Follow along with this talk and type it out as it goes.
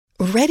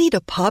Ready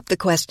to pop the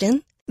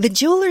question? The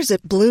jewelers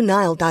at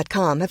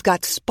BlueNile.com have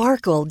got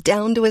sparkle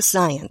down to a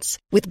science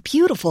with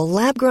beautiful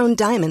lab-grown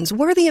diamonds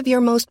worthy of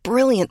your most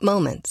brilliant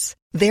moments.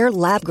 Their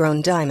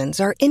lab-grown diamonds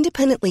are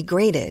independently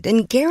graded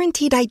and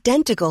guaranteed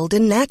identical to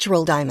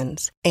natural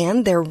diamonds,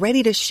 and they're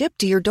ready to ship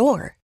to your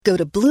door. Go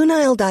to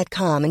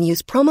BlueNile.com and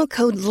use promo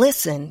code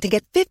LISTEN to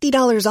get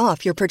 $50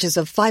 off your purchase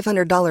of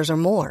 $500 or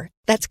more.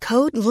 That's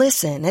code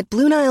LISTEN at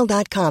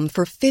BlueNile.com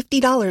for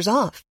 $50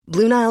 off.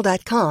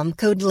 BlueNile.com,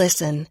 code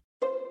LISTEN.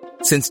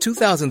 Since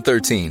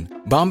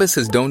 2013, Bombas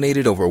has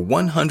donated over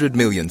 100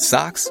 million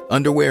socks,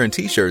 underwear, and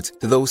T-shirts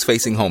to those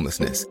facing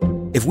homelessness.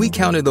 If we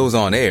counted those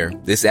on air,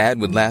 this ad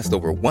would last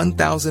over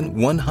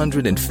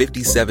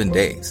 1,157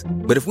 days.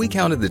 But if we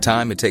counted the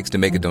time it takes to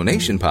make a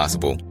donation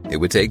possible, it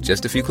would take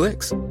just a few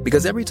clicks.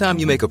 Because every time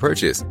you make a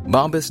purchase,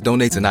 Bombas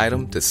donates an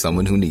item to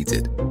someone who needs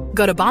it.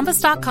 Go to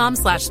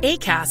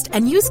bombas.com/ACAST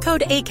and use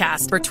code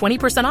ACAST for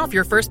 20% off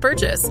your first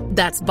purchase.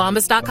 That's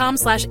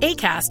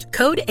bombas.com/ACAST,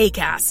 code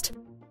ACAST.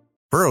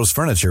 Burrow's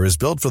furniture is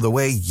built for the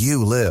way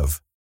you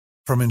live.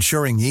 From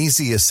ensuring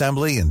easy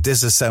assembly and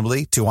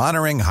disassembly to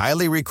honoring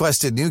highly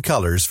requested new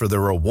colors for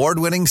their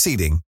award-winning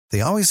seating,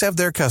 they always have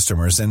their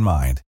customers in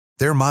mind.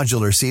 Their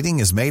modular seating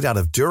is made out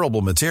of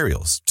durable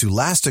materials to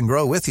last and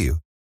grow with you.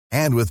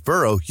 And with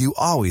Burrow, you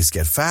always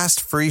get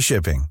fast, free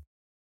shipping.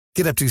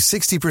 Get up to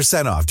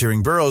 60% off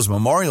during Burrow's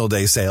Memorial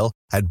Day sale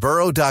at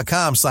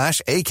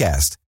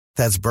burrow.com/ACAST.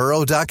 That's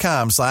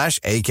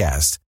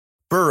burrow.com/ACAST.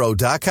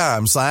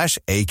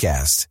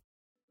 burrow.com/ACAST.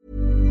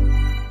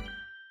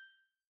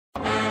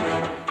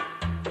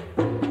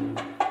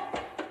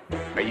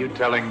 Are you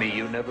telling me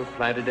you never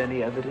planted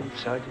any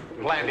evidence,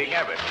 Sergeant? Planting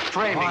evidence,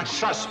 framing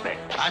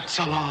suspects. That's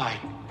a lie.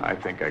 I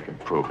think I can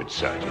prove it,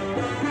 Sergeant.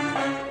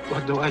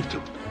 What do I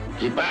do?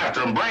 Keep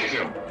after him, break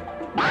him.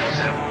 Brace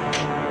him.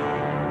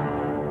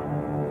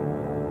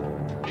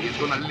 He's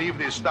gonna leave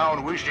this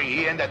town wishing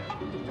he and that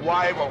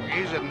wife of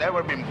his had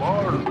never been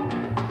born.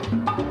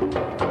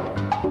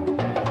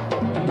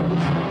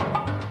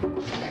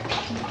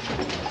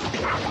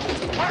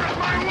 Where's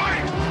my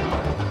wife?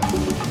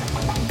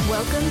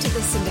 Welcome to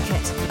The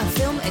Syndicate, a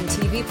film and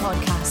TV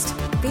podcast.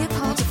 Be a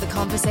part of the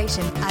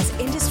conversation as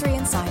industry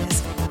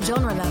insiders,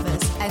 genre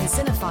lovers, and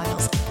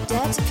cinephiles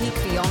dare to peek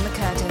beyond the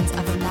curtains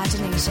of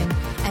imagination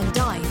and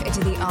dive into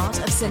the art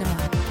of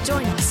cinema.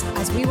 Join us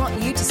as we want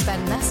you to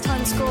spend less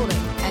time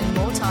scrolling and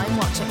more time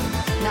watching.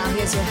 Now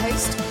here's your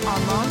host,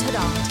 Armand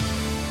Haddad.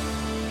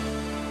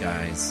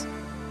 Guys,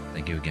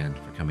 thank you again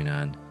for coming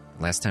on.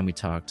 Last time we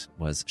talked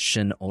was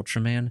Shin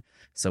Ultraman,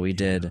 so we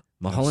did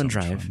Mulholland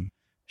Drive, fun.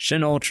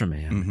 Shin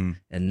Ultraman,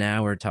 and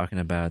now we're talking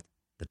about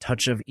The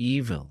Touch of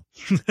Evil.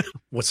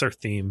 What's our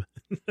theme?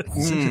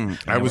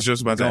 I was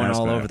just about to ask going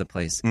all that. over the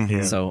place.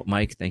 So,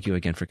 Mike, thank you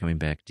again for coming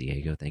back.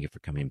 Diego, thank you for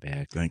coming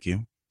back. Thank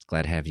you.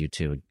 Glad to have you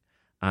two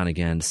on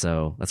again.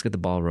 So let's get the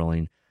ball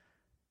rolling.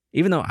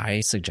 Even though I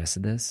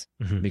suggested this,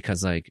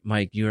 because like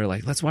Mike, you were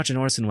like, let's watch an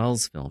Orson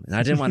Welles film, and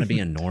I didn't want to be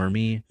a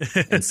normie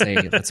and say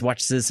let's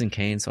watch Citizen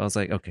Kane. So I was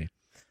like, okay,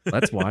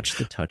 let's watch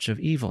The Touch of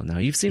Evil. Now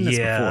you've seen this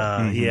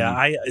before. Yeah.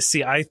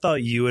 I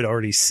thought you had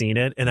already seen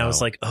it, and I was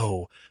like,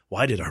 oh,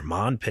 why did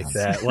Armand pick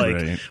that? Like,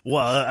 right.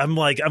 Well, I'm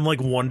like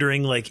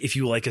wondering like if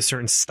you like a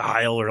certain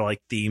style or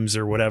like themes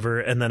or whatever,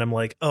 and then I'm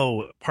like,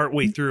 oh,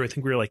 partway through, I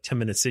think we were like 10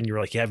 minutes in, you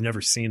were like, yeah, I've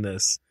never seen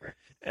this,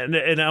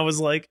 and I was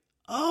like,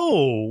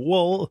 oh,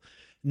 well.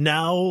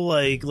 Now,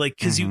 like,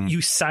 because you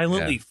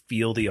silently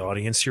feel the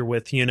audience you're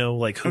with, you know,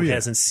 like who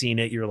hasn't seen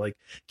it. You're like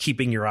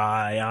keeping your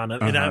eye on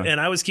it, and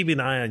I was keeping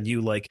an eye on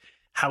you, like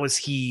how is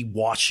he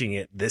watching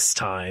it this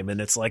time? And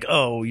it's like,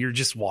 oh, you're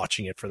just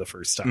watching it for the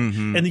first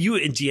time. And you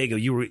and Diego,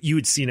 you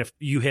had seen it,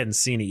 you hadn't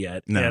seen it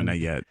yet. No, not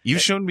yet. You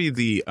showed me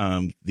the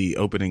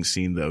opening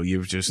scene though. You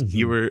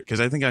were because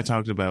I think I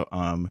talked about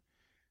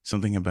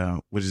something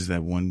about what is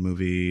that one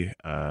movie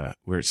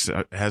where it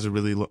has a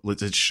really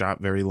it's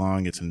shot very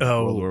long. It's in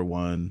World War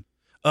One.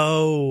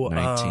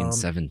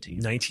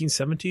 1917.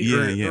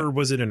 Or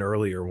was it an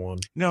earlier one?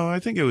 No, I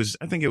think it was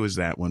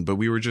that one. But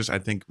we were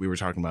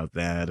talking about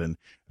that, and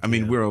I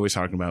mean we're always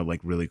talking about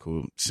like really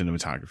cool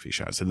cinematography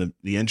shots, and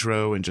the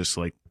intro and just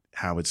like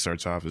how it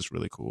starts off is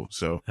really cool.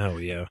 So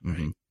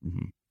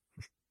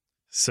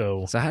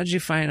So how did you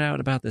find out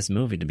about this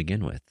movie to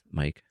begin with,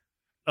 Mike?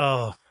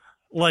 Oh.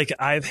 Like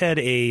I've had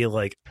a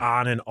like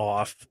on and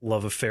off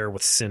love affair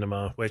with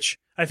cinema, which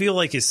I feel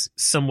like is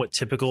somewhat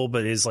typical,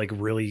 but is like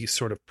really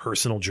sort of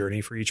personal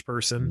journey for each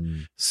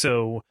person.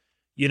 So,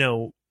 you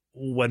know,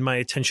 when my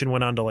attention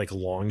went on to like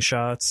long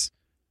shots,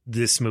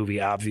 this movie,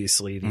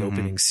 obviously the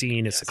opening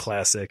scene, it's a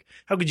classic.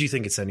 How could you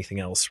think it's anything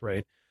else?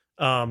 Right.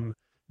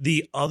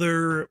 The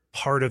other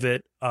part of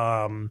it,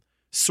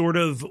 sort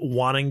of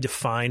wanting to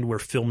find where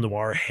film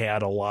noir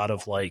had a lot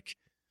of like,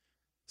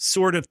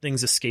 sort of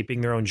things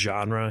escaping their own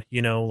genre,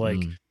 you know,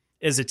 like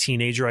as a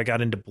teenager, I got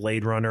into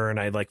Blade Runner and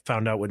I like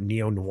found out what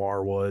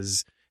neo-noir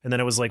was. And then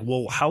I was like,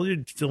 well, how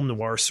did film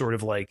noir sort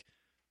of like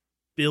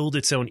build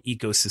its own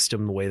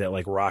ecosystem the way that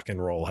like rock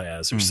and roll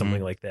has or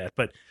something like that?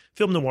 But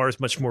film noir is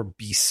much more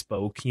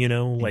bespoke, you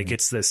know, like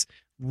it's this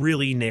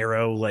really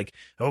narrow, like,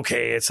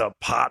 okay, it's a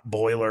pot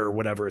boiler or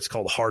whatever it's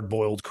called, hard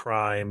boiled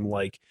crime.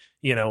 Like,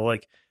 you know,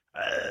 like,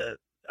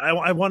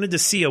 I wanted to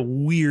see a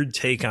weird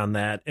take on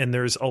that. And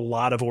there's a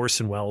lot of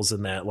Orson Welles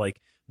in that,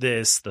 like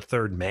this, The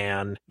Third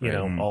Man, you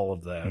know, all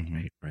of that.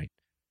 Right.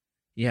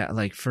 Yeah.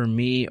 Like for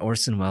me,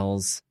 Orson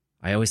Welles,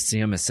 I always see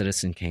him as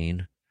Citizen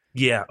Kane.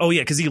 Yeah. Oh,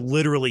 yeah. Because he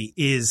literally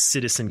is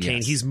Citizen Kane.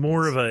 Yes. He's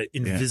more of an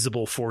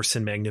invisible force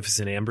in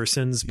Magnificent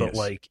Ambersons, but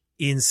like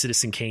in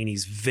Citizen Kane,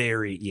 he's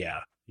very,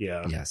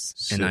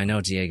 Yes. And I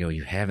know, Diego,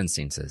 you haven't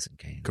seen Citizen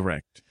Kane.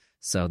 Correct.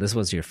 So this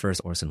was your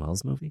first Orson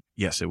Welles movie?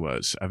 Yes, it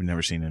was. I've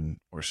never seen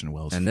an Orson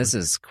Welles. And this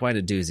is quite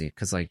a doozy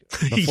because, like,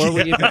 before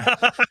we even...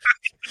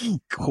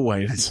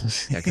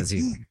 Quite. Yeah, because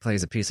he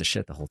plays a piece of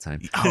shit the whole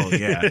time. Oh,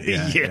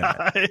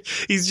 yeah.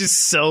 He's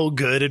just so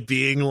good at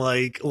being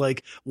like,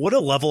 what a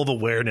level of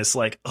awareness.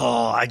 Like,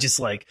 oh, I just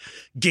like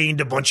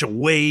gained a bunch of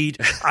weight.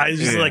 I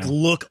just like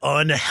look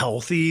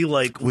unhealthy.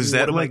 Like, was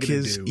that like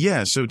his? Do?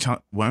 Yeah. So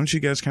why don't you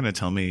guys kind of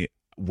tell me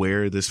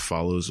where this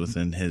follows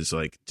within his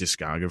like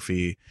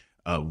discography?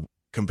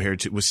 Compared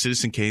to, was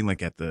Citizen Kane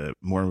like at the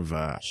more of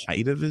a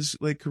height of his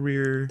like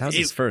career? That was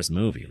his first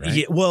movie, right?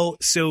 Yeah. Well,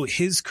 so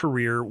his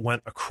career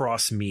went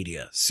across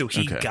media. So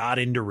he got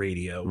into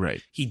radio.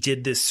 Right. He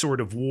did this sort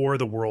of War of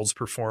the Worlds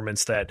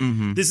performance that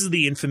this is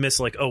the infamous,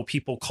 like, oh,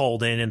 people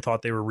called in and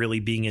thought they were really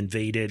being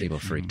invaded. People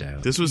freaked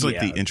out. This was like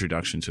the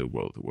introduction to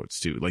World of the Worlds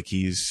too. Like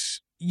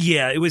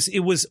yeah, it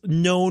was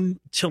known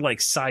to like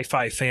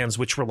sci-fi fans,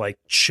 which were like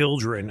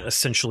children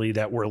essentially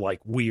that were like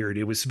weird.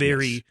 It was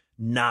very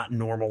not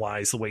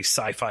normalized the way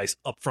sci-fi's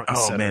upfront.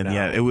 Oh man,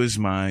 yeah, it was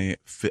I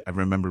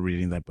remember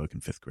reading that book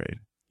in 5th grade.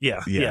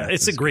 Yeah,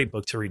 it's a great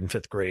book to read in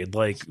 5th grade.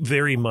 Like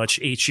very much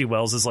H.G.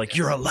 Wells is like,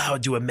 you're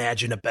allowed to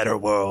imagine a better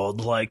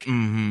world, like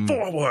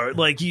forward.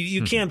 Like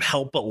you can't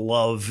help but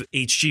love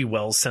H.G.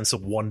 Wells' sense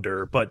of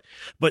wonder. But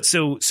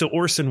so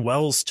Orson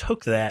Welles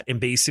took that and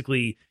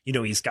basically, you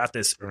know, he's got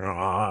this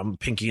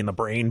Pinky in the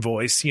Brain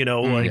voice, you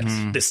know, like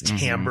this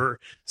timbre.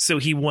 So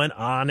he went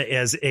on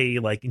as a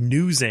like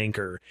news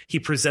anchor. He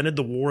presented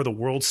the War of the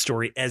Worlds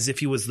story as if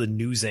he was the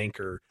news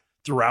anchor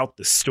throughout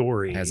the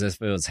story, as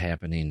if it was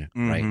happening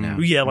right now.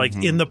 Yeah, like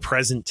in the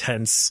present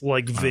tense,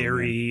 like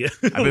very.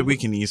 I bet we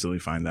can easily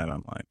find that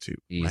online too.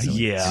 Easily.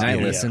 Yeah, and I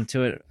listened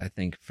to it, I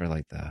think, for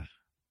like the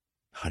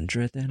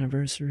 100th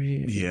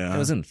anniversary. Yeah, it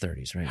was in the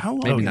 30s, right? How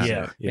long? Maybe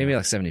not. Maybe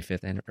like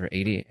 75th or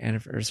 80th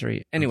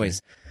anniversary.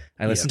 Anyways,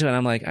 I listened to it and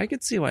I'm like, I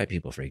could see why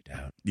people freaked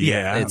out.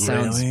 Yeah, it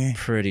sounds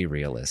pretty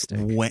realistic.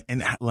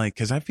 And like,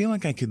 because I feel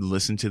like I could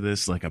listen to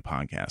this like a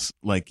podcast.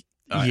 Like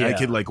I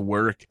could like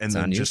work and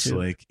then just YouTube.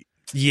 like.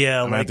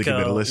 Yeah, like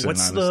listen,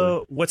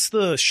 what's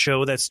the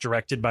show that's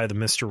directed by the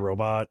Mr.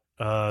 Robot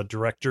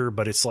director,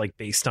 but it's like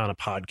based on a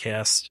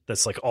podcast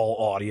that's like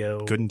all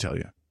audio? Couldn't tell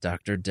you.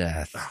 Dr.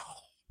 Death.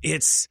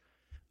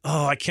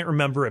 I can't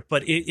remember it,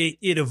 but it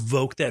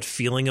evoked that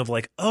feeling of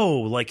like,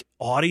 like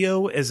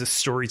audio as a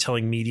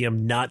storytelling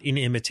medium, not in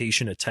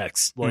imitation of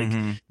text. Like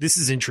this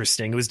is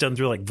interesting. It was done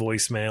through like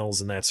voicemails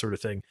and that sort of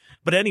thing.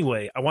 But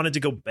anyway, I wanted to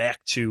go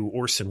back to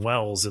Orson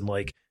Welles and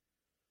like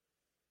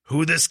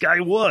who this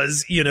guy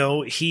was. You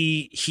know,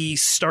 he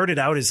started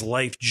out his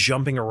life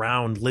jumping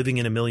around, living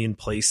in a million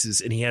places,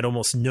 and he had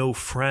almost no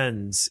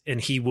friends. And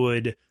he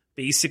would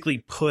basically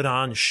put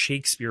on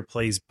Shakespeare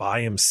plays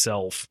by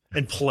himself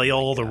and play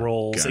all the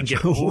roles and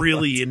get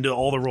really into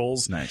all the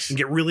roles and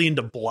get really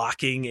into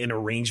blocking and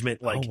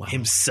arrangement like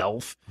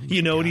himself,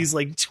 you know, and he's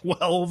like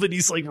 12 and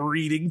he's like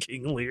reading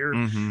King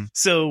Lear.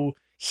 So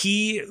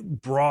he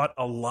brought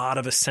a lot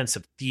of a sense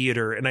of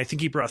theater. And I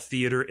think he brought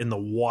theater in the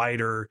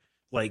wider,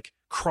 like,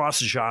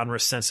 cross-genre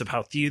sense of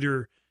how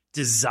theater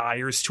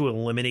desires to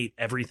eliminate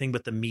everything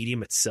but the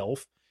medium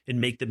itself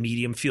and make the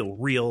medium feel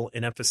real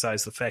and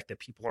emphasize the fact that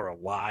people are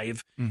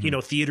alive. You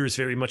know, theater is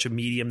very much a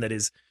medium that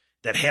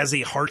has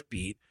a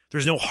heartbeat.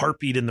 There's no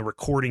heartbeat in the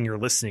recording you're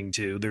listening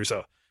to. There's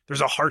a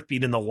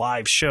heartbeat in the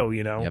live show,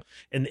 you know?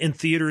 And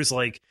theater is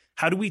like,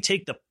 how do we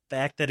take the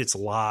fact that it's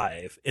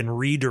live and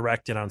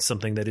redirect it on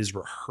something that is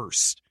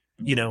rehearsrsed?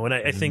 You know, and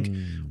I think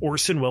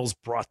Orson Welles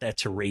brought that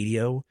to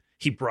radio.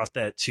 He brought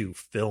that to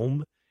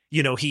film.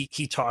 You know, he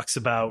talks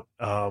about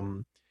how,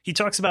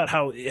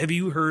 have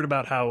you heard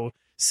about how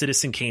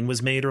Citizen Kane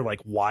was made or like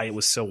why it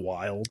was so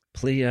wild?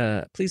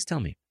 Please tell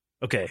me.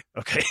 Okay.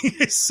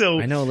 So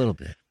I know a little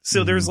bit.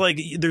 So there's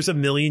a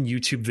million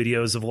YouTube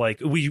videos of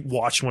like, we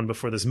watched one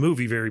before this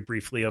movie very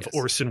briefly of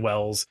Orson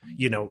Welles,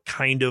 you know,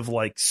 kind of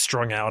like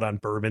strung out on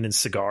bourbon and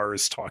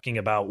cigars talking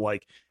about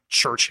like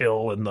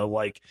Churchill and the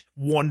like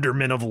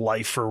wonderment of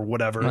life or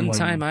whatever. One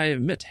time I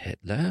met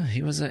Hitler.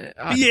 He was a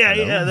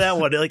that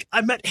one. Like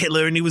I met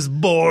Hitler and he was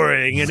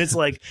boring. And it's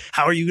like,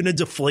 how are you going to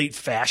deflate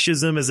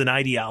fascism as an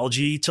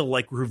ideology to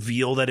like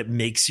reveal that it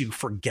makes you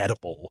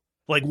forgettable?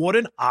 Like what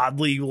an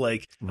oddly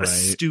like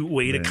astute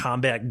way to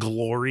combat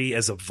glory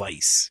as a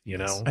vice, you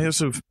know?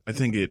 I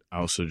think it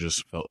also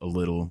just felt a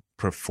little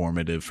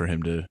performative for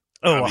him to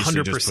Oh,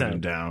 obviously just 100%. put him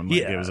down.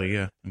 Like, Yeah. It was like,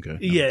 yeah, okay.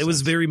 Yeah, it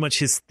was very much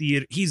his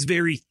theater. He's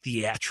very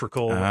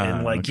theatrical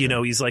and like, okay. you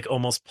know, he's like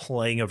almost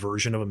playing a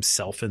version of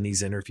himself in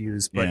these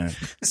interviews. But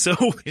so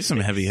he's some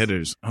heavy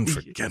hitters.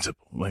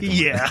 Unforgettable. Like,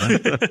 yeah,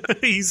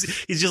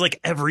 he's just like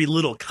every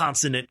little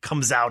consonant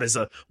comes out as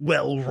a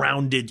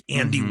well-rounded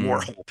Andy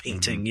Warhol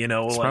painting, you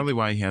know. It's like, probably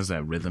why he has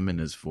that rhythm in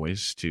his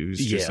voice too.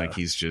 It's just like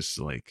he's just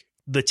like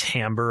the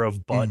timbre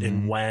of but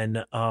and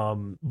when.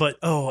 But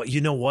oh,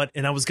 you know what?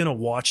 And I was gonna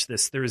watch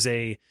this. There's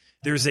a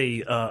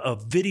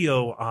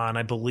video on,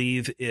 I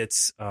believe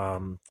it's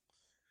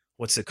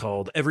what's it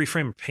called? Every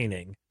Frame of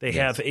Painting. They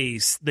have a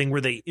thing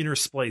where they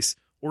intersplice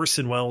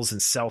Orson Welles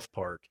and South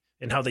Park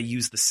and how they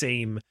use the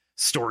same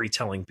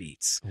storytelling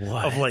beats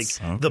of like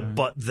the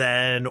but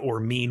then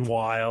or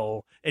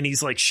meanwhile, and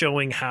he's like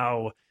showing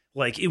how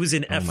like it was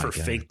an F for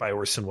fake by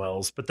Orson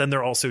Welles, but then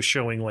they're also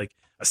showing like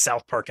a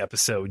South Park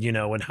episode, you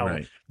know, and how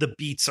the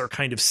beats are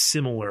kind of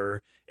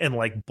similar and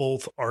like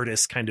both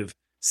artists kind of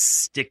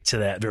stick to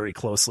that very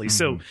closely.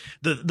 So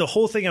the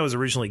whole thing I was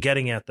originally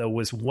getting at though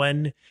was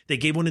when they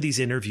gave one of these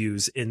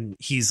interviews and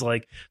he's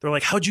like, they're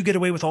like, how'd you get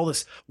away with all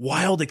this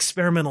wild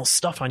experimental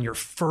stuff on your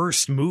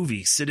first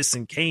movie,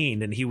 Citizen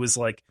Kane? And he was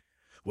like,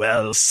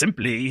 well,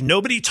 simply,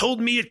 nobody told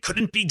me it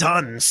couldn't be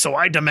done, so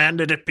I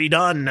demanded it be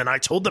done, and I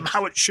told them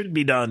how it should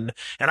be done,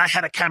 and I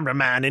had a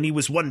cameraman, and he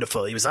was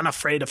wonderful. He was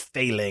unafraid of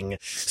failing,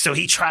 so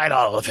he tried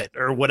all of it,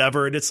 or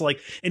whatever, and it's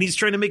like, and he's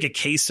trying to make a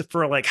case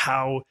for, like,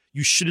 how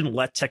you shouldn't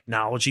let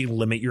technology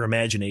limit your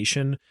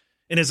imagination,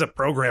 and as a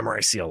programmer,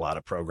 I see a lot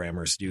of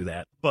programmers do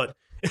that, but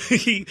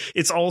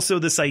it's also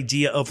this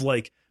idea of,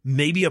 like,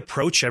 maybe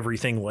approach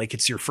everything like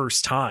it's your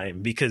first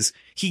time, because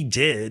he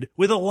did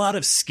with a lot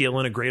of skill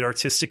and a great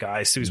artistic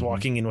eye. So he's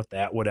walking in with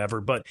that, whatever,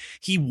 but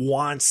he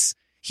wants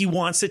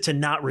it to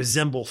not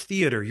resemble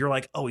theater. You're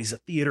like, oh, he's a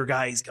theater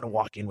guy. He's going to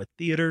walk in with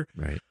theater,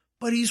 right?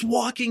 But he's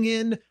walking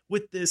in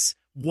with this.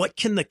 What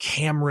can the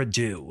camera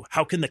do?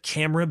 How can the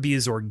camera be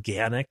as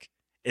organic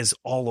as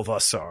all of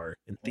us are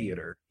in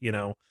theater? You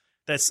know,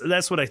 that's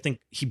what I think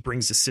he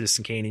brings to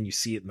Citizen Kane, and you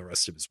see it in the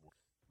rest of his work.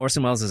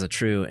 Orson Welles is a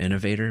true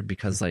innovator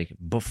because, like,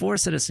 before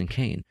Citizen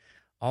Kane,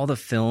 all the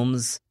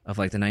films of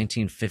like the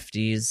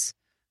 1950s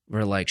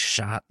were like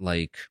shot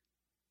like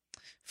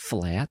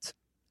flat,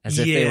 as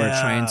if they were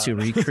trying to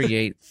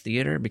recreate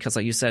theater. Because,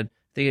 like you said,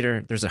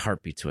 theater, there's a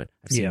heartbeat to it.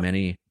 I've seen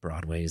many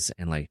Broadways,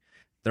 and like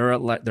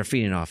they're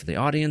feeding off of the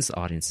audience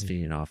is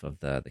feeding off of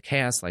the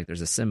cast. Like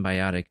there's a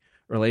symbiotic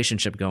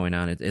relationship going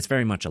on. It's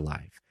very much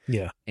alive.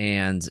 Yeah.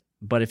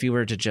 But if you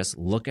were to just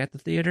look at the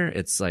theater,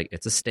 it's like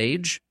it's a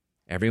stage.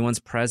 Everyone's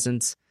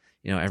present,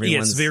 you know,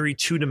 everyone's it's very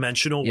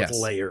two-dimensional with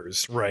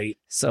layers, right?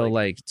 So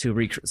like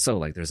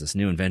there's this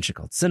new invention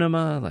called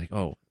cinema, like,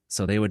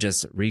 so they would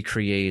just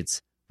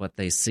recreate what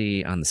they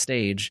see on the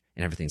stage,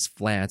 and everything's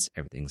flat,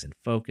 everything's in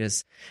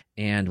focus.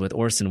 And with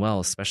Orson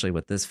Welles, especially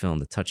with this film,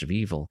 The Touch of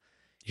Evil,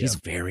 he's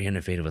very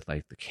innovative with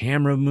like the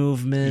camera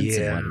movements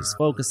and what he's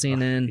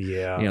focusing in,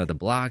 you know, the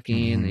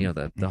blocking, you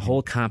know, the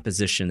whole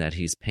composition that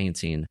he's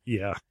painting.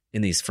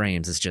 In these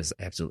frames is just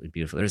absolutely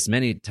beautiful. There's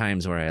many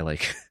times where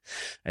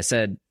I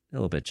said a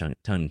little bit tongue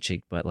in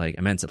cheek, but like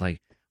I meant it like,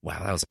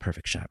 wow, that was a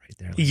perfect shot right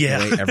there. Like,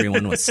 the way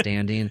everyone was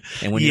standing.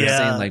 And when you were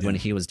saying like when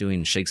he was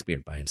doing Shakespeare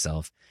by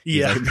himself,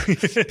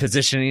 like,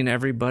 positioning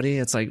everybody,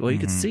 it's like, well, you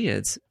could see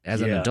it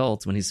as an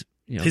adult when he's,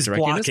 you know, his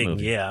directing blocking,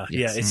 this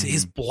movie. It's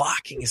his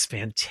blocking is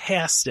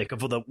fantastic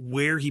of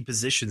where he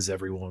positions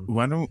everyone.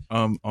 Why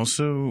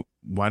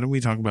don't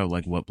we talk about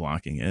like what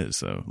blocking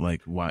is, though,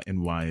 like why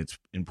it's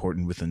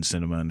important within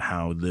cinema, and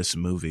how this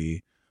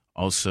movie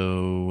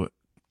also,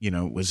 you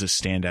know, was a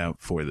standout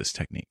for this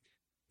technique.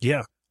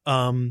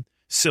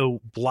 So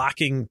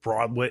blocking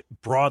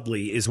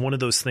broadly is one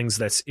of those things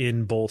that's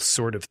in both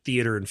sort of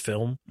theater and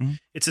film.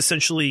 It's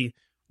essentially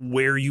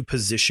where you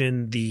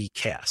position the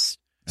cast.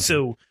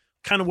 So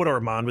kind of what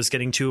Armand was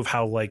getting to, of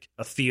how like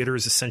a theater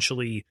is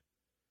essentially,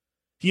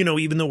 you know,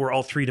 even though we're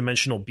all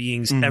three-dimensional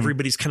beings,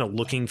 everybody's kind of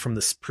looking from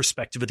this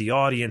perspective of the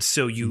audience.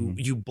 So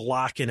you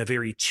block in a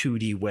very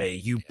 2D way.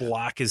 You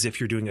block as if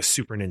you're doing a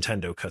Super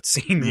Nintendo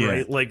cutscene,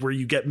 right? Like where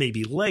you get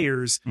maybe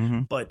layers,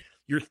 but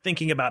you're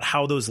thinking about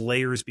how those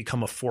layers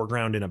become a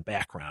foreground and a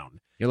background.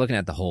 You're looking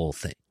at the whole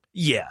thing.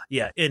 Yeah.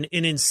 And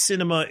in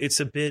cinema, it's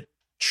a bit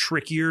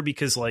trickier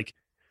because like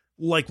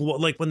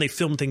when they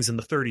filmed things in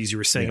the 30s, you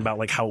were saying about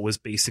like how it was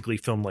basically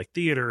filmed like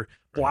theater.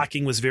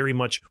 Blocking was very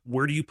much,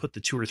 where do you put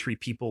the 2 or 3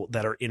 people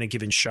that are in a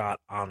given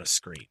shot on a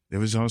screen? There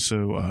was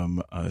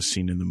also a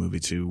scene in the movie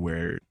too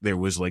where there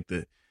was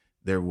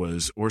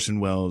Orson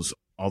Welles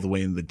all the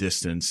way in the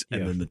distance,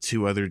 and then the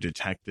 2 other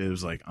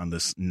detectives like on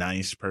this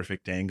nice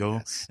perfect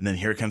angle, and then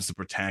here comes the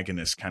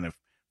protagonist kind of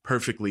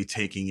perfectly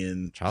taking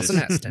in Charlton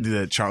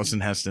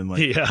Heston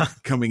like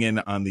coming in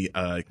on the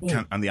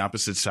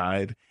opposite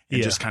side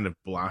and just kind of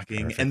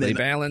blocking, perfectly and then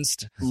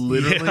balanced,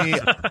 literally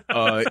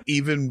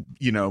even,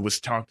 you know, was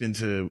talked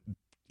into,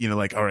 you know,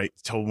 like, all right,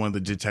 told one of the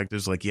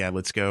detectives like, yeah,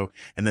 let's go,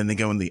 and then they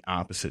go in the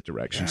opposite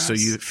direction. So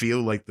you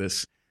feel like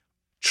this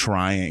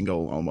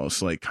triangle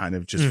almost, like kind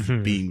of just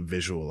being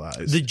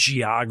visualized. The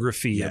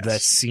geography of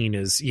that scene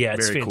is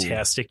it's Very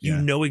fantastic. cool. You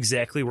know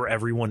exactly where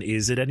everyone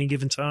is at any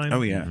given time.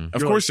 Oh yeah,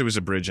 of course there was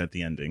a bridge at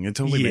the ending. It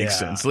totally makes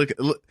sense. Look,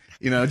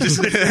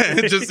 just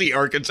just the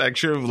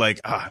architecture of like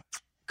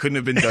couldn't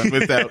have been done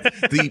without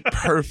the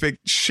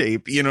perfect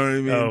shape. You know what I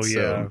mean? Oh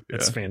yeah,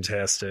 it's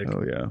fantastic.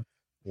 Oh yeah,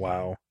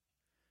 wow.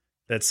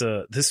 That's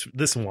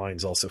this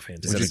wine's also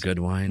fantastic. Is it a good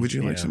wine? Would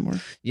you like some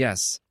more?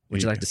 Yes.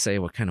 Would you like to say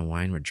what kind of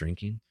wine we're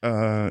drinking?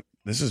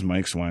 This is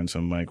Mike's wine,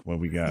 so Mike, what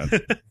we got?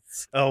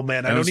 Oh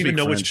man, I don't even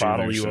know which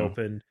bottle either, you so.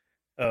 opened.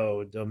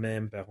 Oh,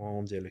 Domaine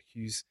Baron de la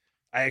Cuse.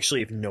 I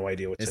actually have no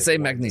idea what. It's a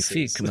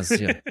magnifique,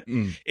 monsieur.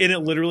 And it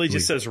literally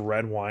just says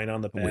red wine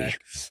on the back.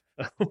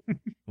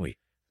 Oui.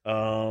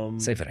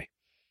 C'est vrai.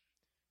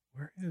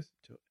 Where is?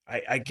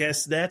 I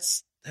guess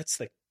that's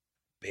the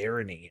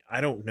Barony.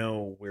 I don't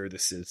know where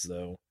this is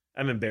though.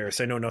 I'm embarrassed.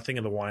 I know nothing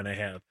of the wine I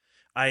have.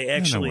 I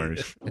actually,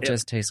 it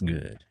just tastes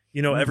good.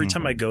 You know, every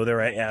time I go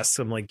there, I ask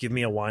them, like, give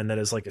me a wine that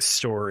is like a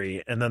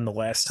story. And then the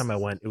last time I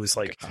went, it was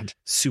like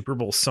Super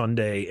Bowl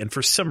Sunday. And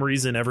for some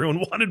reason, everyone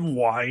wanted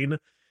wine.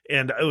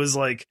 And I was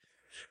like,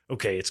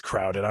 okay, it's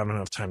crowded. I don't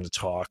have time to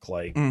talk.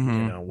 Like, you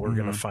know, we're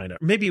going to find out.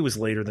 Maybe it was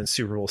later than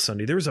Super Bowl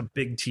Sunday. There was a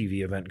big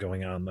TV event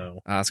going on, though.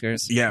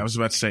 Oscars? Yeah, I was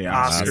about to say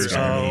Oscars.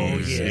 Oh,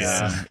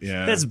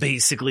 yeah.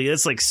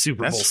 That's like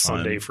Super Bowl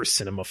Sunday for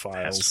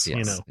cinemaphiles.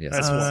 You know,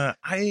 that's what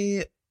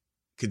I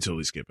could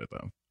totally skip it,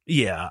 though.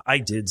 Yeah, I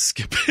did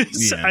skip it.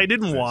 Yeah, I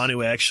didn't want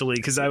to, actually,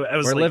 because I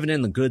was We're living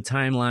in the good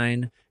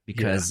timeline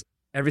because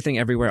Everything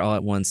Everywhere All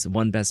at Once,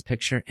 one Best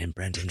Picture, and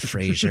Brendan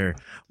Fraser,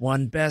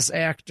 one Best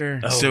Actor.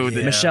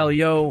 Michelle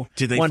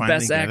Yeoh, one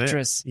Best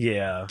Actress.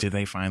 Yeah. Did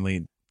they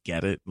finally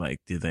get it? Like,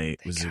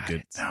 was it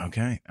good?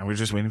 Okay. And we're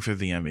just waiting for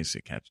the Emmys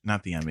to catch.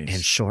 Not the Emmys.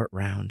 And Short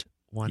Round,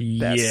 one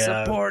Best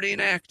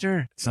Supporting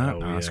Actor. It's not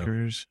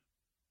Oscars.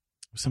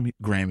 Some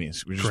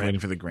Grammys. We're just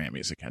waiting for the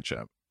Grammys to catch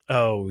up.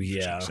 Oh,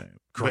 yeah.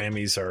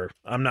 Grammys are...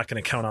 I'm not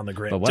going to count on the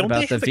Grammys. But what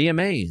about the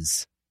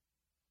VMAs?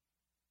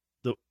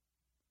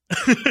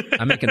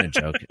 I'm making a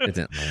joke. It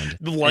didn't land.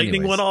 The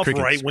lightning went off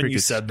right when you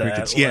said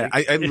that. Yeah,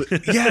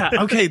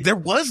 yeah. Okay, there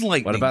was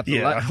lightning. What about the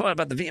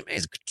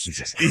VMAs?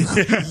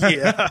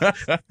 Yeah,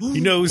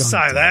 you know whose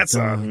side that's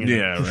on.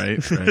 Yeah,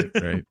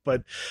 right.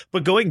 But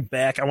going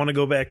back, I want to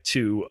go back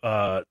to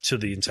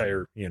the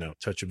entire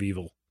Touch of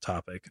Evil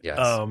topic. Yes.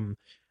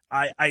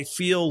 I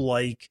feel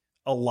like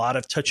a lot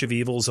of Touch of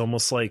Evil is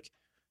almost like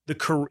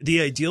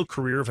the ideal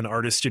career of an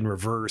artist in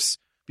reverse,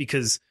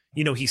 because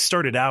he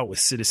started out with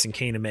Citizen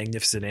Kane and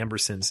Magnificent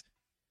Ambersons.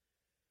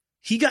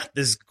 He got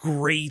this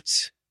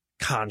great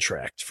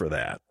contract for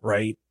that,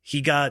 right?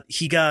 He got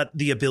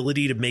the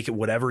ability to make it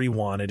whatever he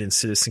wanted in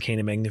Citizen Kane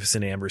and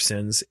Magnificent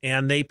Ambersons,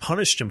 and they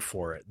punished him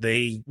for it.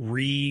 They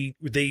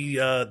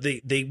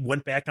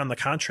went back on the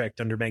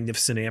contract under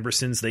Magnificent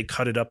Ambersons. They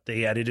cut it up.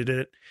 They edited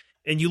it.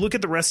 And you look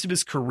at the rest of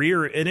his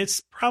career, and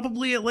it's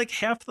probably at like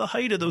half the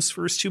height of those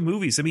first two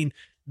movies. I mean,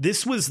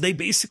 they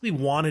basically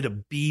wanted a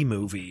B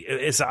movie,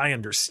 as I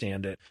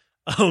understand it.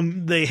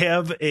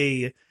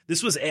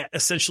 This was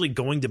essentially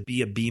going to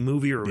be a B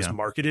movie, or it was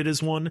marketed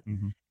as one.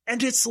 Mm-hmm.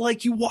 And it's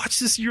like, you watch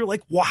this, and you're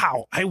like,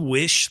 wow, I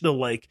wish the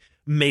like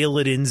mail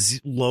it in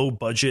low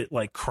budget,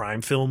 like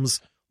crime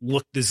films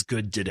looked as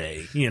good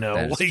today.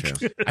 I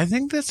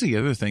think that's the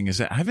other thing, is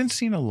that I haven't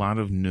seen a lot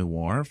of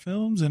noir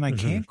films, and I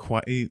can't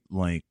quite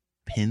like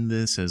pin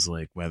this as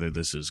like whether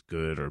this is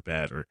good or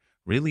bad, or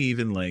really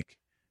even like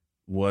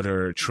what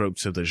are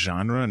tropes of the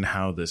genre and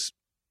how this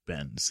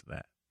bends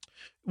that.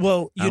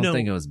 Well, I don't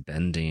think it was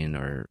bending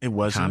or it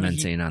wasn't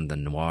commenting on the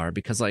noir,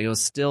 because like it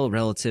was still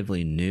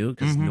relatively new,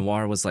 because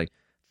noir was like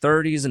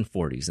 30s and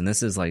 40s, and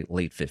this is like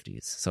late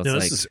 50s. So it's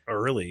this is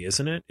early,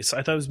 isn't it?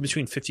 I thought it was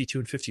between 52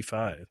 and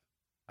 55.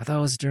 I thought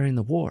it was during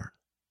the war.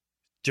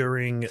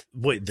 During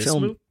this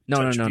film movie?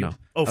 No.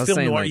 Oh,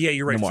 film noir. Yeah,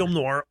 you're right. Noir. Film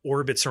noir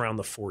orbits around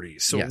the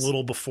 40s, so a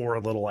little before,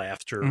 a little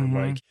after.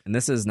 Like, and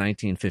this is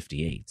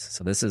 1958,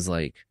 so this is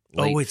like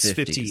late it's 50s.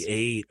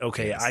 58.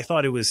 Okay, yes. I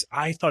thought it was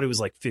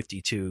like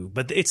 52,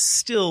 but it's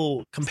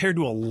still, compared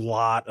to a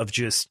lot of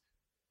just.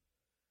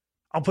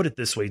 I'll put it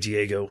this way,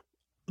 Diego.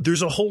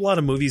 There's a whole lot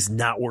of movies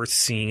not worth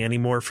seeing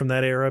anymore from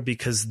that era,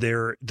 because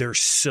they're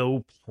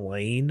so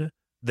plain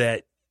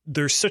that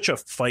there's such a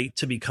fight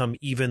to become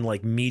even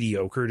like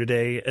mediocre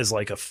today as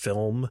like a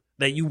film,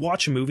 that you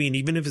watch a movie, and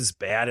even if it's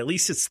bad, at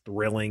least it's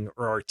thrilling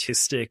or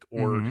artistic,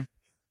 or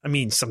I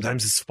mean,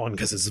 sometimes it's fun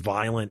because it's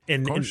violent,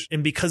 and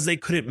because they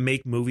couldn't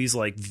make movies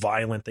like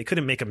violent, they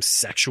couldn't make them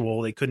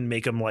sexual, they couldn't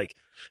make them like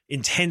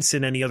intense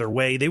in any other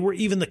way.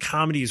 Even the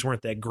comedies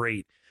weren't that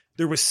great.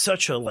 There was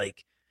such a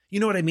like, you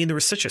know what I mean? There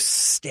was such a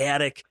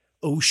static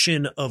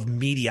ocean of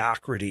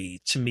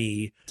mediocrity to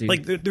me. Dude.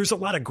 Like there's a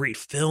lot of great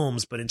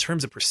films, but in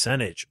terms of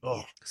percentage,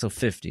 so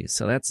 50s.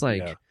 So that's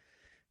like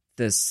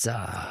this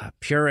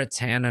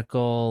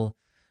puritanical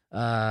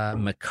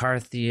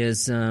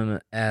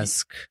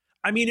McCarthyism-esque.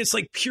 I mean, it's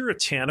like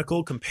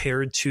puritanical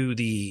compared to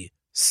the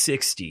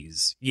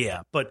 60s.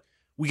 Yeah, but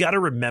we got to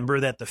remember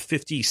that the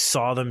 50s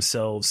saw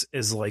themselves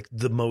as like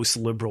the most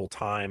liberal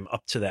time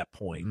up to that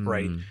point,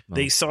 right? Well,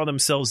 They saw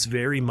themselves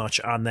very much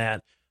on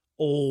that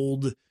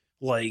old,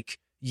 like,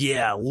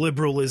 yeah,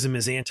 liberalism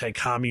is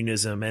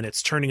anti-communism and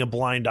it's turning a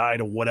blind eye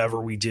to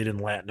whatever we did in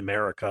Latin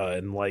America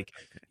and like,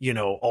 you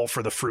know, all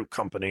for the fruit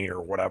company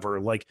or whatever.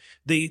 Like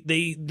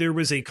there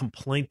was a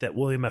complaint that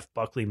William F.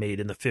 Buckley made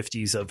in the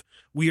 50s of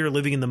we are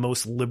living in the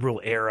most liberal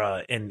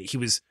era. And he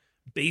was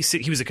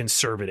a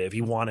conservative.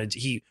 He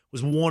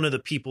was one of the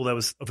people that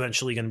was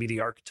eventually going to be the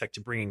architect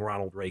to bringing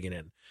Ronald Reagan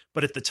in.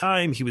 But at the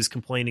time he was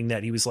complaining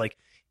that he was like,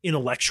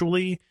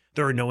 intellectually,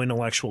 there are no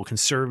intellectual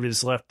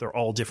conservatives left. They're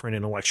all different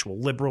intellectual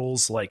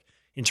liberals, like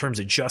in terms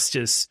of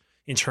justice,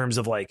 in terms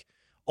of like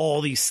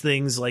all these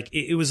things. Like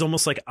it was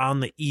almost like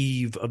on the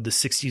eve of the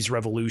 60s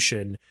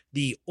revolution,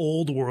 the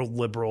old world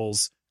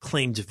liberals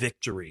claimed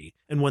victory.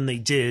 And when they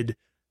did,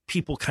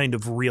 people kind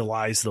of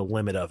realized the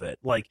limit of it.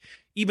 Like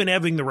even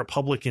having the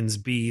Republicans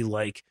be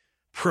like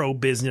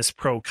pro-business,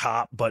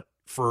 pro-cop, but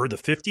for the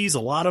 50s, a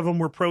lot of them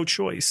were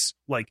pro-choice.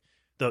 Like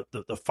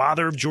the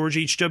father of George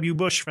H.W.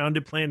 Bush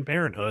founded Planned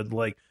Parenthood.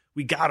 Like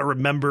we got to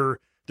remember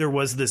there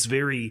was this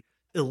very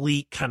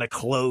elite kind of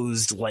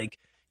closed, like,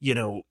 you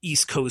know,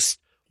 East Coast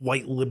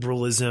white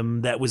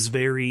liberalism that was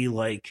very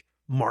like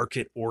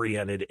market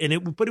oriented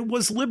but it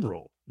was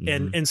liberal.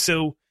 Mhm. And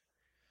so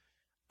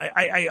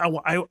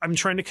I'm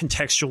trying to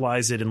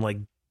contextualize it and like,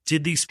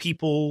 did these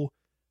people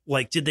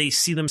like, did they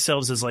see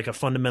themselves as like a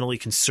fundamentally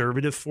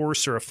conservative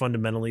force or a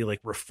fundamentally like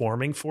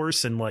reforming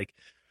force? And like,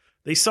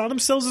 they saw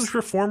themselves as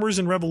reformers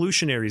and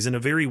revolutionaries in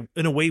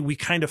a way we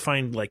kind of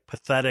find like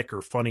pathetic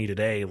or funny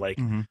today. Like,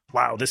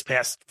 wow, this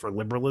passed for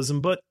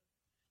liberalism, but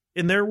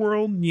in their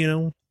world, you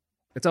know,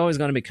 it's always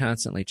going to be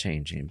constantly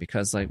changing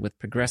because like with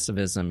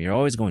progressivism, you're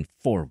always going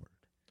forward.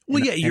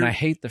 Well, and I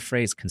hate the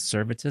phrase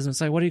conservatism.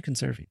 It's like, what are you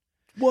conserving?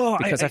 Well,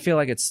 because I feel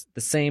like it's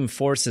the same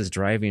forces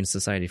driving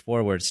society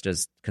forward. It's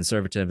just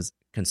conservatism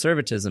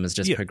is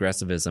just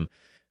progressivism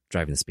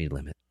driving the speed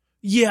limit.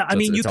 Yeah, I So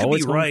mean, you could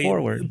be right,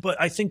 forward.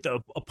 but I think a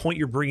point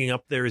you're bringing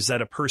up there is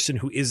that a person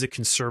who is a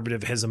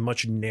conservative has a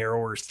much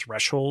narrower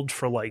threshold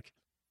for like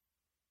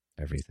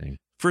everything,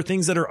 for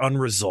things that are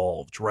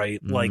unresolved,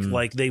 right?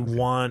 Like they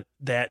want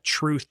that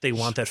truth, they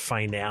want that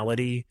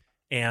finality,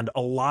 and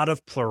a lot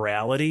of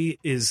plurality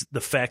is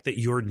the fact that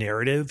your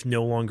narrative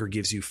no longer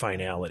gives you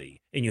finality,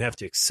 and you have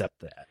to accept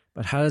that.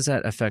 But how does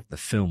that affect the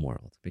film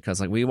world? Because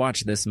like we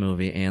watched this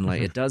movie and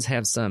like it does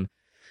have some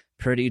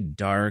pretty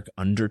dark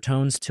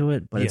undertones to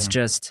it, but it's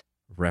just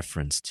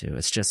referenced to.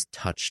 It's just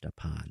touched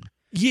upon.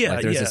 Yeah,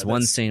 like there's this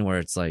one scene where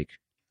it's like,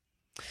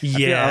 I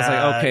was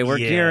like, okay, we're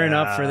gearing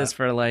up for this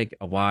for like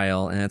a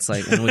while, and it's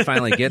like when we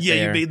finally get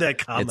there, you made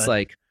that comment. It's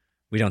like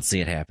we don't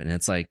see it happen.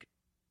 It's like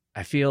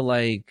I feel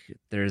like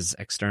there's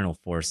external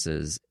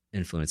forces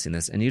influencing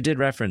this, and you did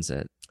reference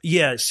it.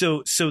 Yeah,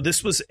 so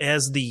this was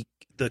as the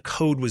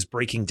code was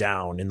breaking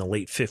down in the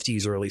late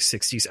 50s, early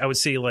 60s. I would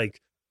say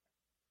like,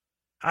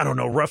 I don't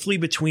know, roughly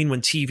between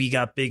when TV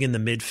got big in the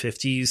mid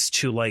 50s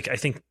to like, I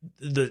think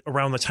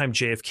around the time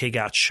JFK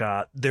got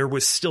shot, there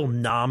was still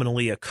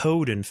nominally a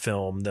code in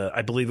film.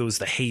 I believe it was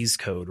the Hays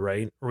Code,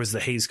 right? Or was the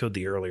Hays Code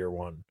the earlier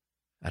one?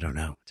 I don't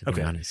know, to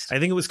be honest. I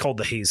think it was called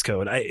the Hays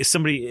Code.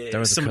 Somebody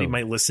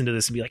might listen to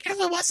this and be like,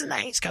 "Oh, it wasn't the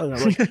Hays Code."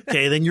 I'm like,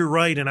 okay, then you're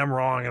right and I'm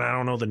wrong and I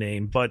don't know the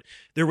name. But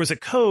there was a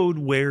code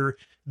where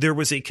there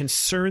was a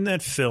concern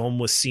that film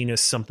was seen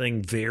as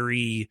something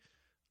very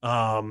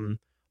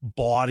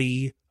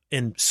bawdy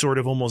and sort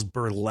of almost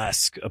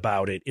burlesque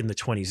about it in the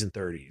 20s and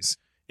 30s.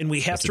 And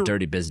we have a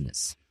dirty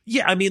business.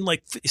 Yeah, I mean,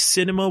 like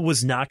cinema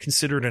was not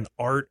considered an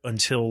art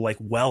until like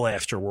well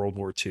after World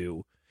War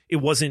II. It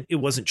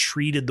wasn't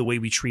treated the way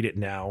we treat it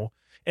now.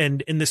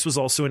 And this was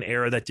also an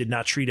era that did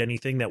not treat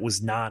anything that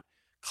was not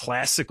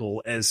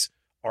classical as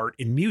art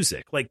in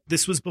music. Like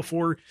this was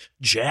before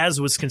jazz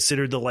was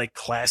considered the like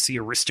classy,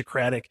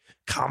 aristocratic,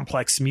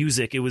 complex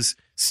music. It was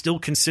still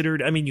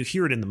considered, I mean, you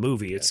hear it in the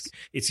movie.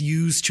 It's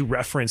used to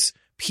reference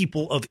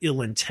people of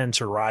ill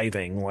intent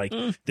arriving, like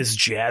this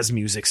jazz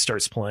music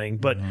starts playing.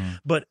 But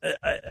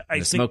I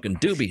think smoking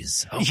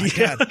doobies. Oh my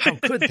God, how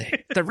could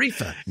they? The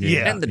reefer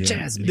and the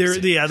jazz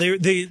music.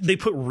 They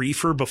put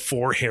reefer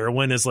before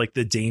heroin as like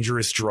the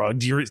dangerous drug.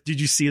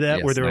 Did you see that?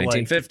 Yes, where they're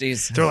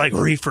 1950s. They're like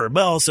reefer,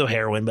 but also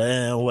heroin,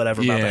 but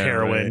whatever about the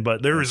heroin. Right.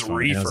 But there is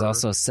reefer. And it was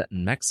also set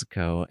in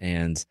Mexico,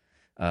 and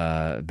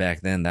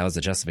back then that was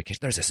the justification.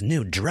 There's this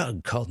new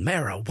drug called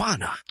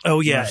marijuana.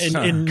 Oh yeah,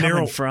 and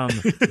coming from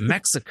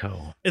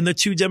Mexico. And the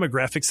two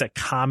demographics that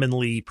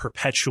commonly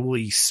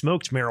perpetually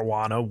smoked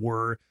marijuana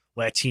were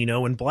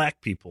Latino and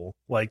Black people.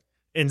 Like,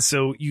 and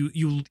so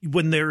you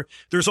when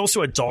there's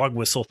also a dog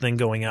whistle thing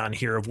going on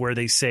here of where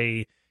they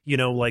say, you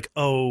know, like,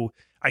 oh,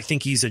 I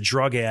think he's a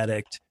drug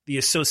addict. The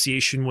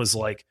association was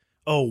like,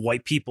 oh,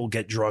 white people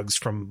get drugs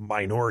from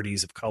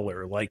minorities of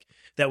color. Like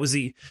that was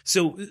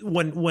so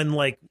when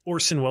like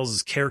Orson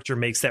Welles' character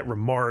makes that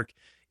remark,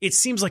 it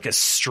seems like a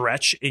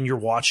stretch and you're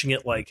watching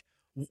it like,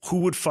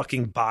 who would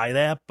fucking buy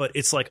that? But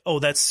it's like, oh,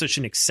 that's such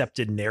an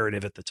accepted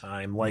narrative at the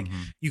time. Like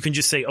you can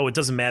just say, oh, it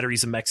doesn't matter.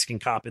 He's a Mexican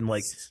cop in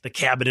like the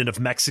cabinet of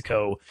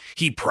Mexico.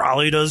 He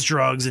probably does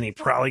drugs and he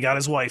probably got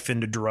his wife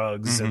into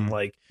drugs. And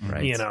like,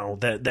 you know,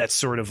 that's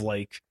sort of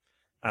like,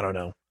 I don't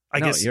know. I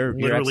guess you're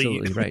literally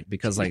absolutely right.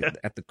 Because like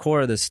at the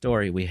core of this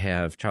story, we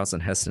have Charlton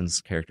Heston's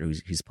character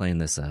he's playing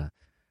this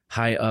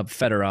high up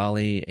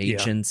federale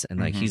agent, and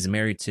like he's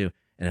married to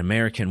an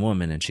American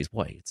woman and she's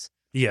white.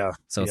 Yeah.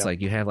 So it's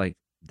like you have like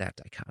that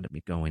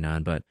dichotomy going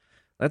on. But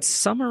let's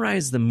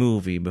summarize the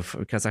movie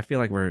because I feel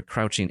like we're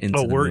crouching into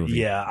the movie.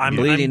 Yeah, I'm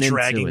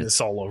dragging this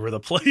all over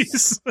the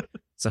place.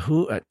 So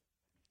who,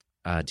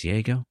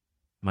 Diego,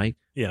 Mike?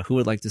 Yeah. Who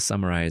would like to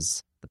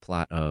summarize the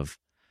plot of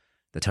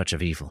The Touch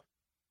of Evil?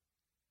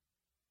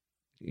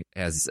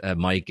 As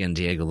Mike and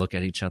Diego look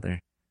at each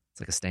other. It's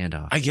like a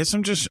standoff. I guess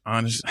I'm just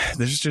honest.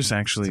 There's just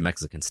actually it's a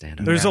Mexican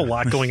standoff. There's a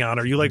lot going on.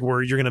 Are you like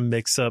worried you're going to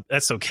mix up?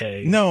 That's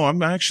okay. No,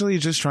 I'm actually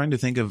just trying to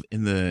think of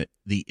in the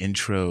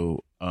intro,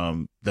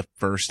 the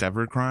first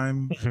ever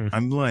crime.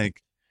 I'm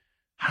like,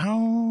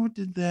 how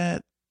did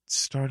that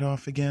start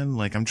off again?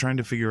 Like, I'm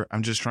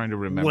just trying to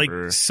remember.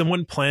 Like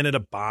someone planted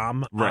a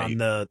bomb on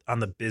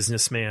the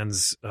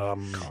businessman's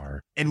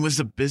car. And was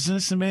the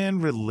businessman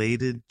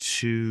related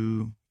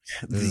to?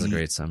 This is a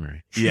great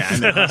summary. Yeah.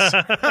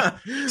 I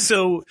know.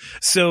 So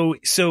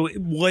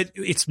what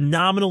it's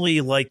nominally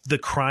like the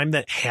crime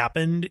that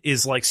happened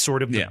is like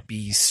sort of the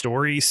B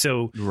story.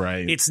 So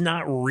it's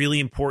not really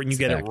important. You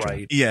get it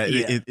right. Yeah.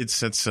 It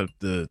sets up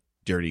the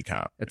dirty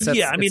cop. It sets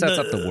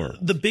up the world.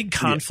 The big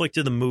conflict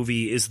of the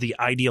movie is the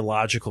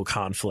ideological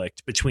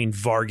conflict between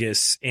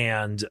Vargas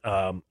and,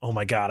 oh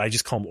my God, I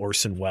just call him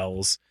Orson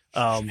Welles,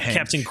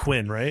 Captain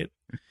Quinn, right?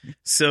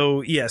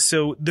 So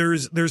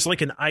there's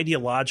like an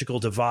ideological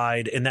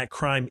divide, and that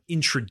crime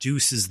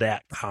introduces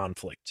that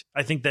conflict.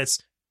 I think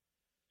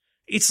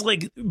it's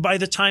like by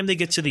the time they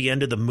get to the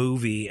end of the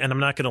movie, and I'm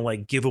not going to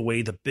like give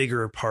away the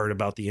bigger part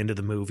about the end of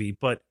the movie,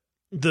 but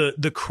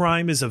the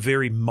crime is a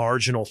very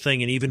marginal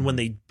thing, and even when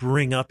they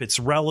bring up its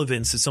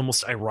relevance, it's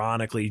almost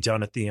ironically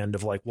done at the end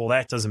of like, well,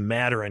 that doesn't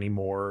matter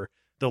anymore.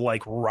 The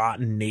like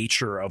rotten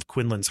nature of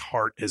Quinlan's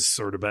heart has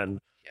sort of been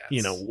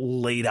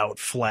laid out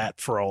flat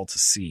for all to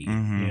see,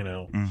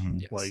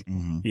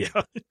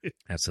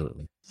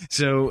 absolutely.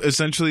 So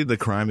essentially the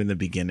crime in the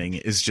beginning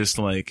is just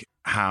like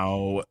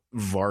how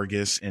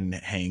Vargas and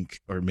Hank,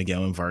 or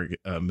Miguel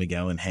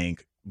and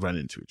Hank run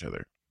into each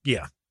other.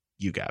 Yeah.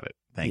 You got it.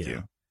 Thank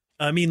you.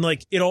 I mean,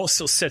 like, it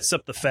also sets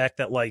up the fact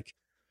that, like,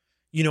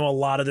 you know, a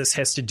lot of this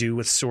has to do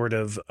with sort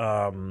of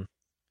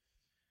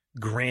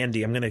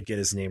Grandy. I'm going to get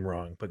his name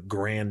wrong, but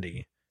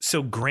Grandy.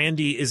 So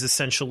Grandy is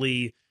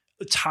essentially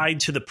tied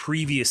to the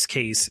previous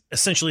case,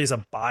 essentially as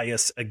a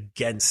bias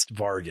against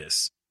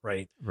Vargas,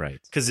 right?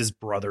 Right. Because his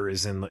brother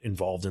is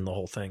involved in the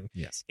whole thing.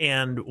 Yes.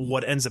 And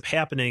what ends up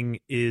happening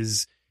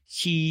is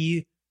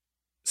he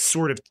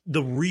sort of,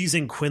 the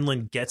reason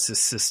Quinlan gets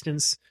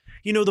assistance,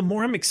 you know, the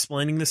more I'm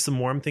explaining this, the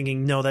more I'm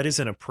thinking, no, that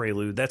isn't a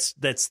prelude. That's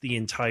the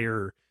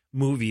entire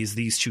movie, is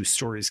these two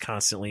stories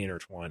constantly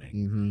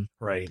intertwining,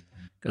 right?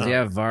 Because you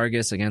have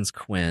Vargas against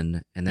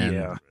Quinn, and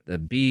then the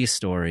B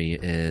story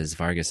is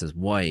Vargas's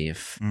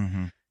wife,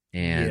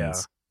 and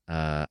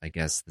I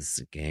guess this is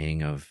a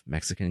gang of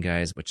Mexican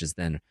guys, which is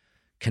then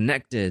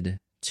connected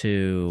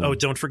to... Oh,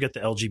 don't forget the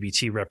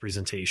LGBT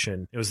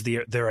representation. It was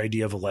their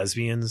idea of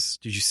lesbians.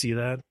 Did you see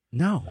that?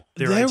 No.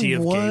 Their idea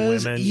of gay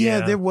women.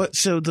 Yeah, there was.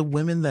 So the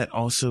women that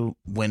also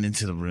went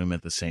into the room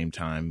at the same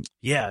time.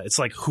 Yeah, it's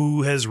like,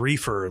 who has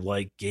reefer?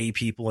 Like gay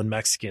people and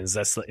Mexicans.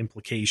 That's the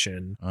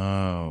implication.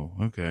 Oh,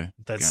 okay.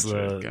 That's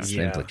the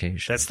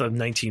implication. That's the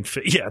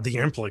the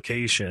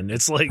implication.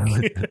 It's like...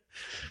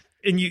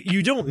 And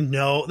you don't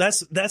know.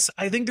 That's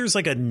I think there's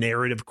like a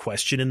narrative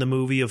question in the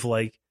movie of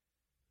like,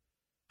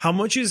 how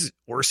much is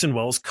Orson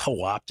Welles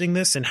co-opting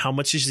this, and how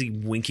much is he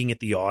winking at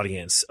the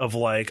audience of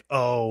like,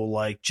 oh,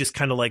 like just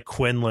kind of like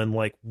Quinlan,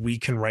 like we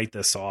can write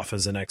this off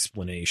as an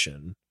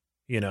explanation,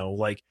 you know,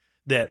 like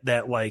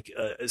that like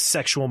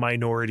sexual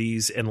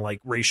minorities and like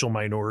racial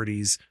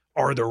minorities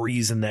are the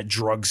reason that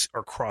drugs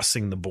are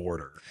crossing the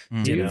border.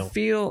 Do you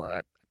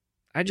feel?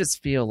 I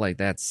just feel like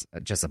that's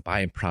just a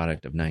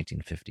byproduct of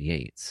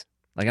 1958.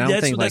 Like I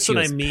don't think that's what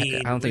I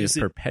mean. I don't think it's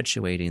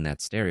perpetuating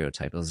that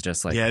stereotype. It was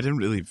just like, I didn't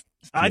really.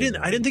 I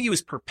didn't think he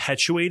was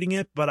perpetuating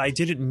it, but I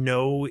didn't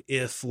know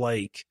if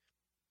like.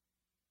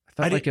 I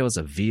felt like it was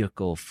a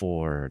vehicle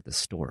for the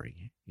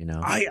story, you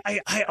know.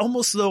 I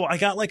almost, though, I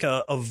got like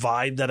a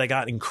vibe that I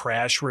got in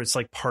Crash, where it's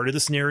like part of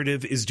this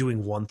narrative is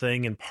doing one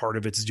thing and part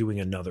of it's doing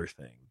another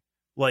thing.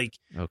 Like,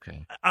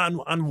 okay, on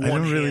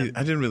one hand,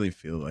 I didn't really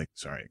feel like.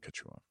 Sorry, I cut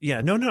you off.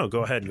 Yeah, no,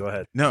 go ahead.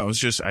 No, it was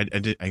just I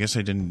guess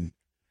I didn't.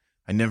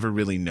 I never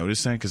really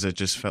noticed that because it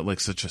just felt like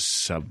such a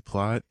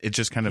subplot. It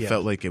just kind of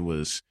felt like it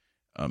was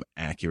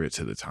accurate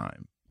to the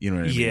time. You know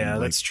what I mean? Yeah,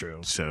 like, that's true.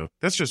 So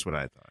that's just what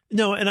I thought.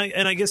 No, and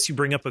I guess you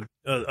bring up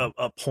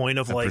a point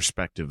of like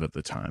perspective of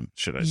the time.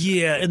 Should I say?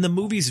 Yeah, and the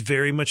movie's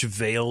very much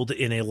veiled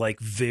in a like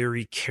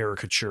very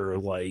caricature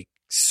like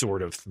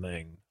sort of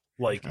thing.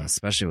 Like,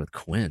 especially with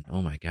Quinn.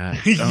 Oh my god.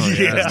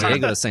 Yeah.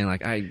 Diego was saying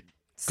like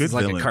it's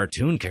like villain. a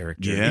cartoon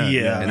character.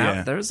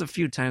 Yeah. There was a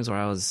few times where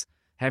I was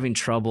having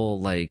trouble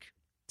like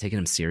taking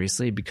him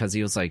seriously because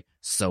he was like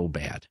so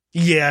bad.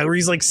 Yeah, where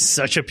he's like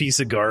such a piece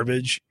of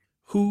garbage.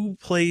 Who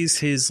plays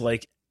his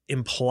like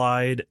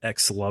implied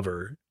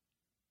ex-lover?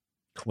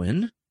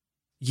 Quinn?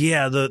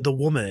 Yeah, the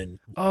woman.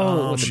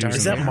 Oh, with the dark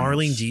is that hair?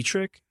 Marlene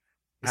Dietrich?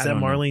 Is I that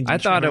don't know. Marlene Dietrich? I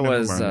thought it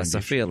was Marlene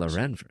Sophia Dietrich.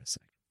 Loren for a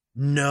second.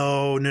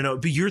 No.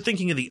 But you're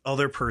thinking of the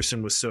other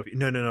person was Sophie.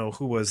 No.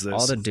 Who was this?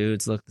 All the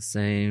dudes look the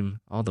same.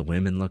 All the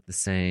women look the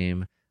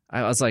same.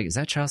 I was like, is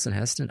that Charleston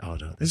Heston? Oh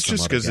no, It's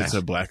just because it's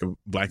a black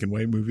and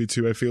white movie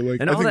too. I feel like,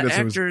 and I all think the that's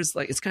what was- actors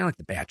like it's kind of like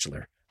The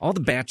Bachelor. All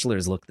the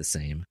bachelors look the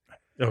same.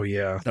 Oh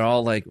yeah. They're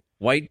all like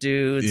white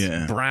dudes,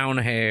 Yeah. brown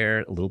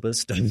hair, a little bit of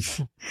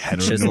stuff.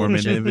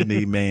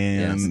 heteronormativity,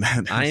 man.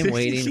 Yes. I am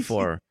waiting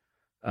for,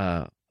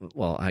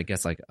 well, I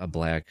guess like a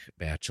black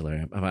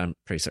bachelor. I'm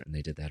pretty certain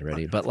they did that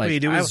already. But like,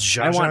 Wait, it was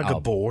Zsa Zsa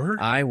Gabor?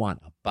 I want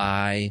a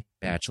bi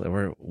bachelor.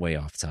 We're way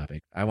off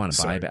topic. I want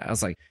a bi. I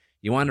was like,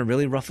 you want to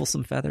really ruffle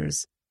some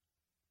feathers?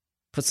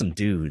 Put some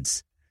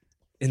dudes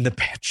in The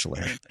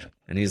Bachelor.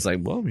 And he's like,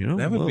 well,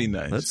 that would be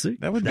nice. Let's see.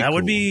 That would be That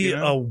would cool, be you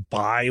know? a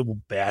bi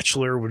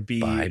bachelor would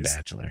be Bi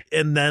bachelor.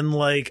 and then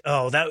like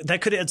that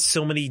could add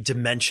so many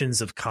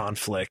dimensions of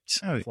conflict.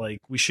 Oh.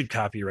 Like we should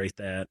copyright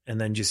that and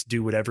then just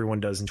do what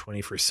everyone does in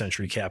 21st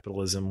century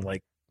capitalism,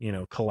 like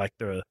collect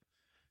the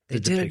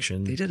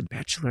depiction. They did a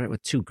bachelorette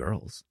with two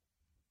girls.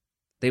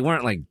 They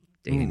weren't like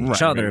dating each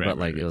Right, other, right, but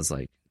like right. it was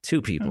like two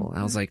people.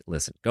 I was like,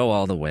 listen, go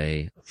all the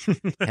way.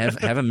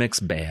 Have a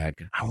mixed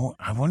bag.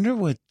 I wonder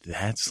what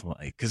that's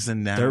like because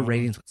then now Their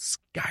ratings would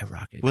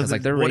skyrocket. Well, Because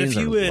like their What ratings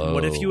if you are had low.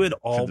 what if you had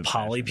all the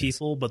poly bachelors.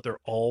 people, but they're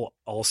all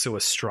also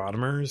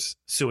astronomers?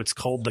 So it's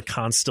called The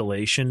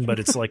Constellation, but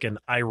it's like an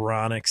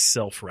ironic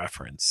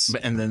self-reference.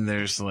 But, and then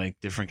there's like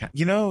different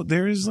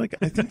there is like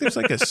I think there's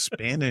like a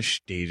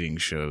Spanish dating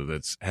show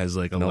that's has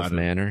like a MILF lot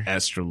Manor? of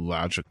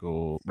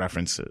astrological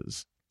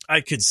references. I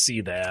could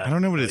see that. I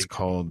don't know what it's Like,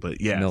 called, but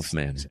yeah, MILF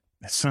Man.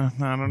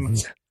 I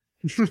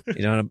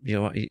don't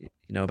know. You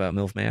know about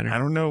MILF Manor? I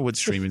don't know what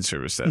streaming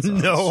service that's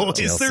on. No,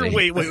 so- is there?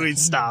 TLC. Wait,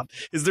 stop.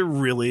 Is there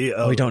really?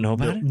 We don't know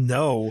about it?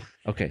 No.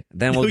 Okay,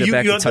 then we'll get you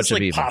back to have Touch this of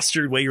like Evil.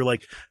 postured way. You're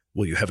like,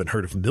 well, you haven't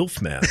heard of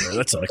MILF Man.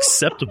 That's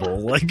unacceptable.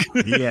 Like,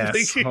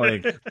 Yes,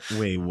 like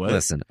wait, what?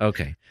 Listen,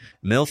 okay.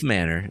 MILF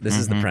Manor, this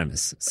is the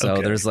premise. So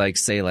Okay. there's like,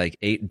 say, like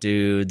 8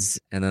 dudes,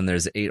 and then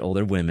there's 8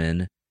 older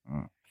women.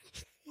 Oh.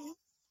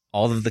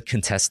 All of the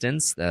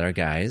contestants that are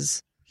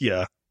guys,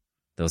 yeah.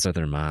 those are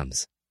their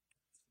moms.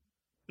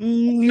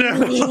 No.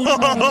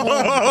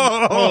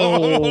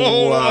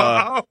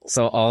 Wow.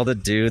 So all the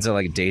dudes are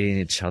like dating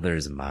each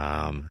other's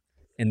mom.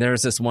 And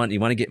there's this one, you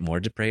want to get more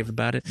depraved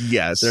about it?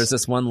 Yes, There's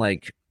this one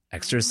like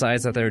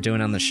exercise that they were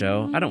doing on the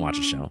show. I don't watch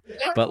the show,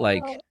 but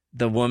like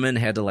the woman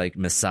had to like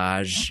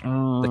massage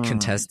the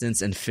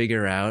contestants and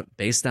figure out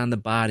based on the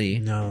body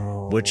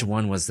No. which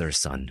one was their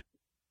son.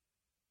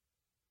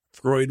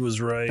 Freud was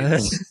right.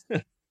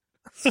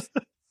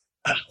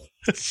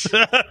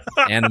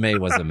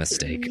 Anime was a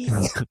mistake.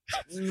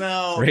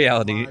 no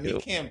Reality- come on, you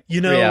can't.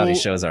 Reality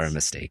shows are a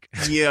mistake.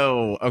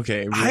 Yo,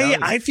 okay.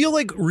 I feel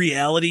like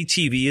reality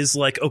TV is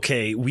like,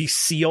 okay, we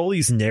see all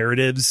these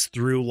narratives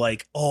through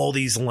like all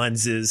these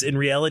lenses, and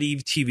reality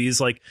TV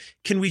is like,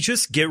 can we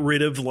just get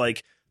rid of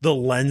like the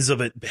lens of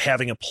it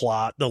having a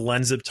plot, the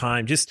lens of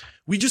time?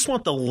 We just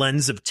want the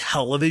lens of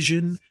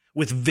television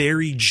with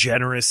very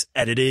generous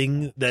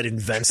editing that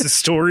invents a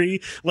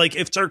story. Like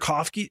if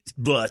Tarkovsky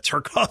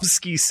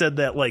said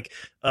that like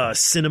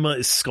cinema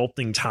is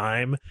sculpting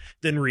time,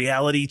 then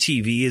reality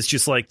TV is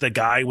just like the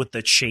guy with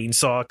the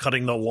chainsaw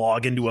cutting the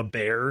log into a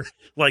bear,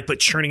 like,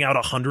 but churning out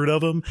 100 of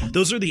them.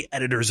 Those are the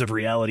editors of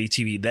reality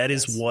TV. That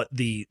is what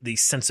the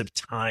sense of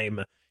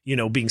time,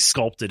 being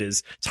sculpted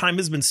is. Time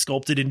has been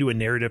sculpted into a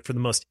narrative for the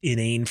most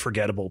inane,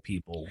 forgettable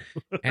people.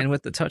 And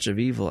with the Touch of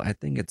Evil, I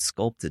think it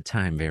sculpted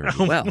time very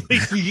well.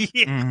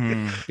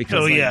 Mhm.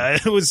 Because like, yeah,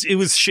 it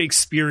was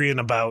Shakespearean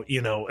about,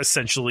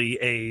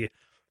 essentially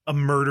a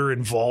murder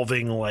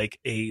involving like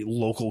a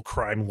local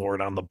crime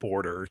lord on the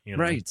border,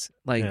 right.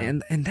 Like, Yeah.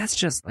 and that's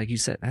just, like you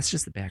said, that's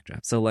just the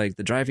backdrop. So like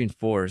the driving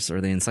force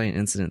or the inciting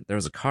incident, there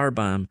was a car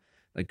bomb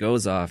that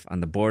goes off on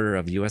the border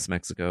of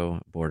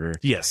U.S.-Mexico border.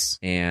 Yes.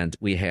 And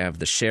we have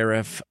the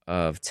sheriff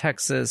of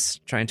Texas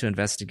trying to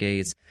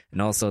investigate,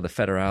 and also the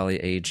federale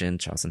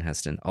agent, Charleston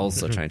Heston,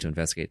 also trying to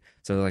investigate.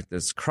 So like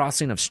there's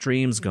crossing of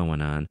streams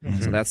going on.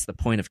 So that's the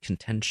point of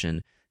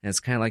contention. And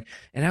it's kind of like,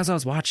 and as I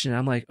was watching it,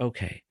 I'm like,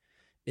 okay,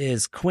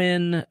 is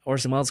Quinn,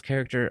 Orson Welles'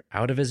 character,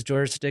 out of his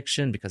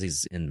jurisdiction because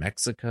he's in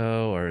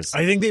Mexico, or is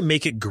I think they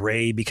make it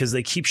gray because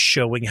they keep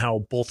showing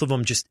how both of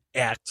them just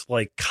act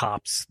like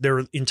cops.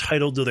 They're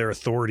entitled to their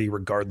authority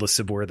regardless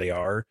of where they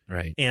are.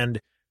 right? And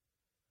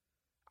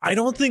I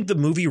don't think the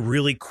movie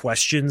really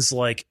questions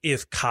like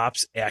if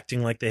cops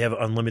acting like they have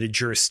unlimited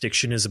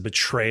jurisdiction is a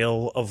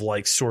betrayal of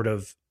like sort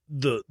of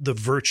the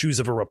virtues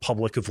of a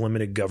republic of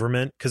limited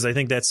government. Because I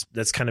think that's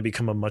kind of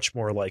become a much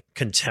more like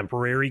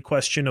contemporary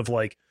question of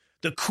like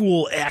the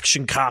cool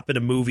action cop in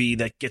a movie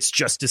that gets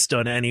justice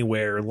done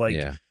anywhere. Like,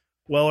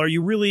 well, are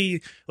you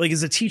really, like,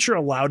 is a teacher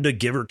allowed to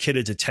give her kid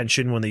a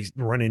detention when they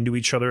run into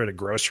each other at a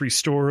grocery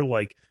store?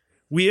 Like,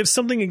 we have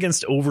something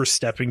against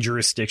overstepping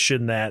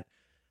jurisdiction that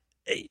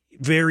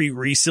very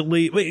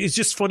recently, it's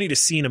just funny to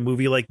see in a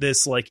movie like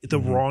this, like the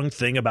wrong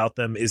thing about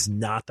them is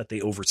not that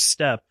they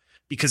overstep,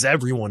 because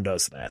everyone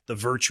does that. The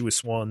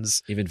virtuous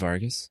ones. Even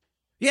Vargas?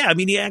 Yeah, I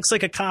mean, he acts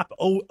like a cop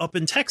up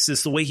in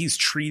Texas, the way he's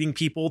treating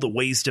people, the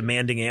way he's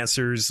demanding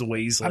answers, the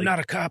way he's like... I'm not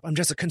a cop, I'm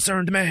just a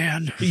concerned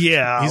man.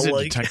 Yeah. He's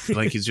a detective,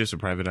 like he's just a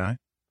private eye?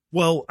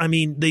 Well, I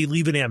mean, they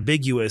leave it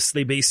ambiguous.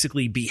 They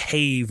basically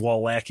behave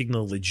while lacking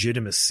the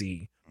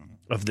legitimacy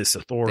of this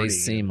authority. They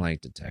seem like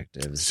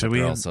detectives, so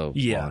they're also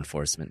law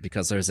enforcement,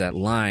 because there's that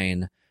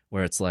line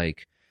where it's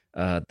like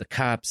the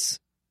cops...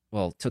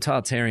 Well,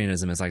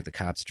 totalitarianism is like the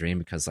cop's dream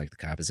because like the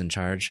cop is in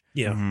charge.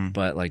 Yeah.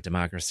 But like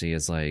democracy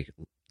is like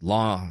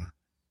law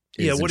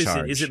is what in is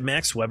charge. it? Is it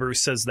Max Weber who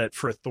says that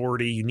for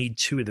authority, you need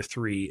two of the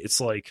three?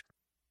 It's like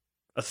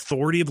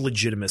authority of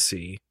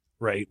legitimacy,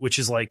 right? Which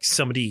is like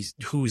somebody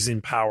who's in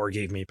power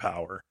gave me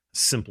power.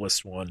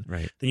 Simplest one.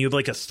 Right. Then you have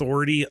like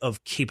authority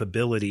of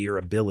capability or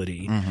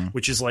ability,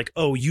 which is like,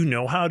 oh, you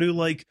know how to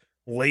like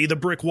lay the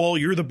brick wall,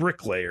 you're the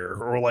bricklayer,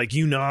 or like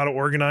you know how to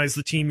organize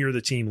the team, you're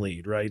the team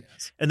lead, right?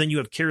 Yes. And then you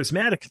have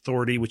charismatic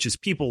authority, which is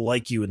people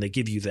like you and they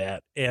give you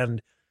that. And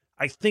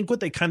I think what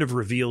they kind of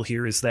reveal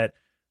here is that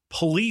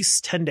police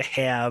tend to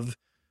have,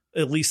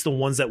 at least the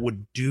ones that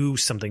would do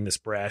something this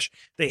brash,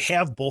 they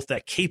have both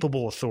that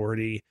capable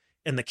authority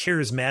and the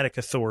charismatic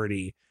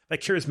authority. By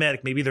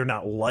charismatic, maybe they're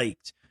not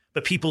liked,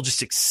 but people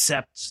just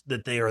accept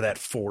that they are that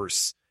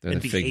force. They're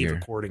and the behave figure,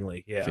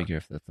 accordingly. Yeah. Figure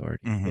of the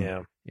authority.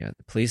 Yeah. Yeah.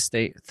 The police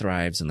state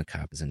thrives and the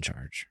cop is in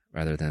charge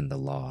rather than the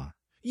law.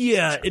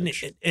 Yeah.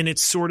 And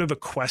it's sort of a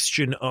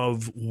question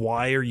of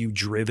why are you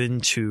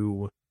driven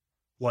to,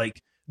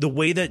 like, the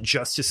way that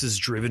justice is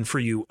driven for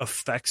you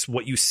affects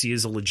what you see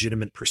as a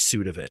legitimate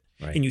pursuit of it.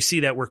 Right. And you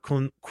see that where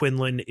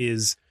Quinlan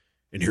is,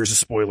 and here's a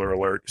spoiler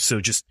alert. So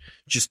just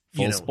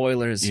full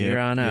spoilers here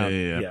on out.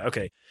 Yeah.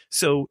 Okay.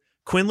 So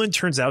Quinlan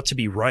turns out to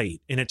be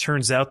right. And it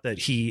turns out that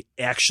he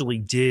actually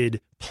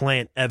did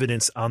plant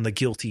evidence on the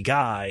guilty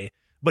guy,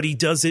 but he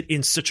does it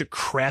in such a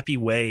crappy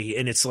way.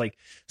 And it's like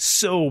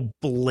so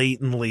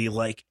blatantly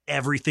like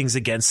everything's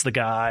against the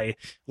guy.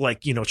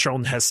 Like, you know,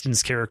 Charlton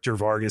Heston's character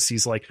Vargas,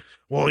 he's like,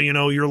 well, you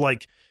know, you're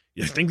like,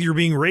 I think you're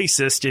being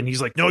racist. And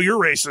he's like, no, you're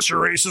racist.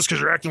 You're racist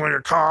because you're acting like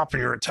a cop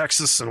and you're in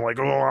Texas and like,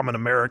 oh, I'm an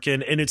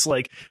American. And it's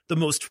like the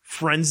most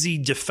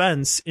frenzied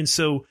defense. And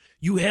so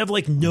you have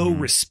like no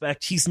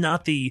respect. He's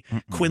not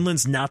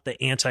Quinlan's not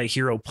the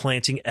anti-hero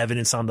planting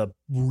evidence on the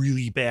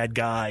really bad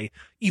guy,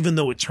 even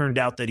though it turned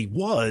out that he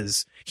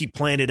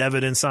planted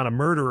evidence on a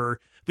murderer.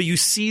 But you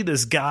see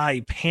this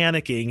guy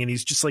panicking and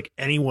he's just like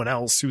anyone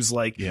else who's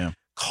like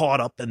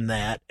caught up in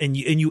that. And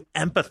you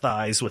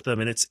empathize with them.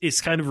 And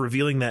it's kind of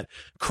revealing that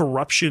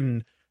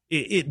corruption,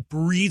 it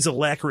breeds a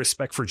lack of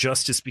respect for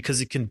justice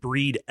because it can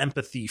breed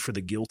empathy for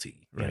the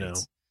guilty, you know?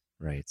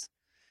 Right.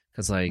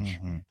 Because, like,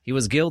 he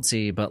was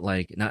guilty, but,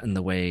 like, not in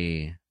the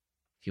way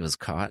he was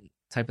caught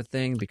type of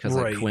thing. Because,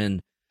 like,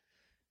 Quinn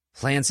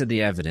planted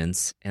the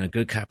evidence, and a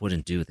good cop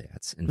wouldn't do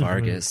that. And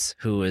Vargas,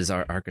 who is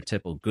our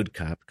archetypal good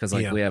cop, because,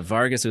 like, we have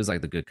Vargas, who's,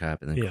 like, the good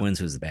cop, and then Quinn's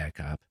who's the bad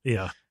cop.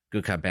 Yeah.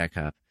 Good cop, bad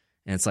cop.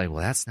 And it's like,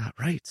 well, that's not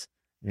right.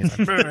 And it's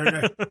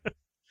like,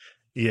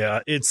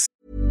 yeah, it's...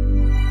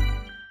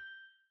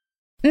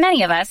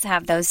 Many of us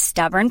have those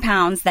stubborn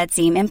pounds that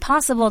seem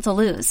impossible to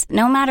lose,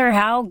 no matter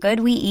how good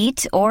we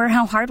eat or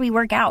how hard we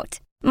work out.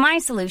 My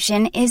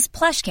solution is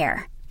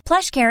PlushCare.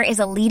 PlushCare is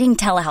a leading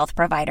telehealth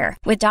provider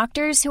with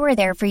doctors who are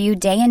there for you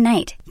day and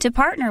night to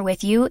partner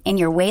with you in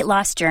your weight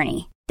loss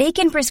journey. They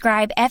can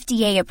prescribe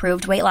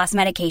FDA-approved weight loss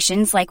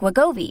medications like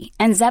Wegovy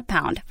and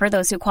Zepbound for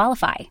those who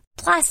qualify.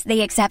 Plus,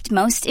 they accept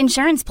most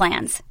insurance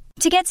plans.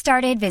 To get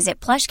started, visit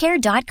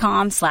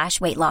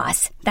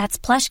plushcare.com/weightloss. That's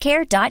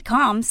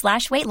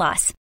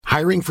plushcare.com/weightloss.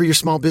 Hiring for your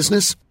small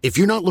business? If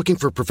you're not looking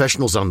for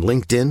professionals on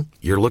LinkedIn,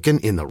 you're looking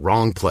in the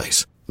wrong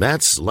place.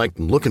 That's like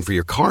looking for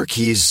your car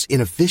keys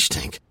in a fish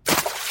tank.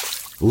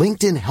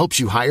 LinkedIn helps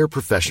you hire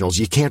professionals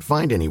you can't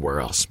find anywhere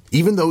else,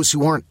 even those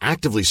who aren't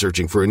actively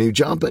searching for a new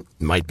job but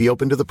might be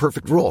open to the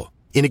perfect role.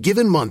 In a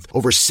given month,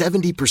 over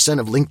 70%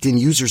 of LinkedIn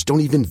users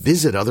don't even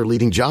visit other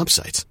leading job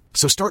sites.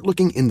 So start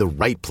looking in the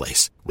right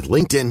place. With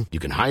LinkedIn, you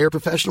can hire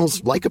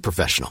professionals like a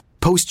professional.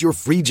 Post your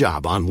free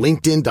job on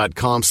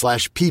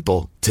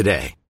linkedin.com/people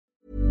today.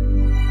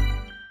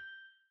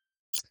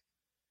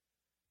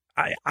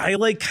 I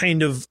like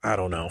kind of, I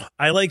don't know.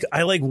 I like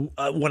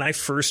when I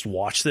first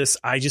watched this,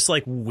 I just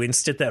like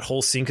winced at that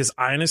whole scene because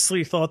I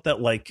honestly thought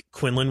that like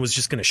Quinlan was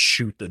just going to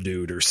shoot the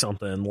dude or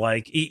something.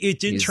 Like it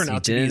didn't turn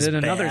out to be as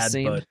bad,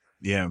 scene. But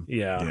yeah.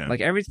 Like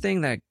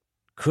everything that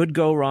could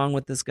go wrong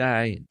with this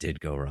guy did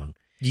go wrong.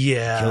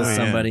 Yeah. Kills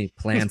somebody,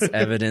 plants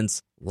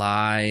evidence,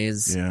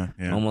 lies. Yeah.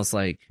 Almost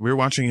like we were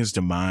watching his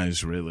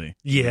demise, really.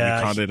 Yeah.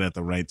 We caught it at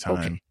the right time.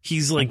 Okay.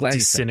 He's like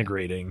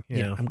disintegrating.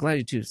 Yeah. I'm glad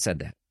you two said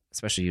that,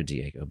 especially you,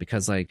 Diego,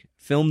 because like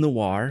film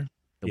noir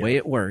The way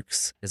it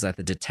works is that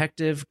the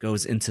detective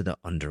goes into the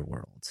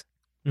underworld.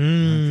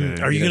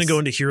 Okay. Are you going to go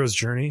into Hero's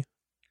Journey?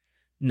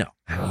 No.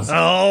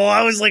 Oh,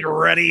 I was like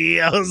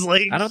ready. I was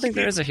like, I don't think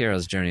there is a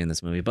hero's journey in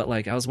this movie, but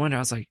like I was wondering, I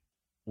was like,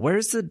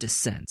 where's the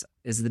descent?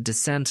 Is the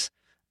descent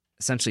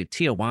essentially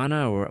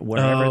Tijuana or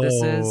wherever this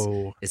is?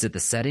 Is it the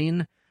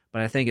setting?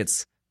 But I think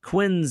it's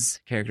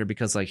Quinn's character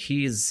because like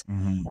he's,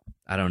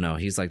 I don't know,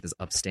 he's like this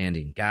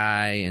upstanding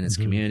guy in his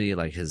community,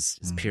 like his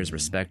peers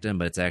respect him,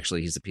 but it's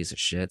actually he's a piece of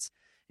shit.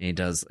 And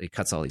he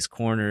cuts all these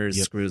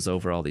corners, screws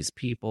over all these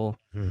people,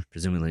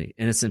 presumably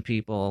innocent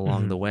people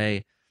along the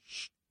way.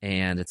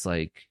 And it's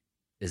like,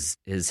 is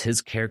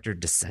his character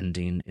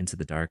descending into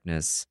the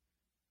darkness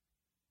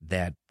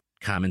that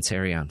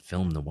commentary on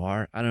film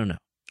noir? I don't know.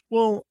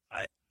 Well,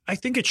 I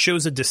think it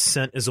shows a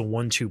descent as a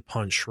 1-2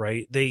 punch,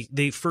 right?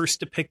 They first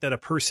depict that a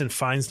person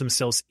finds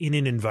themselves in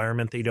an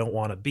environment they don't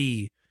want to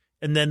be,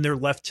 and then they're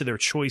left to their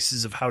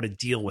choices of how to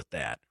deal with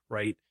that,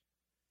 right?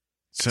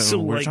 So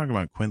we're talking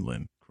about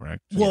Quinlan.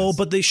 Correct. Well,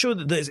 but they show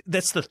that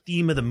that's the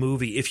theme of the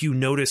movie. If you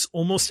notice,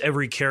 almost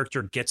every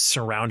character gets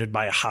surrounded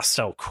by a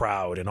hostile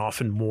crowd, and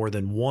often more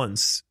than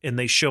once. And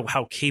they show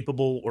how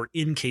capable or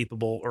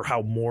incapable or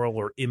how moral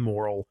or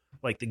immoral,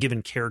 like the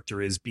given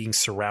character is being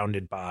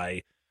surrounded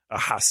by a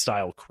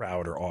hostile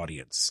crowd or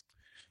audience.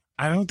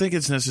 I don't think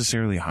it's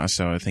necessarily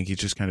hostile. I think he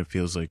just kind of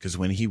feels like, because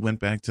when he went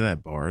back to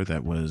that bar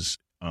that was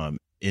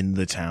in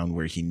the town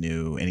where he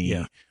knew, and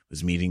he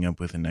was meeting up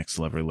with the next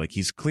lover, like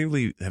he's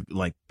clearly have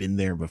like been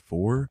there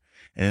before,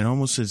 and it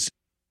almost is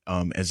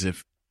as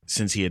if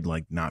since he had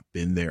like not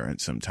been there at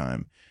some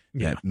time,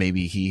 that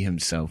maybe he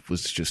himself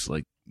was just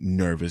like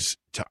nervous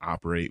to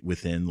operate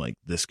within like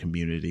this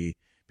community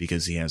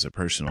because he has a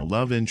personal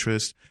love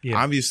interest.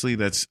 Obviously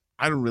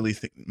I don't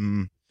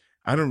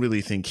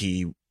really think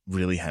he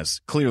really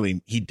has,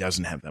 clearly he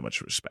doesn't have that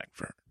much respect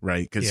for her,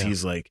 right? Because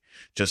he's like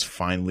just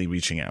finally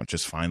reaching out,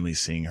 just finally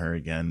seeing her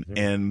again.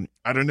 And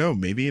I don't know,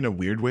 maybe in a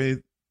weird way,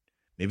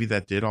 maybe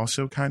that did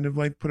also kind of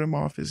like put him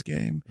off his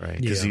game, right?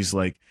 Because he's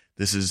like,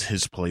 this is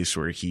his place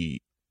where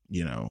he,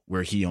 you know,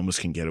 where he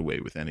almost can get away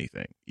with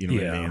anything, you know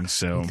what I mean?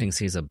 So he thinks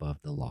he's above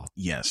the law.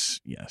 Yes.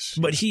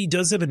 But he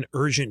does have an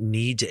urgent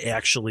need to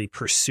actually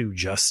pursue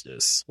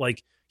justice.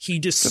 Like he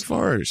just, of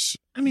course.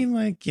 I mean,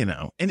 like, you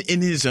know, and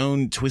in his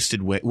own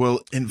twisted way.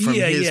 Well, and from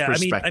his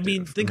perspective. I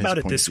mean, think about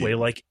it this way.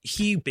 Like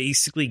he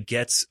basically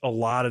gets a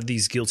lot of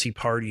these guilty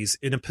parties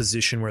in a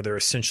position where they're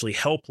essentially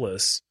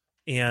helpless,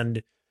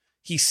 and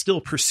he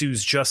still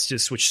pursues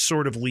justice, which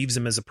sort of leaves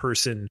him as a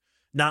person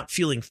not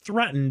feeling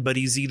threatened, but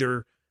he's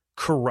either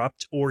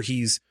corrupt or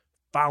he's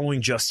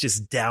following justice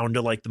down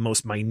to like the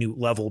most minute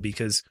level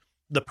because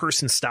the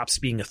person stops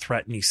being a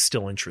threat and he's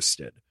still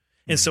interested.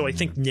 And so I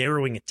think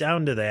narrowing it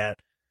down to that,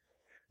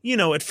 you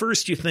know, at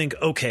first you think,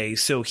 okay,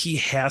 so he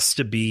has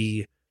to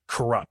be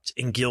corrupt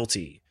and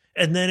guilty.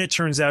 And then it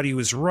turns out he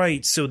was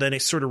right. So then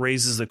it sort of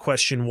raises the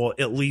question, well,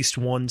 at least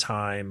one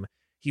time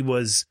he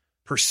was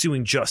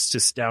pursuing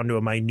justice down to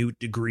a minute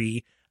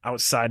degree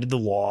outside of the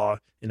law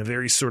in a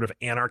very sort of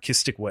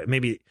anarchistic way.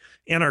 Maybe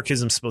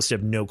anarchism's supposed to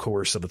have no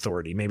coercive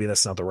authority. Maybe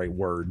that's not the right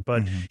word,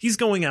 but he's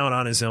going out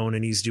on his own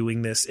and he's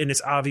doing this. And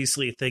it's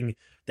obviously a thing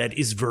that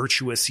is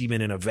virtuous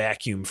even in a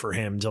vacuum for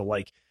him to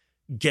like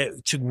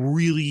get to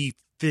really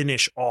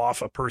finish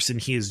off a person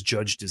he has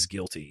judged as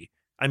guilty.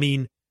 I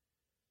mean,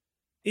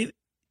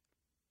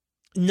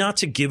 not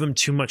to give him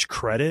too much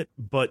credit,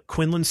 but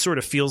Quinlan sort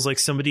of feels like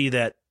somebody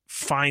that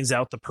finds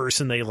out the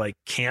person they like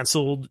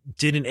canceled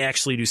didn't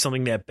actually do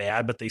something that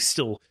bad, but they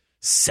still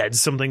said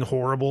something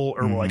horrible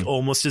or like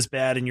almost as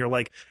bad. And you're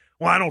like,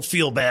 well, I don't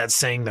feel bad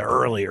saying the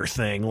earlier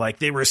thing. Like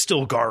they were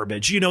still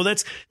garbage. You know,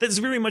 that's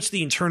very much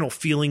the internal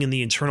feeling and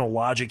the internal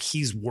logic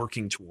he's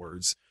working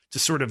towards to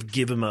sort of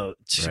give him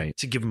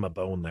to give him a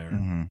bone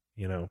there,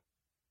 you know.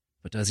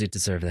 But does he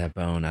deserve that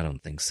bone? I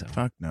don't think so.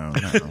 Fuck no.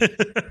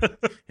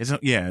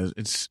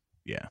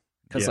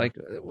 Because like,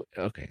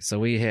 okay, so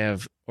we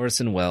have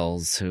Orson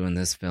Welles, who in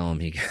this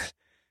film, he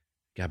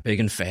got big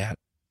and fat.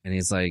 And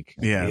he's like,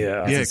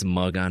 has this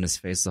mug on his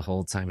face the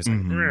whole time. He's like,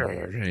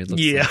 and he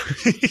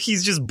looks like,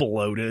 he's just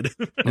bloated.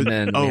 And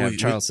then we have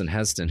Charlton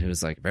Heston,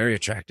 who's like a very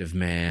attractive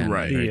man,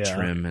 very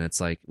trim. And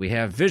it's like, we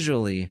have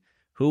visually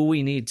who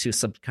we need to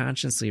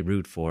subconsciously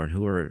root for and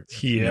who are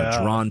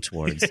drawn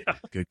towards.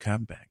 Good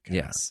comeback.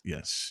 Yes.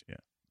 Yeah.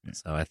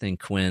 So I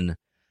think Quinn,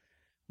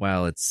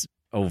 while it's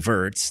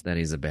overt that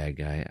he's a bad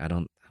guy,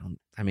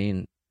 I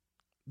mean,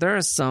 there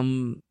are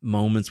some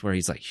moments where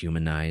he's like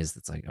humanized.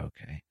 It's like,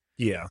 okay.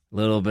 Yeah. A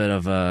little bit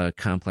of a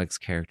complex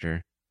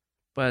character,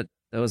 but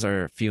those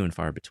are few and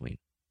far between.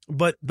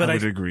 But I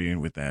would agree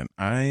with that.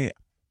 I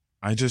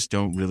just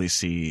don't really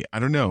see, I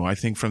don't know. I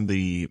think from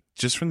the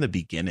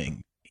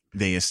beginning,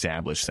 they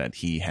established that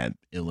he had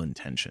ill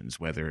intentions,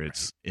 whether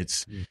it's,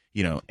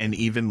 you know, and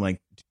even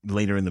like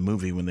later in the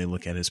movie, when they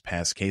look at his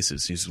past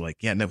cases, he's like,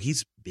 yeah, no,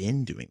 he's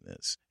been doing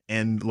this.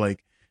 And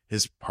like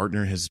his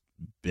partner has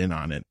been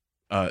on it.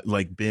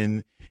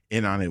 Been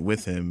in on it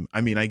with him.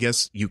 I mean, I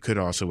guess you could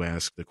also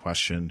ask the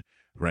question,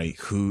 right?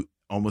 Who,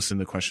 almost in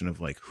the question of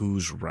like,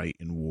 who's right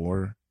in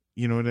war?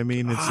 You know what I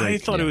mean? I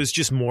thought it was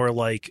just more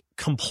like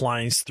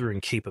compliance through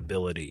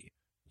incapability.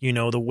 You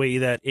know, the way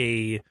that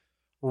a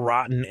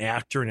rotten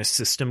actor in a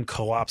system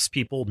co-ops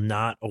people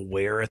not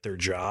aware at their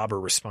job or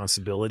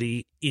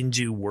responsibility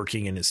into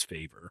working in his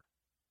favor.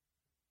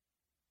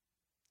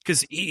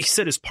 Because he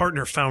said his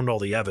partner found all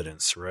the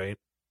evidence, right?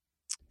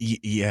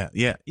 Yeah.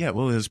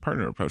 Well, his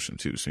partner approached him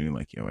too. So you're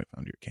like, yo, I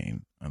found your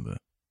cane on the,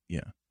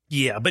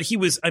 Yeah, but he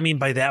was, I mean,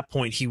 by that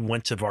point, he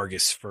went to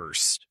Vargas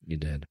first. You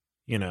did.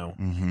 You know?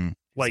 Mm-hmm.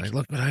 Like,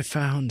 look what I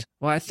found.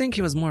 Well, I think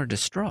he was more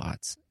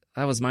distraught.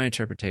 That was my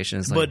interpretation.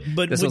 It's like,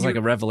 but this was like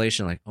a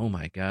revelation, like, oh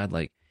my God,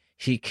 like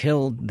he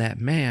killed that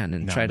man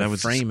and tried to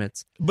frame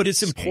it. But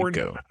it's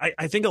important.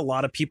 I think a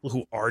lot of people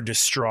who are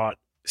distraught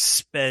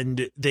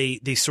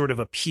they sort of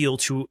appeal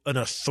to an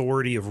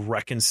authority of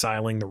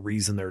reconciling the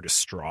reason they're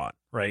distraught,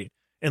 right?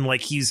 And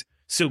like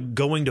so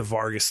going to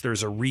Vargas,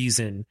 there's a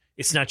reason.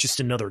 It's not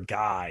just another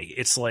guy.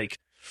 It's like,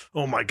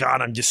 oh my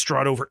God, I'm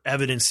distraught over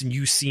evidence and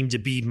you seem to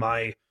be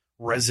my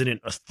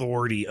resident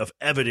authority of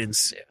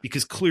evidence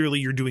because clearly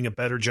you're doing a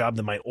better job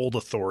than my old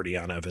authority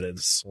on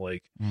evidence.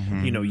 Like,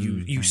 you know,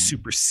 you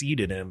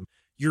superseded him.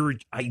 Your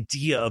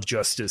idea of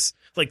justice,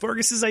 like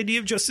Vargas's idea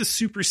of justice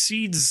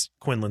supersedes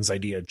Quinlan's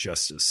idea of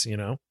justice, you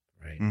know?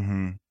 Right.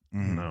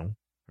 No.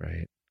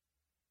 Right.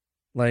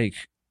 Like,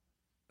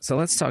 so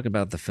let's talk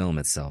about the film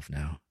itself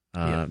now.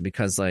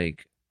 Because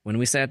like when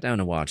we sat down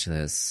to watch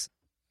this,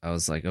 I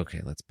was like,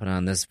 okay, let's put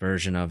on this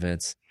version of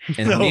it.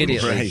 And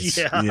immediately,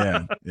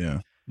 yeah.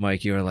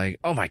 Mike, you were like,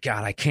 "Oh my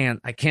God, I can't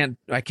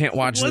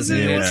watch this."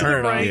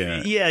 Turn it on.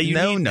 Yeah.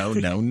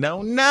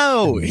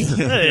 No.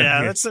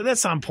 Yeah,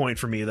 that's on point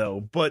for me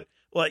though. But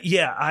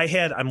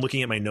I'm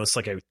looking at my notes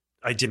like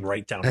I didn't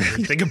write down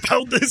anything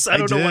about this. I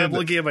don't know why I'm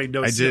looking at my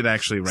notes. I did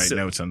actually write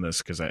notes on this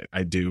because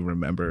I do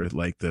remember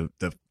like the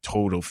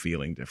total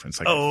feeling difference.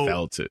 Like I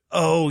felt it.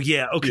 Oh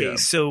yeah. Okay. Yeah.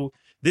 So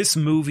this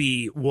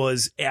movie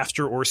was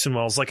after Orson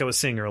Welles, like I was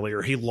saying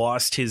earlier, he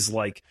lost his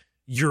like,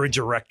 you're a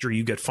director,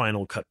 you get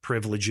final cut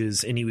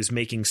privileges, and he was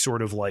making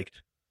sort of like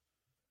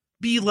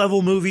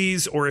B-level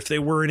movies, or if they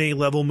were an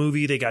A-level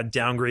movie, they got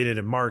downgraded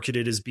and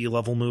marketed as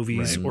B-level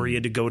movies, or he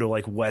had to go to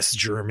like West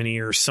Germany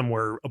or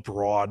somewhere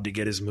abroad to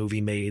get his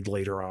movie made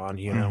later on,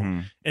 you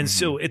know? And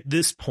so at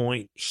this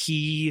point,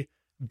 he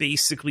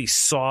basically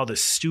saw the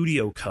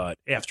studio cut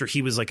after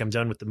he was like, I'm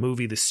done with the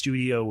movie. The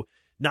studio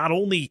not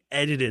only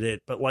edited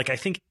it, but like I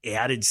think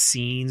added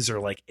scenes or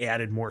like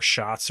added more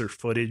shots or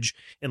footage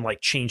and like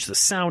changed the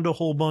sound a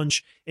whole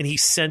bunch. And he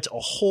sent a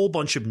whole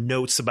bunch of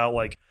notes about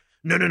like,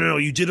 no,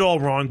 you did it all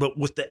wrong. But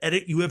with the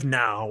edit you have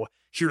now,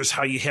 here's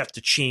how you have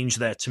to change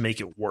that to make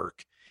it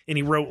work. And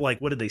he wrote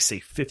like, what did they say?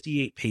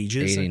 58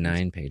 pages,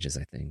 89 pages,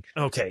 I think.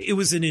 Okay. It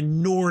was an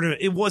inordinate.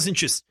 It wasn't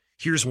just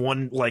here's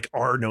one like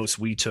our notes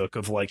we took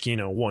of like, you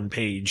know, one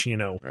page, you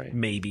know,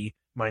 maybe.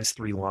 Mine's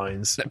 3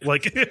 lines.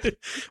 Like,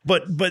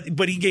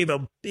 but he gave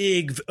a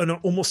big,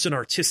 almost an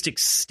artistic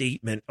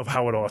statement of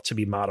how it ought to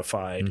be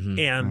modified.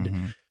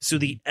 So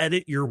the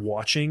edit you're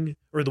watching,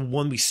 or the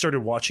one we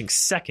started watching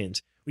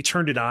second, we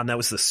turned it on. That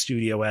was the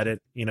studio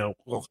edit. You know,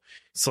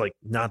 it's like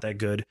not that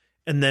good.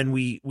 And then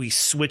we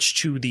switched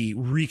to the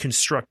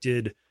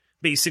reconstructed.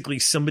 Basically,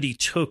 somebody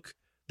took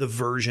the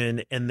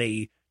version and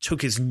they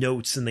took his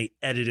notes and they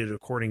edited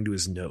according to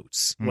his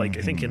notes. Like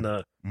I think in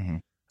the.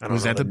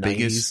 Was that the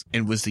biggest?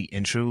 And was the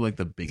intro like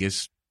the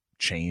biggest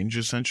change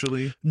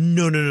essentially?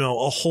 No.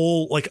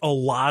 A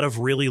lot of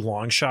really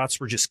long shots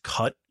were just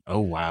cut.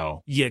 Oh,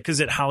 wow. Yeah, because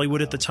at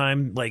Hollywood at the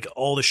time, like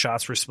all the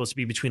shots were supposed to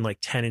be between like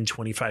 10 and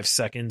 25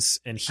 seconds.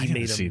 And he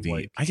made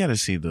them I got to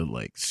see the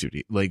like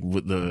studio, like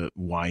with the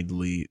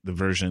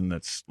version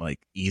that's like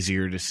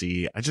easier to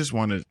see. I just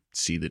want to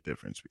see the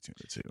difference between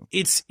the two.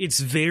 It's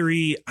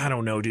very, I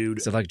don't know,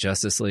 dude. So like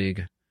Justice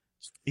League.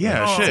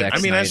 Yeah, shit. I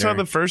mean, I saw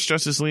the first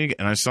Justice League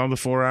and I saw the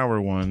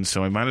 4-hour one,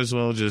 so I might as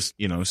well just,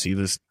 you know, see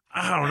this.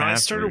 I don't know. I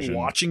started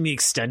watching the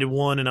extended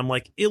one and I'm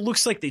like, it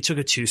looks like they took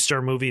a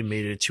 2-star movie and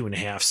made it a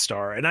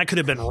 2.5-star. And I could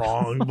have been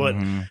wrong, but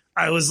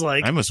I was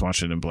like, I must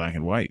watch it in black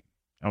and white.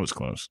 I was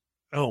close.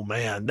 Oh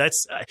man,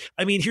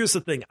 I mean, here's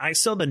the thing. I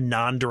saw the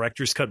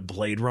non-director's cut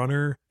Blade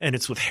Runner and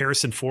it's with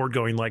Harrison Ford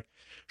going like,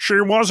 she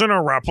wasn't a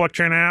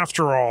replicant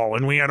after all,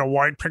 and we had a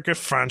white picket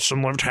fence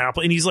and lived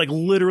happily. And he's like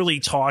literally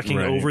talking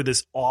over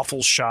this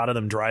awful shot of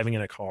them driving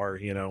in a car,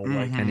 you know.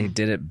 Like, and he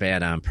did it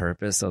bad on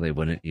purpose so they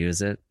wouldn't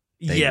use it.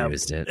 They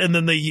used it. And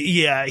then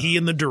he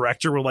and the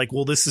director were like,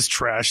 well, this is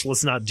trash.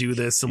 Let's not do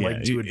this and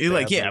like do it. You're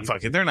like, yeah,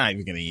 fuck it. They're not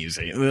even going to use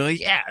it. They're like,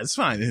 yeah, it's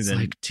fine. It's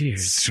like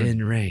tears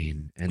in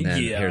rain. And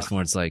then Harrison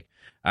Ford's like,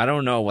 I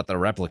don't know what the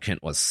replicant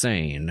was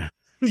saying.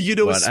 You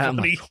know what's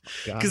funny?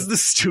 Because the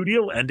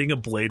studio ending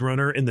of Blade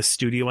Runner and the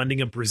studio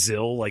ending of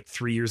Brazil, like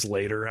 3 years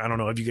later. I don't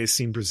know. Have you guys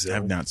seen Brazil?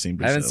 I've not seen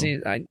Brazil. I haven't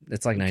seen.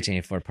 It's like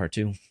 1984 Part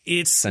 2.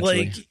 It's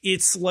like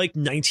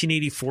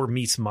 1984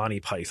 meets Monty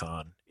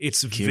Python.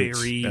 It's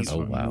very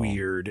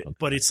weird,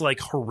 but it's like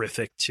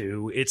horrific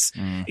too. It's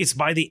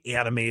by the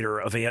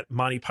animator of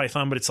Monty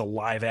Python, but it's a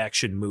live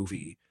action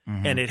movie,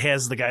 and it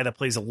has the guy that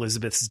plays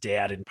Elizabeth's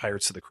dad in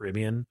Pirates of the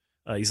Caribbean.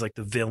 He's like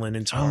the villain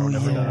in Tomorrow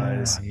Never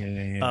Dies.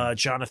 Yeah.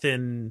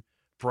 Jonathan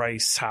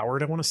Bryce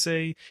Howard, I want to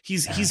say.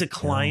 He's a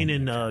client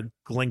in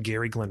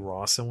Glengarry Glen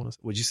Ross.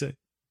 What'd you say?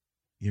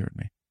 You heard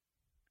me.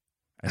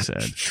 I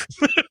said,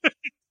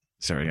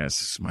 sorry guys,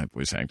 this is my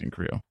voice acting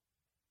crew.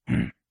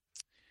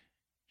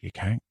 You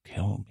can't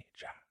kill me,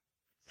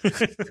 John.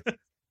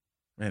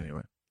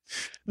 Anyway.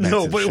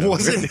 No, but it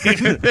wasn't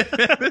him.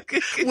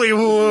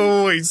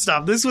 Wait,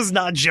 stop. This was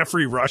not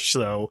Jeffrey Rush,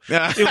 though.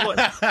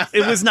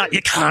 It was not,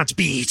 you can't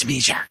beat me,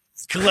 Jack.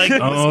 Like,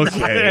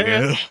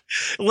 okay.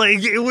 Like,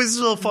 it was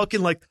a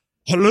fucking, like,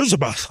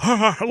 Elizabeth.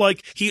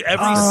 Like,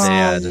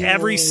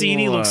 every scene,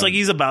 he looks like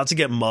he's about to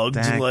get mugged.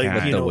 That like,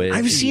 guy. you know,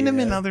 I've seen him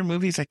in other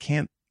movies. I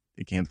can't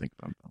think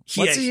of him.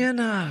 What's he in?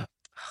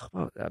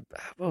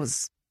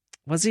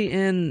 Was he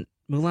in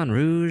Moulin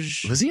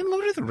Rouge? Was he in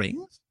Lord of the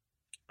Rings?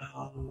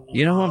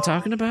 You know who I'm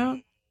talking about?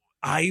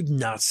 I've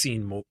not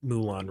seen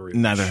Moulin Rouge.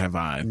 Neither have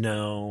I.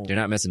 No. You're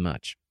not missing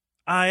much.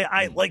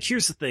 I like,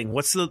 here's the thing.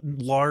 What's the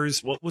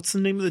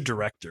name of the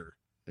director?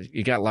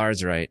 You got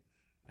Lars right.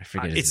 I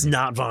forget. It's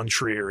not Von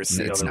Trier. It's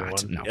the other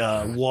one.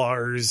 No.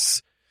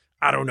 Lars,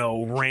 I don't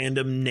know,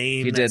 random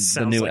name. He did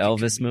the new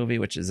Elvis movie,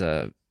 which is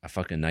a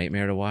fucking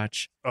nightmare to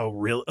watch. Oh,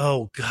 really?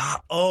 Oh,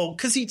 God. Oh,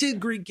 because he did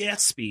Great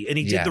Gatsby, and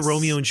he did the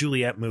Romeo and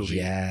Juliet movie.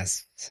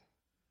 Yes.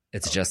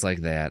 It's just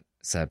like that,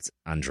 except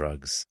on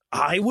drugs.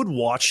 I would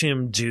watch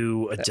him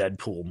do a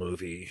Deadpool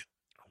movie.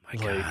 Oh,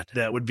 my God.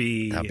 That'd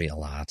be a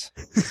lot.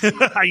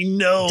 I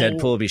know.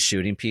 Deadpool would be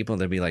shooting people.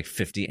 There'd be like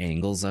 50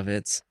 angles of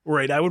it.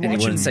 Right. I would watch him. He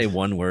wouldn't him say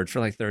one word for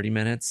like 30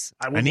 minutes.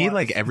 I need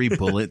like every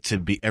bullet to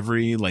be,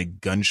 every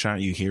like gunshot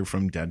you hear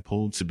from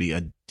Deadpool to be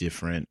a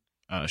different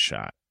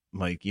shot.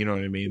 Like, you know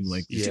what I mean?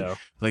 Like, yeah.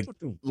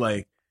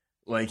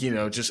 Like, you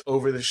know, just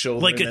over the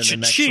shoulder. Like a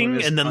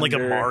cha-ching and then like a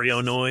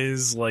Mario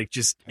noise. Like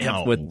just.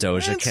 With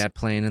Doja Cat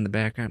playing in the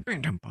background.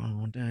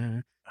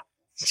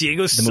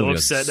 Diego's so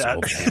upset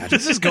that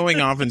this is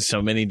going off in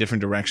so many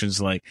different directions.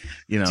 Like,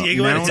 you know,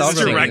 Diego had his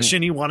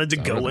direction he wanted to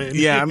go in.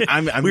 Yeah,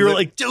 we were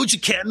like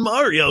Doja Cat and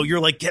Mario. You're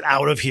like, get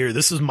out of here.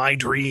 This is my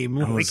dream.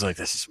 I was like,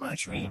 this is my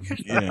dream.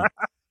 Yeah,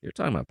 you're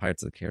talking about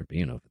Pirates of the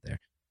Caribbean over there.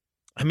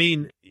 I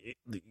mean,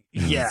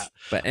 yeah.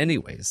 But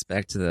anyways,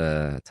 back to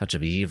the Touch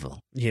of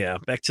Evil. Yeah,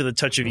 back to the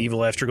Touch of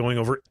Evil after going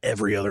over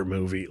every other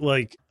movie.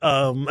 Like,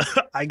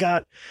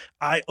 okay.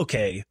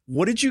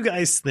 What did you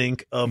guys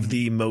think of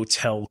the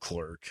motel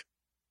clerk?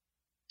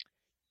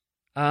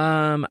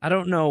 I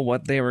don't know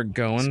what they were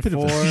going for.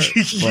 But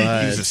he's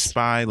a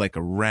spy, like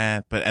a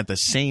rat, but at the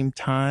same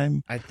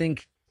time, I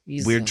think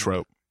he's weird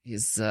trope.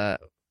 He's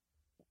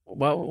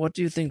what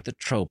do you think the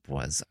trope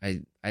was?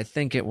 I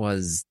think it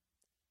was.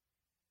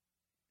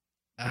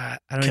 I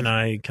don't.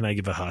 Can I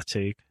give a hot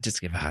take?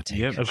 Just give a hot take.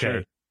 Yep, okay.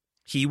 Sure.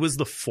 He was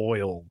the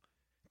foil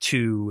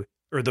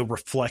or the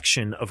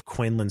reflection of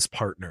Quinlan's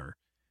partner.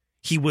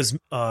 He was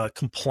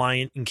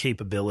compliant in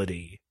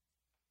capability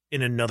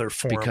in another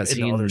form. Because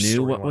he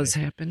knew what was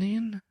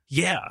happening?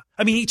 Yeah.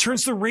 I mean, he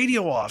turns the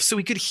radio off so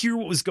he could hear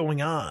what was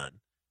going on.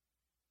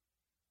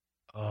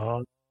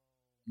 Oh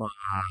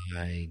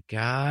my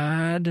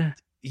God.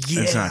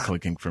 Yeah. It's not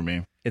clicking for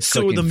me. It's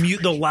so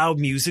the loud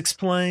music's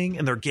playing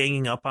and they're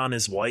ganging up on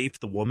his wife,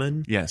 the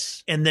woman.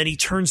 Yes. And then he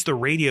turns the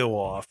radio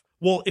off.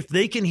 Well, if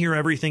they can hear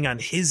everything on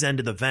his end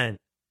of the vent,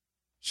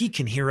 he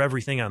can hear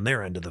everything on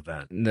their end of the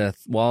vent. The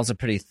walls are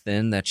pretty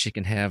thin that she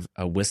can have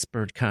a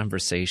whispered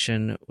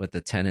conversation with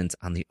the tenants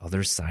on the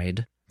other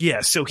side.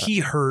 Yeah, so he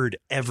heard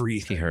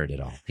everything. He heard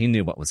it all. He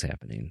knew what was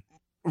happening.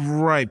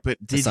 Right,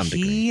 but did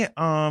he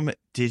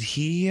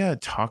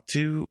talk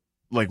to,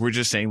 like, we're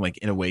just saying, like,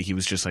 in a way he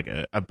was just like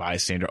a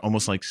bystander,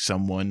 almost like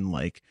someone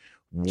like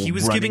he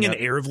was giving an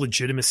air of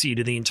legitimacy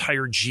to the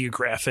entire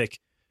geographic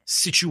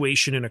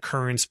situation and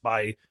occurrence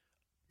by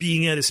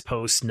being at his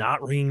post,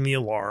 not ringing the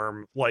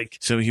alarm. Like,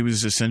 so he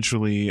was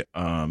essentially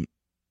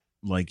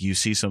like, you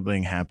see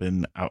something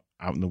happen out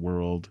in the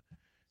world,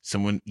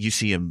 you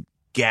see a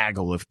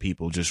gaggle of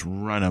people just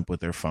run up with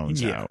their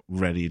phones out,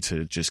 ready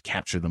to just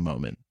capture the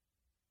moment.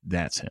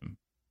 That's him.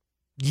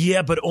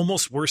 Yeah, but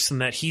almost worse than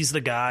that. He's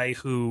the guy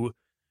who,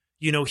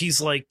 you know, he's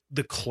like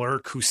the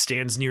clerk who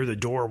stands near the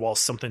door while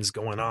something's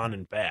going on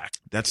and back.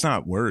 That's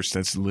not worse.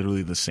 That's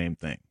literally the same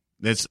thing.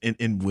 That's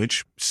in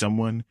which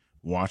someone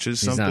watches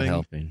something. He's not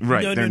helping.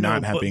 Right. They're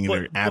not helping.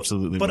 They're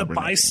absolutely. But a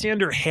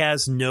bystander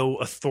has no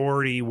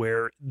authority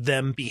where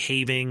them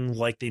behaving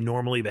like they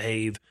normally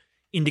behave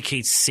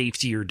indicates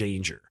safety or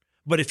danger.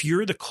 But if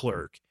you're the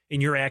clerk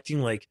and you're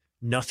acting like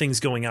nothing's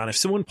going on, if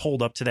someone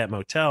pulled up to that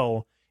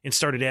motel and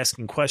started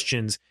asking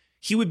questions,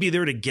 he would be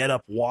there to get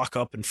up, walk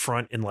up in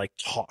front and like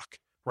talk,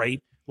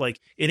 right? Like,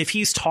 and if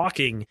he's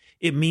talking,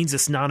 it means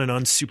it's not an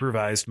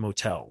unsupervised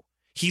motel.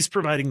 He's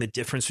providing the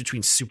difference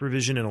between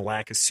supervision and a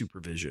lack of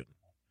supervision,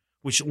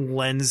 which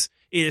it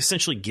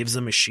essentially gives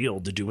them a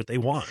shield to do what they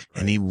want. Right?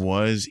 And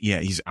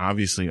he's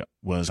obviously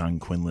was on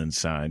Quinlan's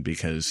side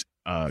because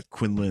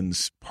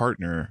Quinlan's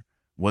partner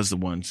was the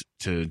one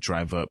to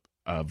drive up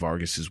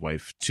Vargas's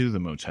wife to the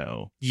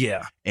motel.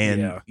 Yeah.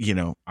 And, you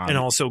know. and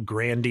also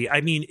Grandy.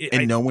 I mean.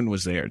 No one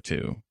was there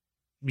too.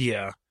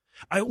 Yeah.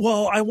 I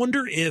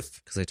wonder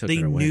if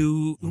they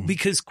knew,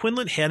 because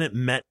Quinlan hadn't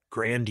met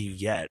Grandy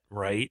yet,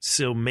 right?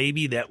 So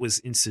maybe that was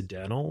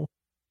incidental.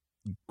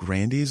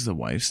 Grandy's the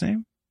wife's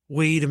name?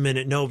 Wait a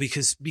minute. No,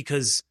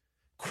 because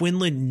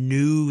Quinlan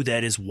knew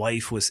that his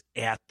wife was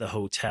at the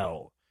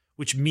hotel,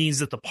 which means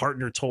that the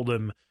partner told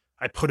him,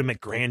 I put him at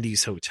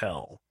Grandy's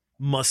hotel.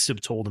 Must have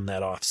told him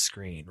that off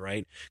screen,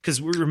 right?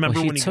 Because we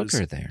remember when he took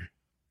her there.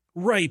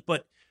 Right,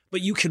 but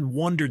you can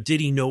wonder, did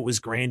he know it was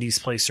Grandy's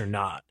place or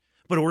not?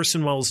 But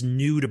Orson Welles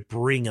knew to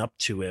bring up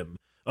to him,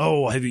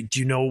 oh, do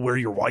you know where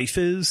your wife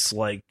is?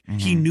 Like,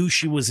 he knew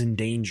she was in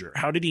danger.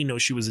 How did he know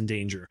she was in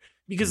danger?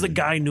 Because the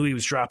guy knew he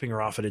was dropping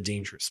her off at a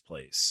dangerous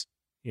place,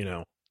 you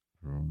know?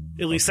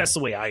 At least that's the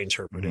way I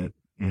interpret it.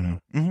 You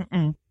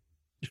know?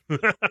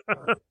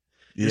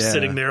 You're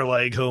sitting there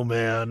like, oh,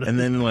 man. And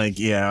then, like,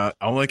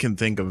 all I can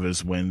think of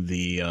is when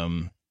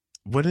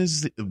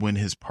when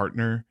his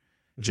partner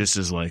just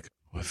is like,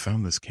 oh, I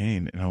found this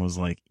cane. And I was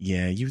like,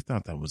 yeah, you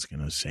thought that was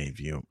going to save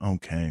you.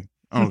 Okay,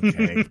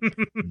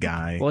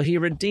 guy. Well, he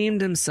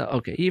redeemed himself.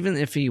 Okay, even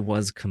if he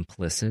was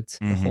complicit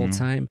the whole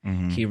time,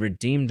 he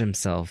redeemed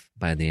himself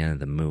by the end of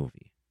the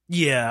movie.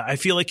 Yeah, I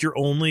feel like you're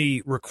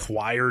only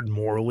required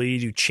morally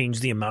to change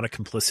the amount of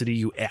complicity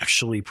you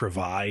actually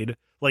provide.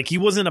 Like, he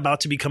wasn't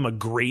about to become a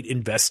great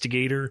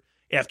investigator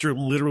after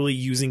literally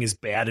using his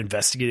bad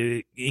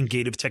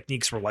investigative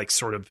techniques for, like,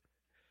 sort of,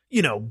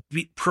 you know,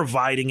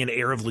 providing an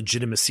air of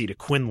legitimacy to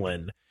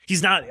Quinlan.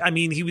 He's not, I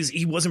mean,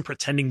 he wasn't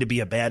pretending to be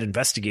a bad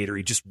investigator.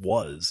 He just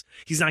was.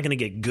 He's not going to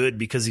get good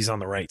because he's on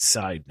the right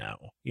side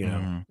now, you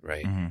know?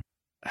 Right.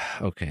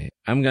 Okay.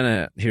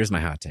 Here's my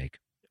hot take.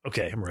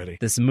 Okay, I'm ready.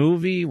 This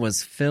movie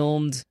was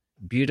filmed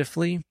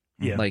beautifully.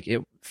 Yeah. Like,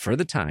 it for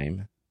the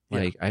time.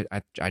 Like,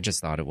 I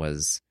just thought it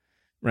was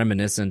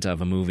reminiscent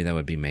of a movie that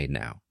would be made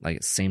now.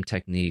 Like, same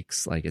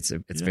techniques. Like, it's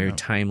very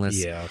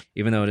timeless. Yeah.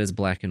 Even though it is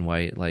black and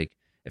white, like,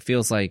 it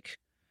feels like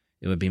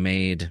it would be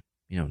made,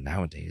 you know,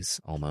 nowadays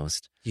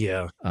almost.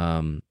 Yeah.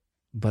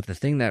 But the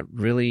thing that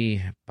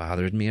really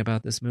bothered me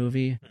about this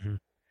movie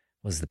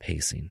was the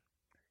pacing.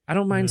 I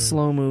don't mind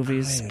slow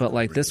movies, but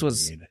like this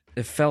was,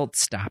 it felt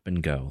stop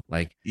and go.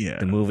 Like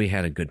the movie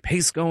had a good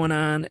pace going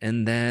on,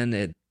 and then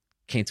it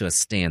came to a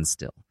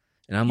standstill.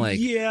 And I'm like,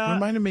 it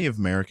reminded me of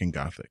American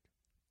Gothic.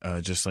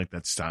 Just like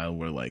that style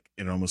where like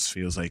it almost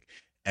feels like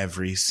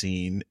every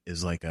scene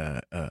is like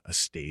a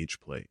stage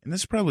play. And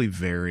this is probably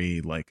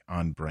very like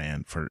on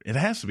brand it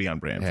has to be on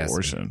brand for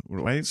Orson,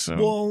 right? So,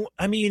 well,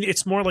 I mean,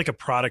 it's more like a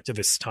product of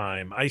his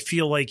time. I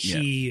feel like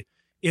he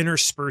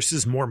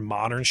intersperses more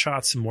modern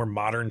shots and more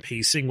modern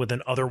pacing with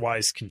an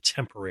otherwise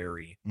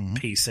contemporary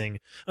pacing,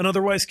 an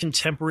otherwise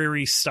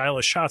contemporary style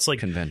of shots, like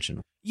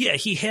conventional. Yeah,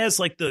 he has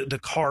like the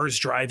cars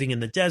driving in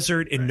the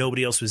desert and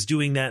nobody else was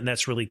doing that. And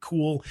that's really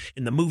cool.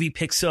 And the movie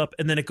picks up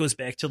and then it goes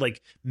back to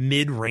like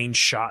mid-range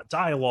shot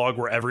dialogue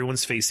where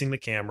everyone's facing the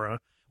camera,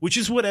 which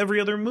is what every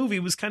other movie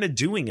was kind of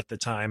doing at the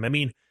time. I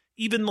mean,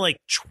 even like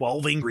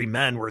 12 Angry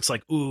Men, where it's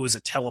like, ooh, it was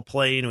a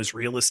teleplay and it was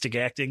realistic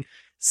acting.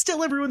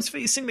 Still everyone's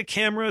facing the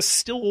camera,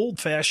 still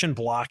old-fashioned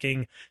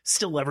blocking,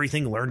 still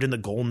everything learned in the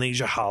golden age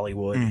of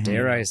Hollywood.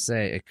 Dare I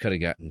say it could have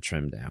gotten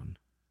trimmed down.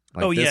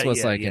 Like, this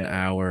was an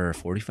hour,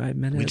 45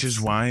 minutes. Which is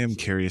why I'm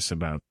curious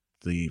about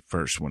the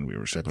first one we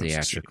were supposed to see. The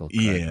theatrical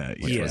cut,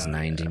 which was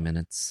 90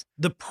 minutes.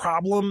 The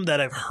problem that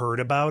I've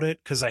heard about it,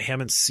 because I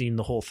haven't seen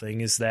the whole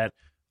thing, is that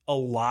a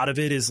lot of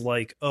it is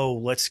like, oh,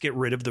 let's get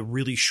rid of the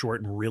really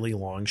short and really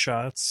long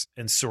shots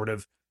and sort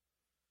of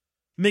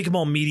make them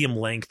all medium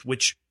length,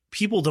 which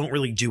people don't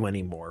really do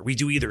anymore. We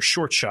do either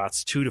short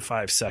shots, 2 to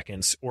 5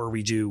 seconds, or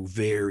we do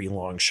very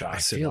long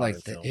shots. I feel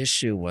like the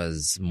issue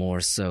was more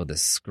so the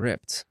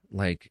script.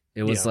 Like,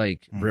 it was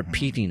like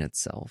repeating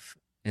itself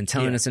and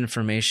telling us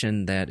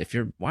information that if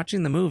you're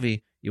watching the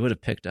movie, you would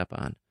have picked up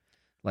on.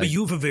 Like, but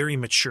you have a very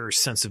mature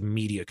sense of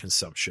media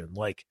consumption.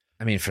 Like,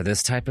 I mean, for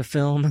this type of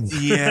film.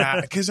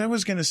 Yeah, because I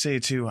was going to say,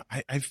 too,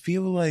 I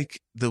feel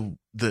like the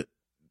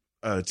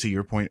to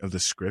your point of the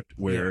script,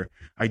 where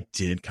I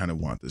did kind of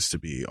want this to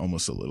be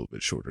almost a little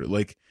bit shorter.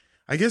 Like,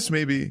 I guess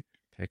maybe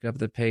pick up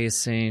the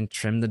pacing,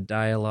 trim the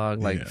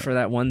dialogue. Like for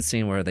that one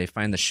scene where they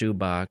find the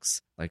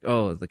shoebox, like,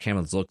 oh, the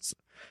camera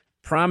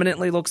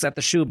prominently looks at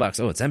the shoebox.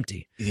 Oh, it's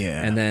empty.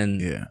 Yeah. And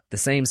then the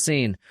same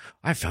scene,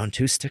 I found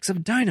 2 sticks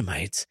of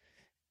dynamite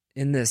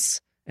in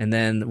this. And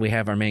then we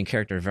have our main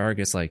character,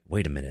 Vargas, like,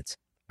 wait a minute.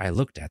 I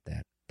looked at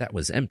that. That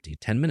was empty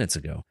 10 minutes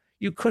ago.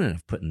 You couldn't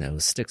have put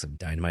those sticks of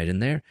dynamite in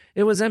there.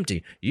 It was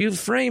empty. You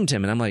framed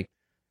him. And I'm like,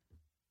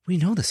 we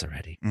know this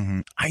already.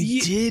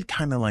 I did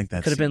kind of like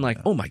that. Could have been like,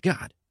 oh my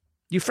God,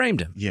 you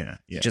framed him. Yeah.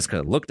 Just could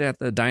have looked at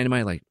the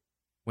dynamite like,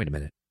 wait a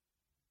minute.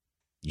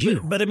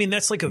 But I mean,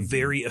 that's like a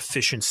very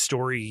efficient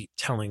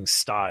storytelling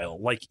style.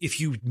 Like, if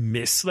you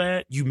miss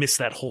that, you miss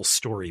that whole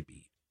story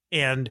beat.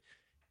 And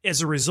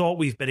as a result,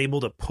 we've been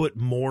able to put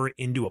more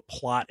into a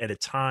plot at a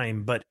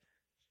time. But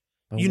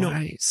you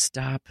why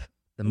stop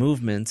the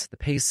movement, the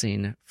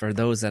pacing for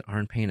those that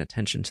aren't paying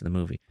attention to the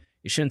movie?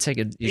 You shouldn't take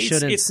it.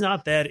 It's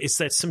not that. It's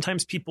that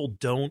sometimes people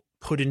don't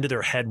put into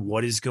their head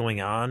what is going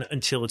on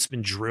until it's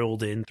been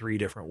drilled in 3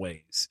 different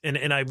ways.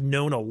 And I've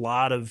known a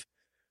lot of,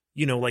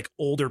 like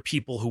older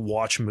people who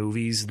watch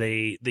movies.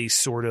 They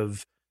sort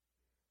of,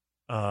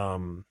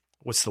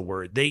 what's the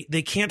word?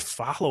 They can't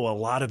follow a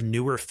lot of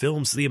newer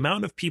films. The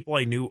amount of people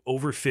I knew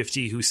over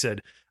 50 who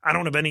said, I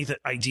don't have any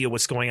idea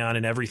what's going on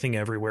in Everything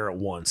Everywhere at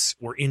Once,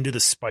 or Into the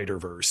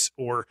Spider-Verse,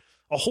 or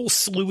a whole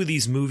slew of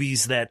these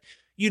movies that,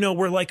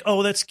 we're like,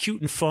 oh, that's cute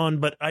and fun.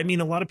 But I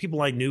mean, a lot of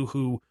people I knew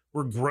who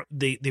were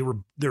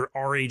they're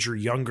our age or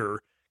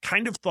younger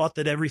kind of thought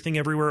that Everything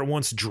Everywhere at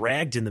Once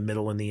dragged in the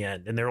middle and the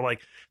end. And they're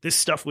like, this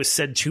stuff was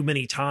said too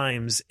many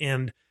times.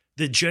 And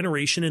the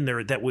generation in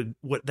there that would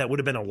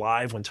have been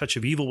alive when Touch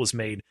of Evil was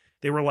made,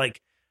 they were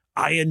like,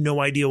 I had no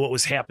idea what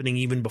was happening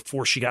even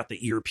before she got the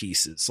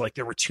earpieces. Like,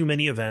 there were too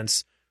many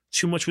events,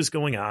 too much was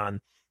going on.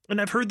 And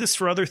I've heard this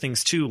for other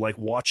things too, like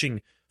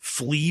watching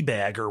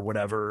Fleabag or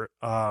whatever.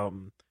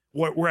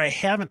 Where I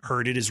haven't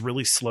heard it is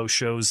really slow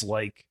shows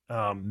like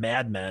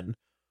Mad Men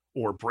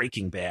or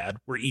Breaking Bad,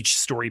 where each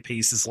story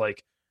piece is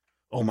like,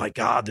 oh my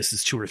God, this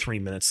is 2 or 3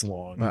 minutes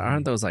long. Well,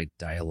 aren't those like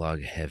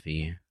dialogue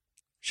heavy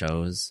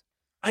shows?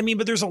 I mean,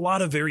 but there's a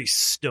lot of very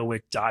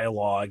stoic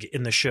dialogue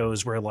in the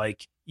shows where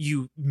like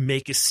you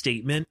make a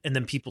statement and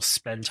then people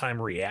spend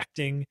time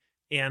reacting.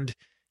 And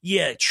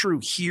yeah, true.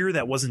 Here,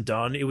 that wasn't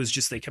done. It was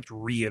just they kept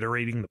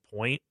reiterating the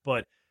point.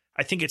 But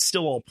I think it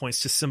still all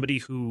points to somebody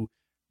who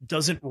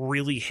doesn't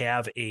really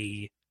have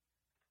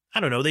I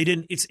don't know. They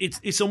didn't.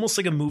 It's almost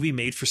like a movie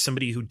made for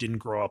somebody who didn't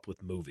grow up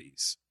with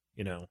movies.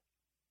 I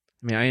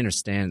mean, I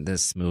understand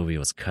this movie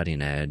was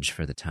cutting edge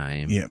for the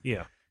time.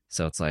 Yeah.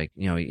 So it's like,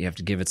 you have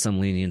to give it some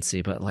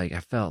leniency, but like, I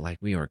felt like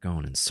we were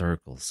going in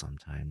circles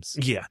sometimes.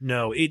 Yeah,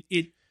 no, it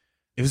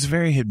was a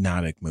very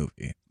hypnotic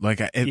movie.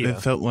 Like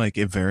it felt like,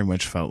 it very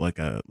much felt like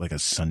a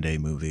Sunday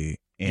movie.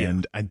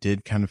 And I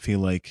did kind of feel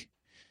like,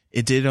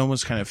 it did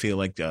almost kind of feel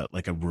like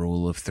a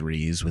rule of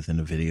threes within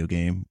a video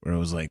game, where it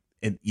was like,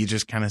 you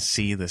just kind of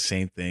see the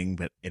same thing,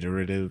 but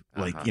iterative,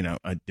 like,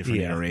 a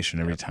different iteration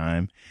every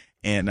time.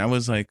 And I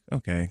was like,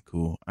 okay,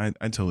 cool. I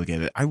totally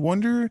get it. I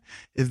wonder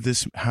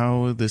if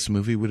how this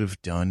movie would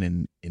have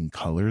done in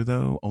color,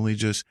 though, only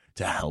just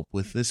to help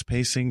with this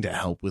pacing, to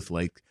help with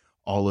like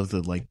all of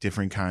the like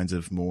different kinds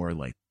of more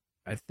like.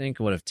 I think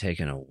it would have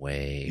taken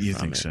away. You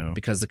from think it, so?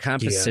 Because the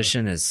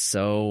composition is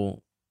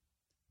so.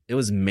 It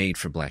was made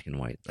for black and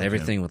white. Okay.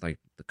 Everything with like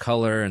the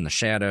color and the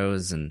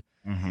shadows and.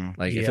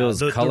 Like if it was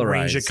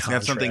colorized,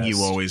 that's something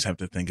you always have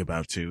to think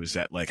about too, is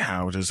that like,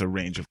 how does a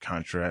range of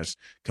contrast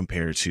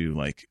compare to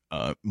like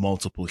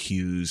multiple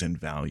hues and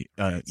value,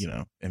 I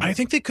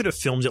think they could have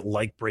filmed it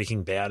like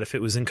Breaking Bad if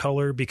it was in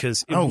color,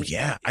 because it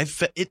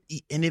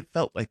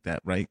felt like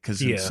that, right?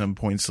 Because at some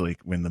points, like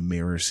when the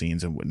mirror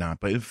scenes and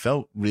whatnot, but it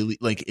felt really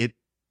like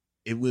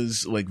it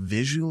was like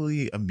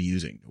visually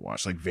amusing to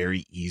watch, like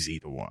very easy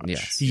to watch.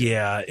 Yes.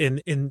 Yeah.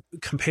 And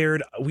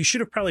compared, we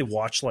should have probably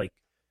watched like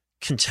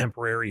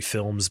contemporary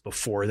films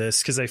before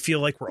this, because I feel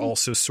like we're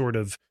also sort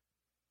of,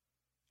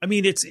 I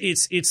mean,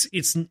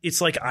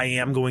 it's like I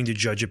am going to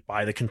judge it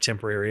by the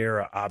contemporary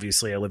era.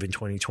 Obviously, I live in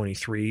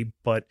 2023,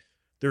 but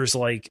there's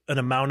like an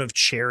amount of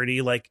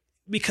charity, like,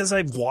 because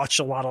I've watched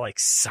a lot of like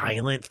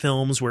silent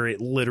films where it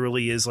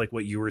literally is like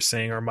what you were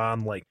saying,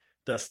 Armand, like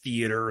the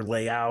theater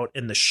layout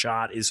and the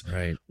shot is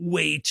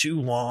way too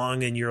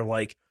long, and you're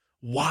like,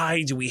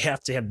 why do we have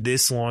to have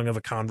this long of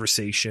a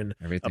conversation?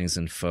 Everything's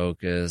in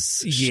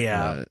focus.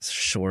 Yeah.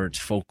 Short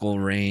focal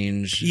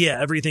range.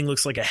 Yeah. Everything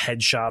looks like a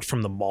headshot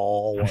from the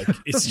mall. Like,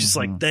 it's just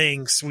like,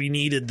 thanks, we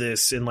needed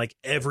this. And like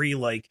every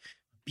like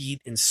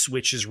beat and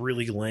switch is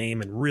really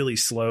lame and really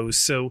slow.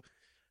 So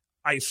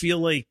I feel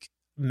like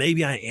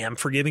maybe I am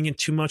forgiving it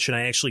too much, and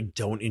I actually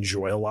don't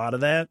enjoy a lot of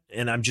that.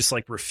 And I'm just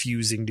like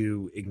refusing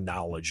to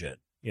acknowledge it,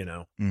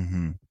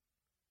 Mm-hmm.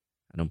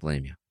 I don't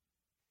blame you.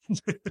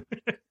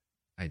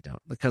 I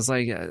don't, because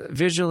like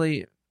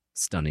visually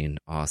stunning,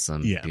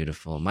 awesome,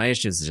 beautiful. My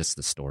issue is just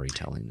the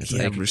storytelling.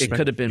 It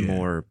could have been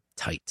more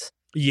tight.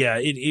 Yeah,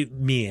 it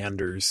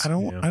meanders. I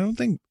don't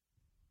think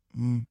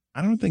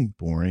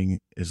boring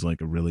is like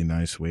a really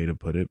nice way to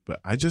put it, but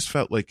I just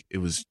felt like it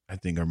was. I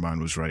think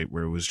Armand was right,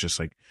 where it was just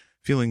like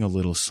feeling a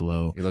little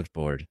slow. You looked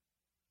bored.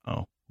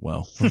 Oh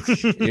well,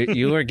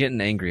 you were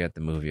getting angry at the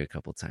movie a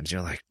couple times.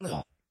 You're like,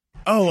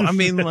 oh, I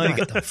mean, like,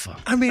 what the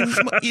fuck? I mean,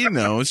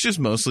 it's just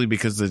mostly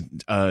because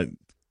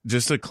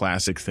just a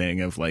classic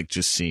thing of like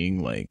just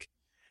seeing like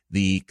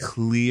the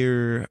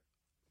clear,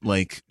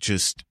 like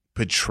just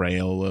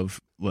portrayal of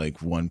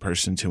like one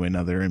person to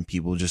another and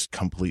people just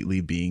completely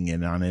being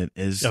in on it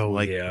is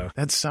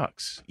that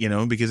sucks,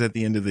 because at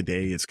the end of the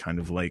day, it's kind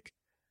of like,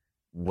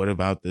 what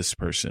about this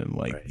person?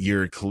 Like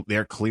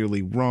they're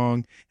clearly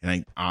wrong.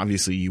 And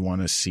obviously you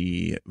want to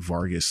see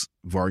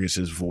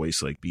Vargas's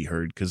voice like be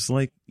heard. 'Cause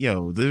like,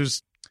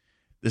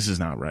 this is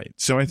not right.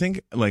 So I think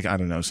like, I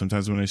don't know,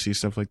 sometimes when I see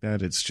stuff like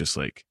that, it's just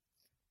like,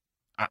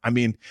 I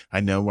mean, I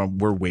know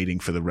we're waiting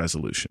for the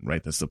resolution,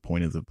 right? That's the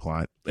point of the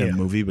plot in the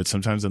movie. But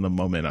sometimes in the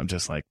moment, I'm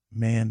just like,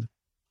 man,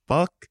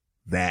 fuck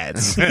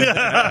That's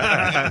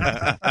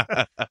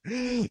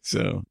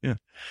so yeah.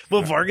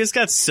 Well, Vargas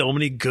got so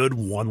many good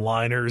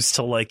one-liners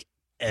to like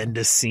end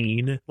a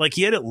scene. Like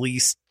he had at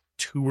least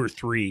 2 or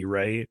 3,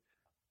 right?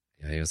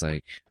 Yeah, he was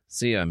like,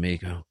 "See ya,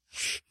 amigo."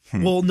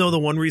 Well, no, the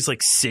one where he's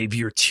like, "Save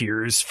your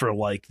tears for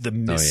like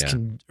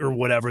the or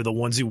whatever, the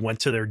ones who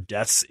went to their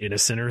deaths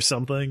innocent or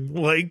something."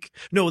 Like,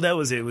 no, that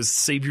was it. It was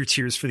 "Save your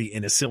tears for the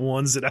innocent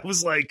ones," and I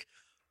was like,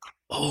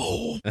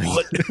 "Oh,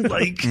 what?"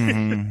 Like,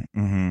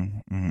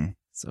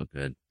 So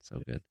good,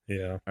 so good.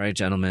 Yeah. All right,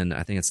 gentlemen,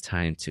 I think it's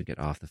time to get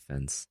off the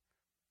fence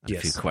on a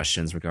few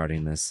questions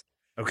regarding this.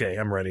 Okay,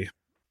 I'm ready.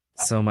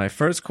 So my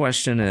first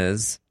question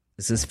is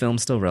this film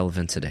still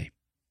relevant today?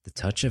 The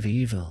Touch of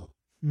Evil.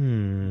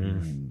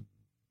 I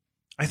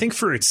think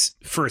for its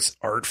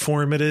art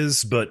form it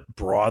is, but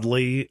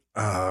broadly,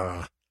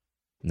 no.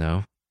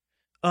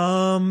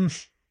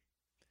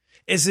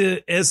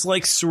 As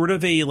like sort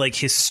of a like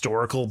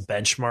historical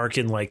benchmark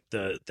in like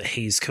the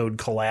Hays Code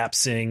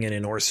collapsing and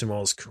in Orson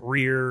Welles'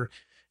 career,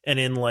 and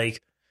in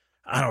like,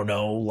 I don't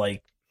know,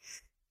 like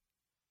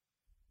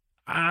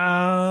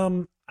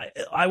I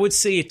would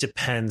say it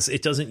depends.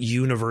 It doesn't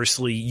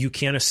universally, you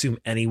can't assume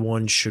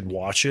anyone should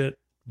watch it,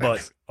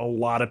 but a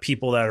lot of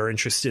people that are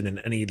interested in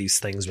any of these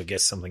things would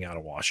get something out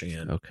of watching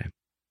it. Okay.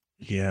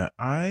 Yeah,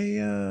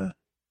 I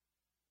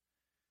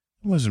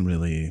wasn't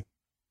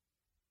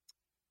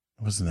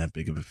that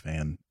big of a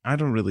fan. I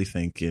don't really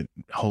think it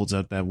holds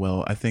up that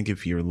well. I think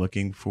if you're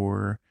looking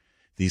for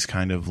these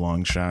kind of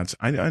long shots,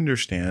 I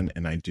understand,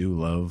 and I do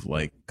love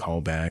like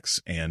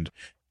callbacks and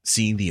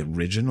seeing the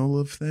original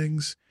of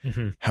things.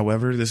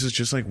 However, this is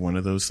just like one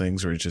of those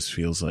things where it just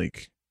feels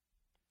like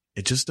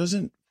it just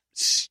doesn't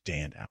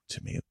stand out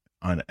to me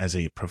as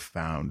a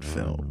profound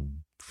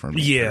film for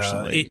me. Yeah,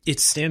 personally. it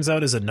stands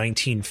out as a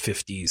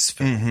 1950s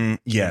film.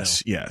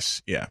 Yes,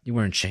 yes, yeah. You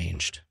weren't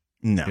changed.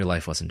 No. Your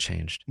life wasn't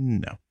changed.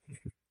 No.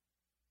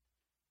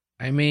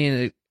 I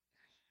mean,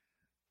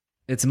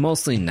 it's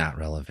mostly not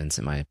relevant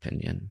in my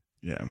opinion.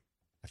 Yeah.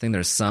 I think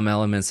there's some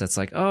elements that's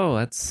like, oh,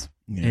 that's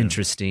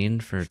interesting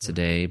for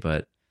today,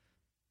 but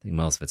I think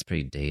most of it's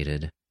pretty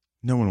dated.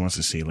 No one wants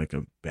to see like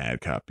a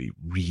bad cop be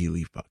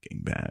really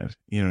fucking bad.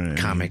 You know what I mean?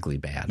 Comically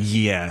bad.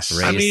 Yes.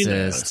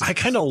 Racist. I mean, I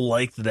kind of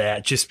liked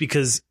that just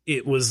because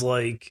it was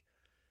like,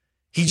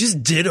 he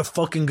just did a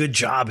fucking good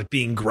job at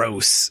being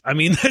gross. I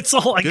mean, that's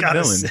all I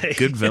gotta say.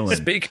 Good villain.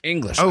 Speak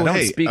English. Oh, I don't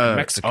hey, speak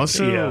Mexican.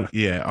 Also,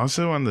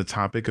 also on the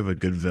topic of a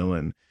good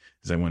villain,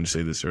 as I wanted to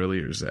say this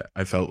earlier, is that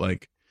I felt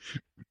like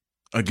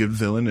a good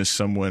villain is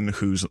someone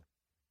who's,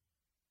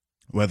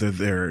 whether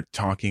they're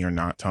talking or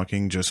not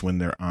talking, just when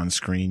they're on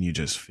screen, you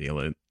just feel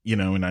it, you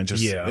know, and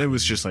it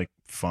was just like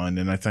fun.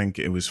 And I think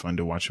it was fun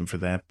to watch him for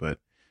that. But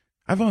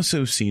I've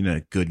also seen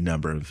a good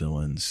number of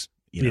villains,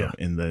 you know,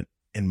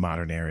 in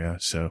modern era.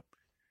 So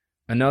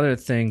another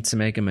thing to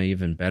make him an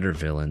even better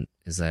villain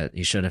is that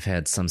he should have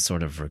had some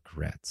sort of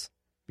regret,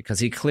 because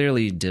he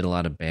clearly did a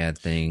lot of bad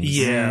things.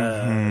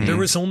 Yeah. There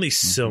was only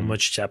so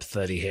much depth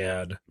that he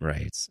had.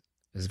 Right.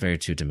 It was very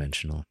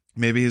two-dimensional.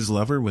 Maybe his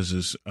lover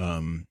was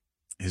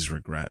his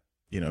regret,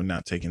 you know,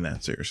 not taking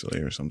that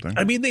seriously or something.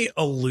 I mean, they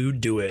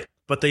allude to it,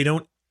 but they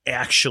don't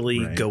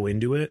actually go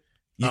into it.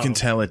 You can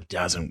tell it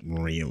doesn't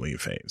really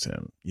faze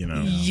him, you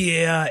know?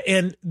 Yeah.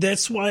 And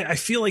that's why I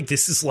feel like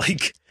this is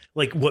like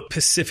what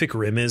Pacific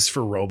Rim is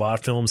for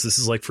robot films. This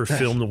is like for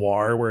film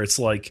noir, where it's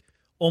like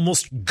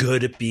almost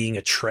good at being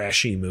a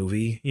trashy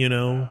movie, you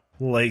know,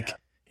 like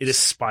it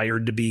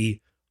aspired to be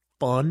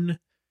fun,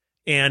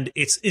 and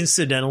it's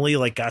incidentally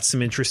like got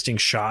some interesting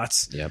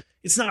shots. Yep.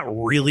 It's not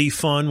really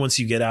fun once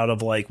you get out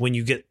of like, when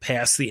you get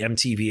past the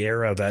MTV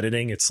era of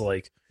editing, it's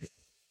like,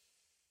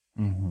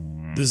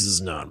 this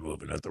is not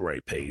moving at the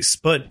right pace.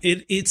 But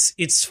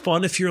it's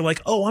fun if you're like,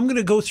 oh, I'm going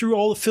to go through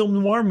all the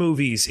film noir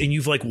movies, and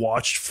you've like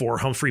watched 4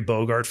 Humphrey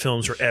Bogart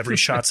films where every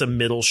shot's a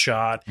middle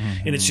shot,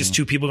 and it's just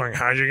 2 people going,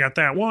 how'd you got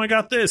that? Well, I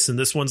got this. And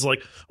this one's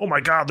like, oh my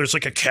God, there's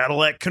like a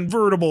Cadillac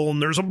convertible, and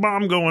there's a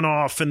bomb going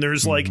off, and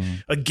there's like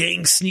a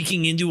gang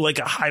sneaking into like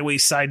a highway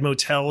side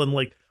motel, and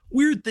like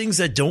weird things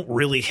that don't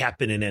really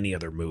happen in any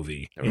other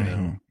movie. You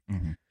know?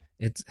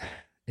 It's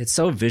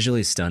so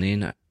visually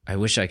stunning. I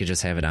wish I could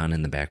just have it on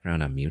in the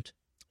background on mute.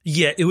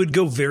 Yeah, it would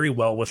go very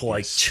well with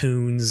like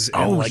tunes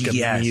and like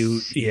a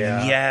mute.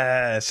 Yeah.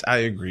 Yes, I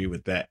agree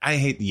with that. I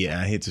hate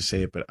to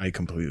say it, but I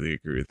completely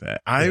agree with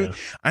that. And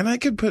I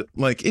could put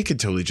like, it could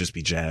totally just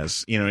be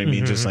jazz. You know what I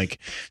mean? Just like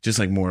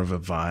more of a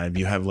vibe.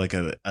 You have like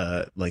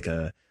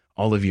a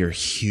all of your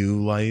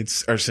hue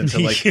lights are sent to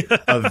like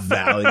a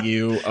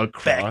value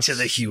across. Back to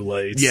the hue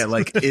lights. Yeah,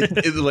 like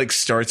it like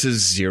starts as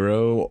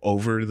 0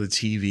 over the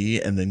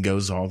TV and then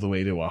goes all the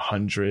way to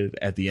 100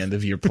 at the end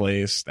of your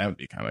place. That would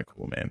be kind of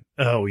cool, man.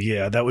 Oh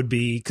yeah, that would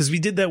be, because we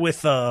did that with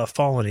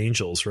Fallen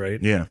Angels, right?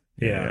 Yeah.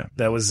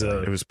 That was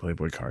it was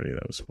Playboy Cardi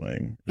that was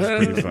playing. It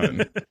was pretty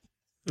fun.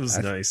 It was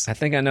nice. I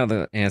think I know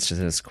the answer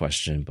to this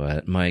question,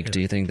 but Mike, do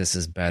you think this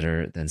is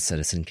better than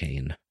Citizen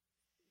Kane?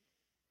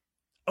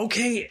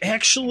 Okay,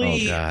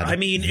 actually, I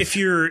mean, if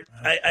you're,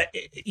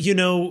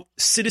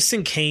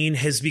 Citizen Kane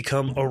has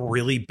become a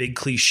really big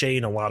cliche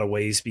in a lot of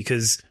ways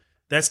because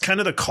that's kind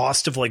of the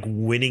cost of like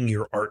winning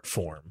your art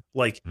form.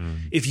 Like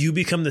if you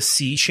become the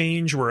sea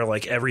change where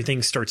like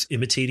everything starts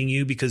imitating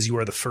you because you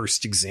are the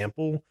first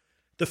example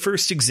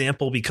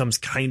becomes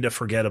kind of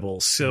forgettable.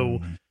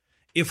 So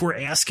if we're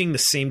asking the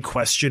same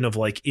question of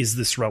like, is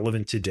this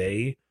relevant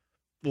today?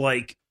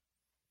 Like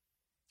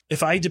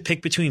if I had to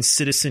pick between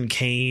Citizen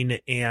Kane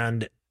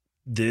and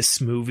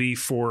this movie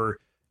for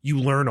you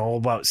learn all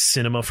about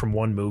cinema from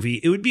one movie,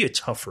 it would be a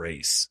tough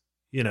race.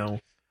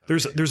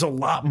 There's a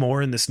lot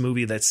more in this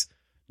movie that's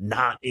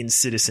not in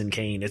Citizen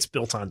Kane. It's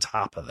built on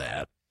top of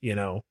that,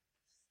 But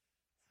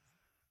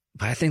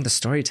I think the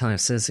storytelling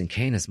of Citizen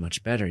Kane is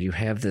much better. You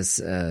have this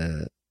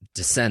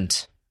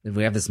descent.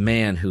 We have this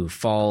man who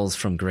falls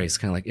from grace,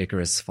 kind of like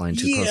Icarus flying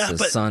too close to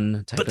the sun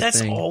type of thing. But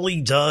that's all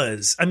he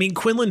does. I mean,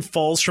 Quinlan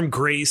falls from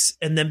grace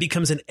and then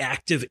becomes an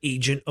active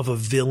agent of a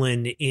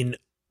villain in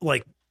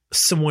like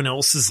someone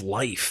else's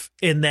life.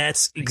 And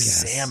that's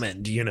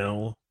examined,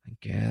 I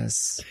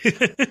guess.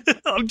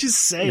 I'm just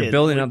saying. You're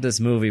building up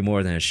this movie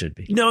more than it should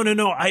be. No.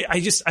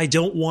 I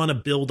don't want to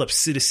build up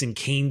Citizen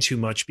Kane too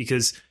much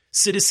because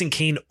Citizen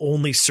Kane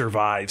only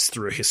survives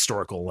through a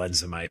historical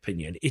lens, in my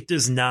opinion. It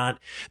does not.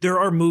 There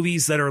are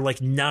movies that are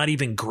like not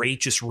even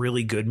great, just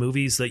really good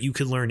movies that you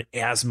could learn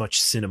as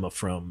much cinema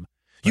from.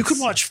 You could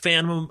watch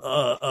Phantom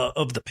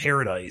of the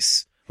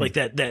Paradise, like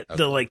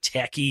the like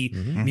tacky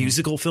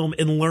musical film,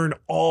 and learn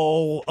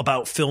all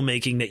about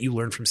filmmaking that you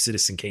learn from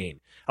Citizen Kane.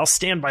 I'll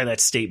stand by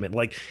that statement.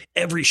 Like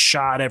every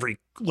shot, every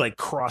like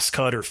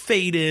crosscut or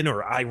fade in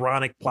or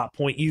ironic plot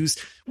point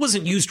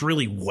wasn't used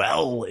really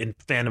well in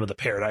Phantom of the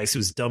Paradise. It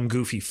was dumb,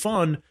 goofy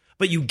fun,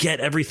 but you get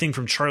everything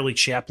from Charlie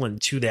Chaplin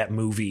to that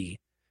movie,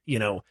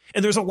 and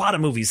there's a lot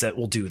of movies that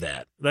will do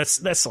that.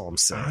 That's all I'm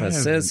saying.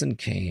 Citizen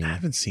Kane. I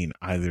haven't seen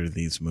either of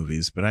these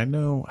movies, but I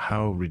know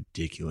how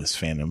ridiculous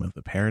Phantom of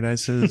the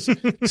Paradise is.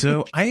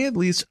 So I at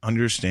least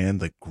understand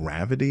the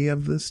gravity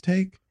of this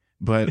take,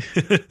 but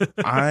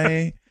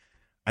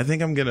I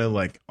think I'm going to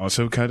like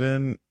also cut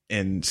in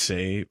and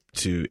say,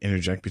 to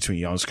interject between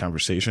y'all's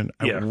conversation,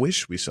 I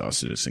wish we saw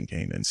Citizen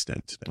Kane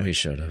instead today. We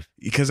should have.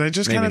 Because I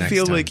just kind of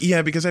feel like,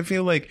 because I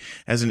feel like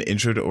as an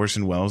intro to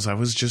Orson Welles, I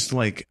was just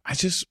like, I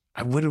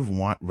would have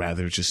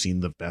rather just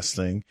seen the best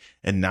thing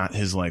and not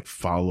his like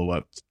follow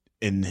up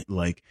in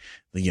like,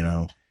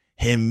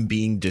 him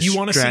being distracted. You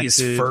want to see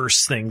his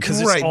first thing.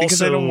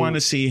 Because I don't want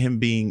to see him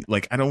being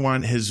like, I don't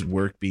want his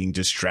work being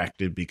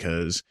distracted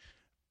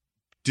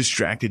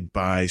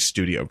by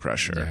studio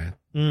pressure.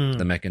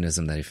 The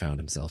mechanism that he found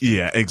himself in.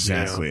 Yeah,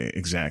 exactly.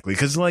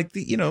 Because like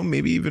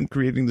maybe even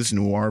creating this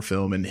noir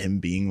film and him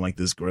being like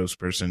this gross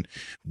person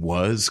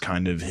was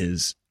kind of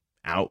his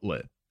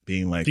outlet,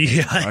 being like,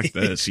 fuck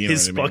this,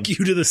 his fuck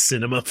you to the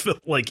cinema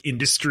like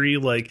industry.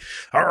 Like,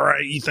 all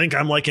right, you think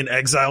I'm like an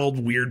exiled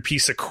weird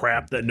piece of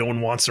crap that no one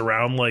wants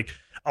around? Like,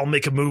 I'll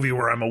make a movie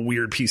where I'm a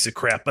weird piece of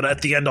crap, but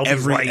at the end I'll be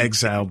right. Every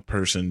exiled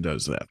person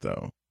does that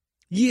though.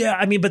 Yeah,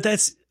 I mean, but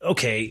that's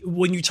okay.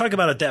 When you talk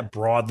about it that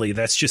broadly,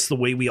 that's just the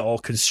way we all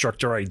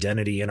construct our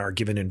identity in our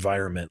given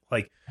environment.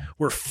 Like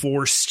we're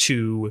forced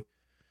to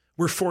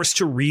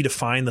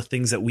redefine the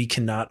things that we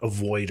cannot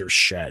avoid or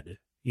shed,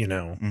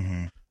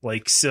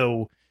 Like,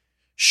 so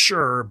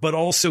sure. But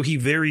also he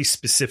very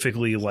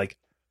specifically, like,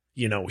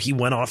 he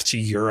went off to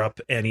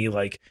Europe and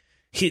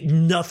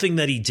nothing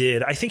that he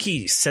did. I think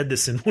he said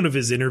this in one of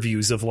his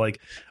interviews of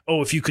like,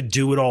 oh, if you could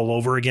do it all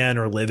over again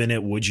or live in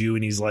it, would you?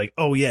 And he's like,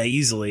 oh yeah,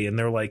 easily. And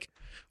they're like,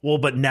 well,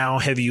 but now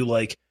have you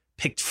like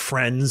picked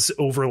friends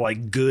over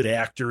like good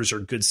actors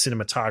or good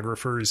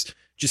cinematographers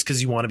just because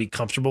you want to be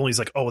comfortable? And he's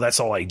like, oh, that's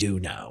all I do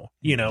now.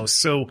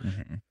 So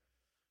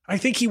I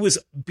think he was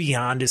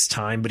beyond his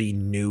time, but he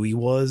knew he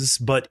was,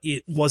 but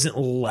it wasn't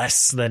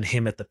less than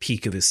him at the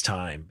peak of his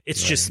time.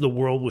 It's just the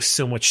world was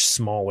so much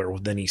smaller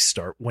when he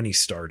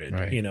started,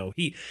 right.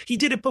 He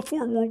did it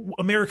before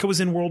America was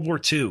in World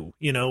War II,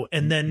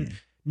 and then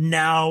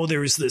now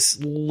there's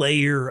this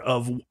layer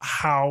of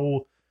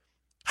how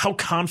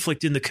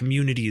conflict in the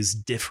community is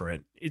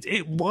different.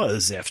 It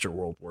was after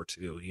World War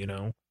II,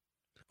 Of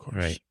course.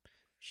 Right.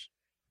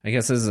 I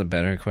guess this is a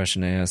better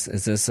question to ask.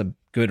 Is this a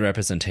good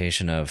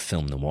representation of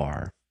film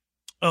noir?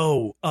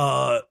 Oh,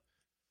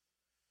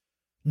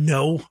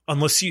 no,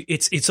 unless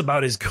it's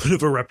about as good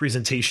of a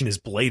representation as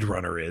Blade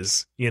Runner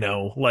is,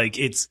 like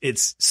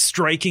it's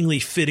strikingly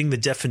fitting the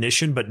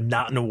definition, but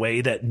not in a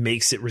way that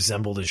makes it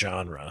resemble the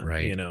genre.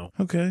 Right.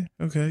 Okay.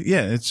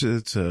 Yeah.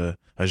 It's a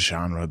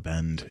genre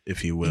bend,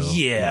 if you will.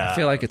 Yeah. I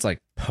feel like it's like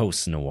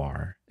post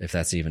noir, if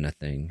that's even a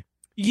thing.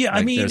 Yeah,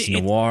 like I mean, there's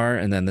noir,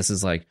 and then this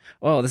is like,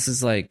 oh, this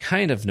is like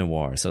kind of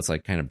noir, so it's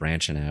like kind of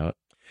branching out.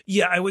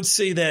 Yeah, I would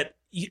say that.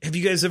 Have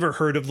you guys ever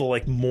heard of the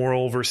like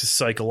moral versus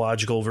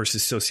psychological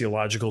versus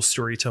sociological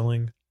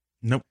storytelling?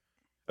 Nope.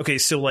 Okay,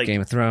 so like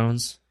Game of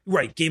Thrones,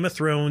 right? Game of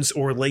Thrones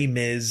or Les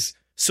Mis.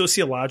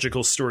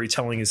 Sociological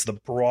storytelling is the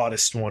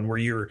broadest one, where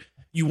you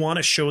want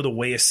to show the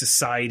way a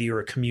society or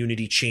a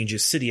community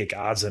changes. City of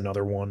God's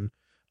another one.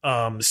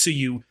 So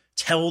you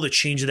tell the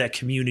change of that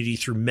community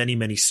through many,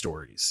 many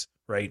stories,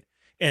 right?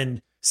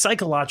 And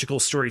psychological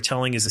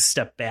storytelling is a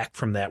step back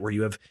from that, where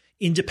you have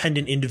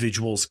independent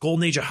individuals.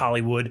 Golden Age of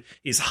Hollywood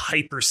is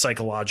hyper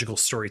psychological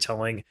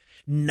storytelling,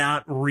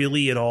 not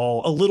really at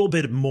all, a little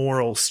bit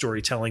moral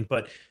storytelling,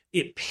 but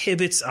it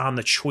pivots on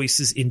the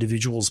choices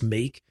individuals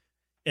make,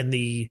 and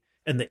the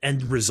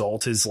end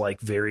result is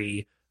like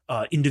very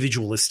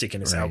individualistic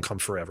in its outcome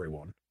for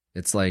everyone.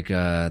 It's like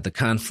the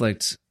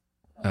conflict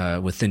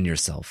within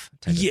yourself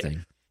type of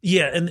thing.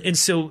 Yeah, and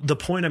so the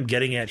point I'm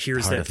getting at here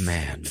is Part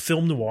that of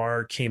film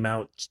noir came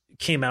out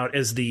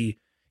as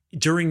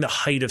during the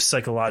height of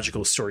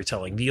psychological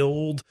storytelling, the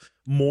old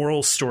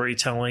moral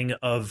storytelling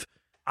of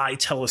I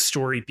tell a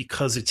story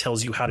because it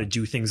tells you how to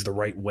do things the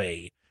right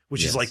way,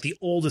 which is like the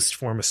oldest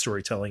form of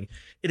storytelling.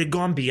 It had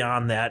gone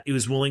beyond that. It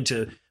was willing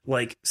to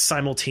like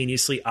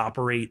simultaneously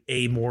operate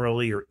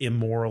amorally or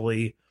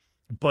immorally,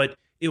 but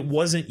it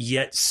wasn't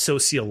yet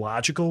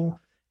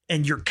sociological.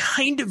 And you're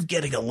kind of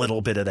getting a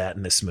little bit of that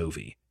in this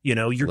movie. You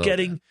know,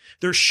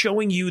 they're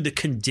showing you the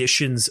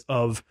conditions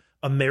of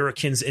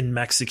Americans and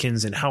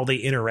Mexicans and how they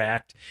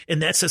interact.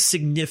 And that's a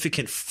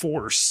significant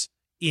force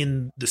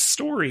in the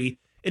story.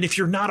 And if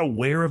you're not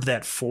aware of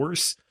that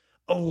force,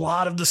 a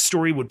lot of the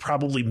story would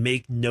probably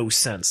make no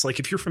sense. Like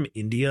if you're from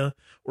India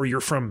or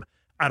you're from,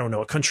 I don't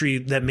know, a country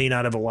that may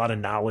not have a lot of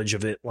knowledge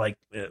of it. Like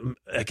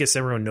I guess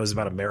everyone knows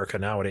about America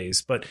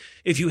nowadays. But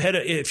if you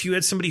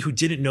had somebody who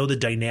didn't know the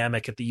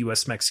dynamic at the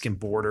U.S. Mexican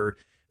border,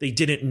 they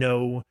didn't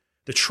know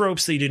the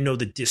tropes, they didn't know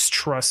the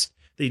distrust,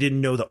 they didn't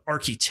know the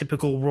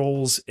archetypical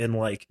roles and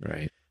like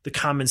the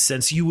common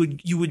sense, you would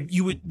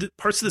the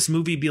parts of this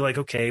movie be like,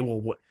 okay,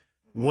 well,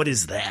 what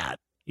is that?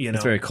 You know,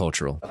 it's very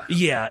cultural.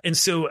 Yeah. And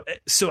so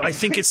I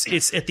think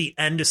it's at the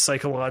end of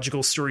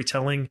psychological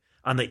storytelling,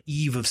 on the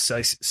eve of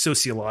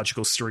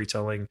sociological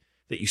storytelling,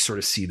 that you sort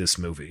of see this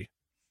movie.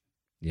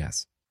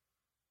 Yes.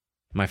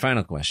 My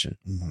final question.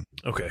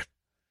 Okay.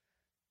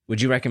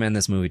 Would you recommend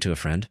this movie to a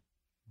friend?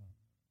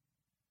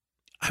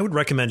 I would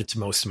recommend it to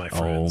most of my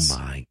friends. Oh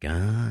my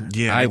God.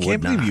 Yeah, I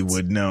can't believe you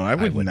would. No, I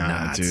would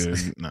not,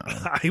 dude. No.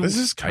 Are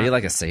you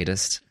like a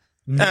sadist?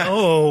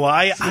 No,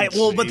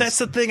 but that's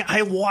the thing.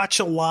 I watch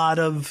a lot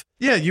of.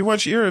 Yeah,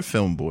 you're a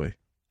film boy.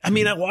 I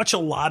mean, I watch a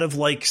lot of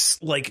like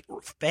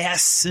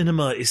fast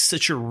cinema is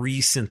such a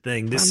recent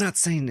thing. I'm not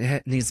saying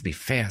it needs to be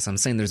fast. I'm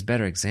saying there's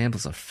better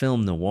examples of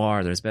film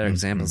noir. There's better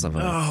examples of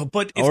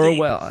but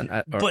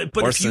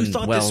if you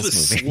thought this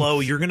was slow,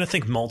 you're gonna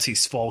think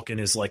Maltese Falcon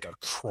is like a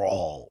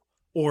crawl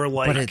or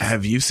like.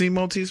 Have you seen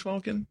Maltese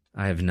Falcon?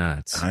 I have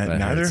not.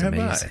 Neither have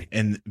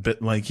I.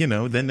 But like, you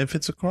know, then if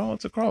it's a crawl,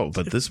 it's a crawl.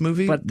 But this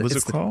movie was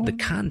a crawl. The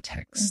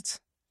context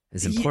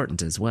is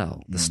important as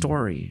well. The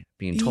story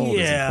being told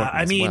is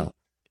important as well.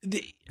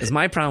 Because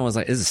my problem was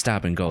like, is a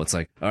stop and go. It's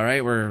like, all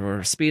right,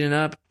 we're speeding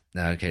up.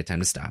 Okay, time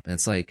to stop. And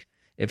it's like,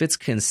 if it's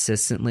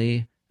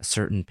consistently a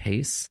certain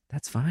pace,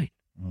 that's fine.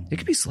 It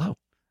could be slow.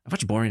 I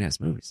watch boring ass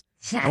movies.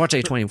 I watch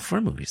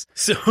A24 movies.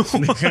 So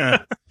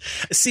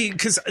see,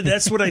 because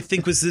that's what I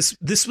think was this.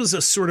 This was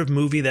a sort of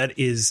movie that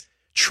is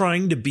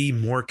trying to be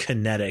more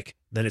kinetic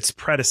than its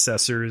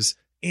predecessors.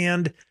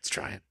 And it's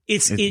trying.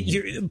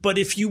 But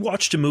if you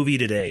watched a movie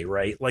today,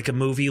 right, like a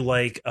movie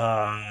like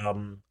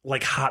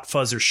Hot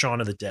Fuzz or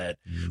Shaun of the Dead,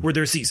 where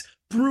there's these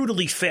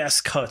brutally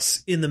fast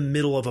cuts in the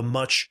middle of a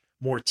much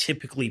more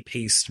typically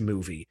paced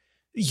movie,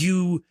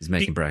 he's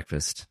making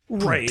breakfast,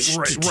 right.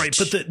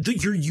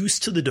 But you're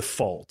used to the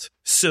default,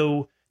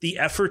 so the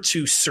effort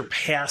to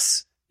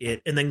surpass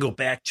it and then go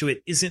back to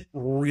it isn't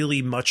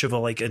really much of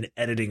an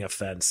editing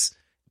offense,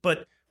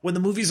 but. When the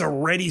movie's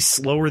already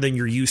slower than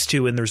you're used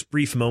to, and there's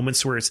brief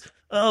moments where it's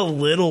a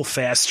little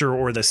faster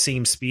or the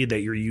same speed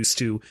that you're used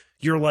to,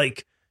 you're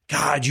like,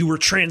 God, you were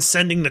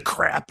transcending the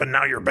crap and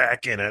now you're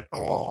back in it.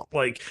 Oh,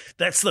 like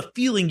that's the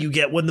feeling you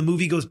get when the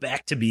movie goes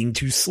back to being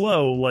too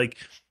slow. Like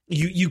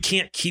you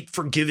can't keep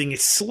forgiving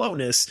its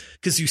slowness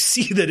because you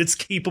see that it's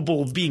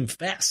capable of being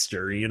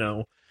faster, you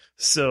know?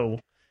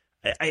 So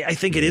I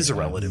think it is a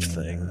relative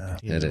thing.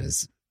 It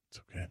is. It's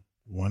okay.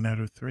 1 out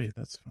of 3.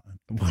 That's fine.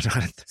 1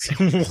 out of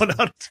 3. 1 out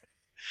of 3.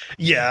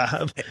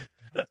 Yeah.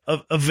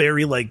 A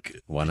very like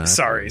 1 out.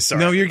 Sorry.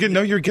 No, you're good.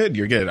 No, you're good.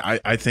 You're good.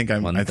 I think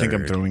I'm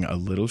throwing a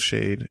little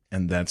shade,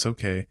 and that's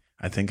okay.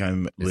 I think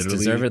I'm literally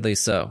deservedly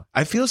so.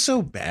 I feel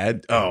so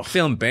bad. I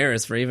feel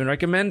embarrassed for even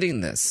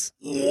recommending this.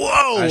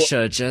 Whoa! I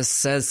should have just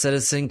said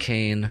Citizen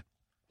Kane.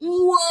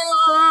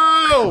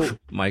 Whoa!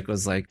 Mike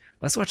was like,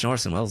 let's watch an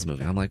Orson Welles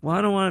movie. I'm like, well,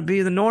 I don't want to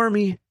be the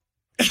normie.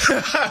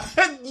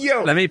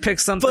 Yo, let me pick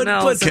something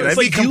else. Can I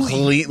be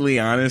completely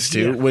honest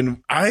too? Yeah.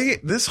 When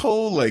this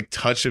whole like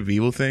Touch of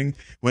Evil thing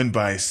went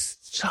by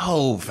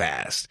so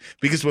fast,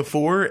 because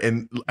before,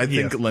 and I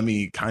think let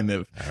me kind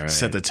of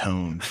set the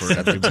tone for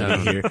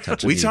everybody here.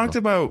 We talked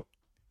about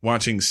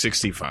watching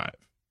 65,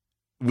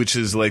 which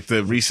is like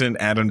the recent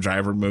Adam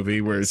Driver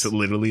movie where it's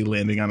literally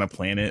landing on a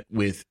planet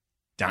with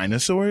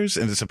dinosaurs,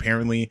 and it's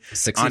apparently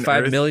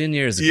 65 million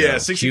years ago. Yeah,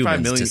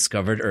 65 million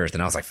discovered Earth,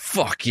 and I was like,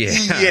 "Fuck yeah!"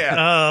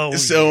 Yeah.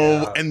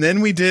 And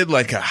then we did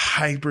like a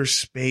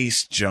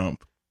hyperspace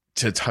jump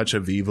to Touch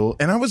of Evil,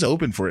 and I was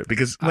open for it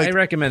because I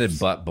recommended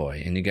Butt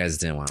Boy, and you guys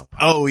didn't want to.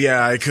 Oh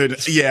yeah, I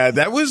could. Yeah,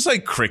 that was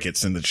like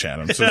crickets in the chat.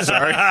 I'm so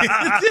sorry.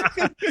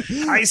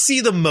 I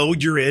see the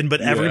mode you're in,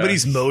 but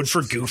everybody's mode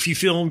for Goofy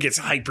film gets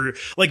hyper.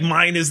 Like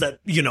mine is that,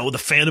 the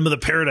Phantom of the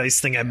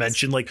Paradise thing I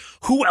mentioned. Like,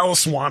 who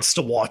else wants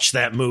to watch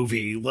that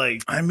movie?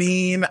 Like, I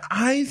mean,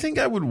 I think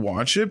I would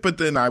watch it, but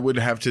then I would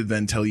have to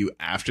then tell you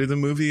after the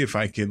movie if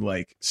I could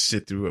like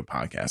sit through a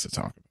podcast to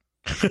talk about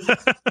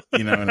it.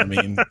 You know what I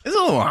mean? It's a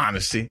little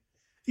honesty.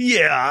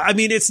 Yeah, I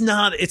mean, it's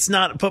not,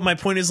 but my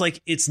point is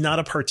like, it's not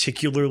a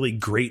particularly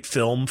great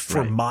film.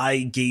 For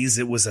my gaze,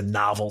 it was a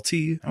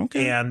novelty.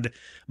 Okay. And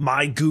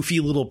my goofy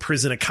little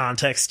prison of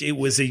context, it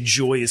was a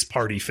joyous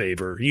party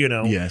favor,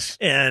 Yes.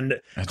 And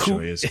a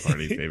joyous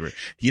party favor.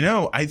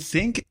 I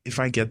think if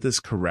I get this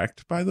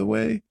correct, by the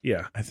way,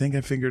 I think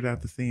I figured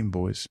out the theme,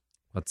 boys.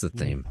 What's the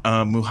theme?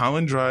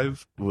 Mulholland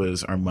Drive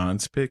was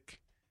Armand's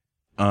pick.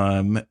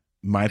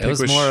 My pick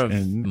was more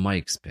of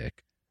Mike's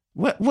pick.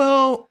 What?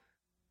 Well,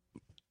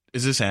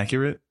 is this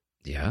accurate?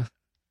 Yeah.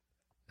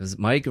 Because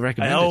Mike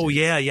recommended it.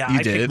 You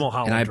I did? picked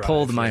Mulholland And I Drive.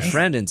 pulled my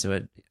friend into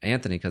it,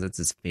 Anthony, because it's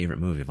his favorite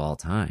movie of all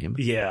time.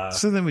 Yeah.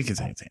 So then we can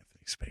say it's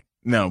Anthony's pick.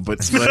 No,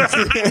 but so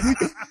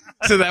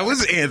that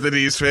was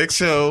Anthony's pick.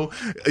 So,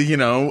 Shin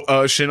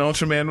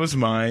Ultraman was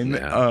mine.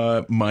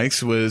 Yeah.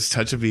 Mike's was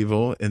Touch of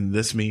Evil. And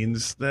this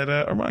means that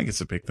Armand gets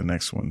to pick the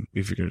next one.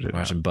 We figured it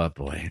Watching out. Butt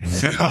Boy.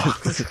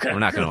 We're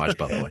not going to watch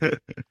Butt Boy.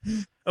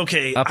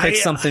 Okay. I'll pick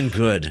something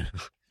good.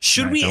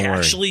 Should we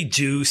actually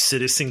do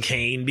Citizen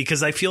Kane?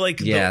 Because I feel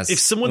like if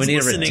someone's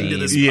listening to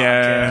this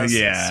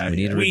podcast, we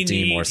need to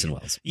redeem Orson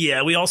Welles.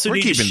 Yeah, we also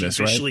need to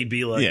sheepishly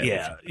be like,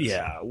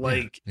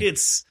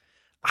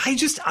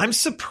 I'm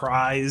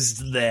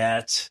surprised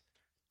that,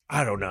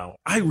 I don't know.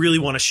 I really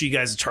want to show you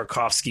guys a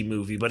Tarkovsky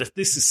movie, but if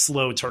this is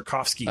slow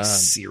Tarkovsky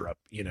syrup,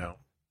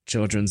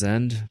 Children's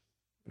End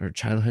or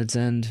Childhood's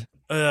End?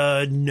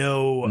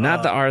 No.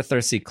 Not the Arthur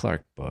C.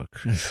 Clarke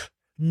book.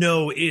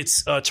 No,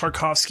 it's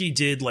Tarkovsky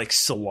did like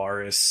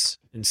Solaris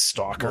and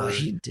Stalker. Well,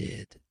 he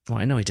did. Well,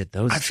 I know he did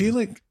those. I feel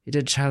like he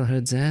did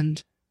Childhood's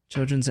End,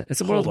 Children's End.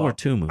 It's a World War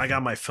II movie. I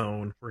got my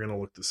phone. We're going to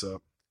look this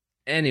up.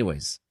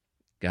 Anyways,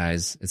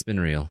 guys, it's been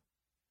real.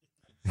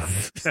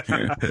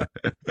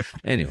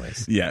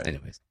 Anyways.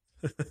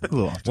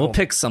 We'll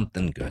pick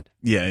something good.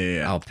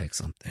 Yeah. I'll pick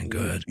something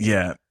good.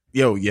 Yeah.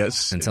 Yo,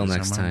 yes. Until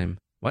next time.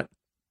 What?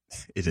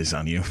 It is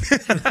on you.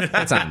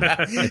 It's on me.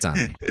 It's on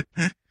me.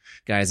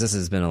 Guys, this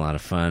has been a lot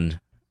of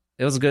fun.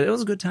 It was a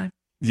good time.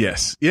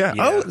 Yes. Yeah.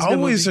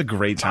 Always a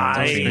great time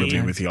talking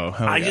movie with y'all.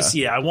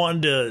 I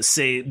wanted to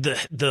say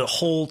the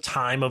whole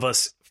time of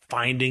us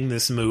finding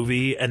this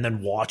movie and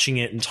then watching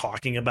it and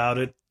talking about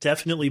it,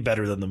 definitely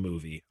better than the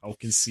movie. I'll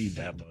concede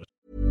that much.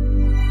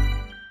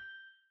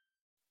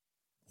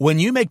 When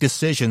you make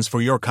decisions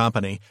for your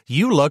company,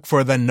 you look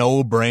for the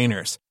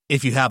no-brainers.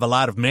 If you have a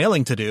lot of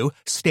mailing to do,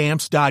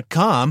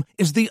 Stamps.com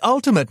is the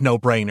ultimate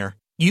no-brainer.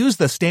 Use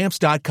the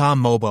Stamps.com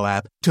mobile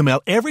app to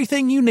mail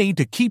everything you need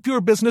to keep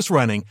your business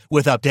running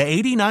with up to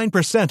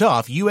 89%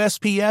 off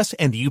USPS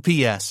and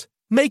UPS.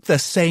 Make the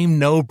same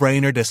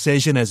no-brainer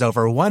decision as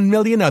over 1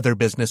 million other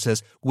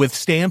businesses with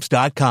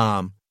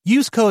Stamps.com.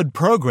 Use code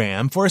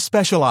PROGRAM for a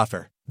special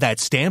offer.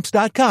 That's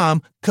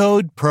Stamps.com,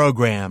 code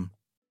PROGRAM.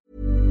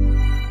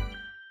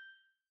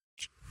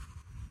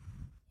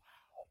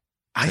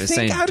 I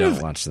think out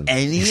of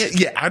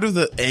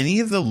any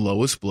of the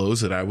lowest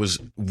blows that I was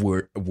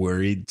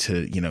worried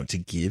to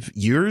give,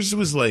 yours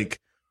was like,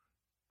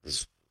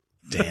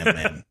 damn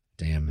man.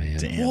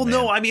 Well,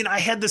 no, I mean, I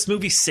had this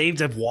movie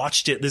saved. I've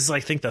watched it. This is,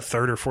 I think, the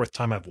third or fourth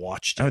time I've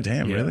watched it. Oh,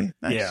 damn, really?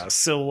 Nice. Yeah.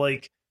 So,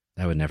 like,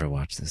 I would never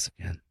watch this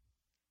again.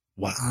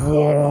 Wow.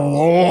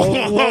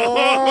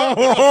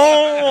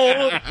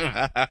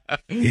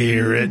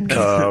 Here it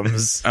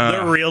comes.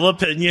 The real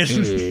opinion.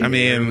 I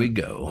mean, here we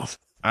go.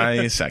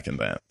 I second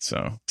that.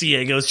 So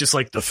Diego's just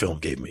like, the film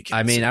gave me cancer.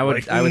 I mean, I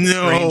would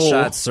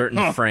screenshot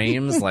certain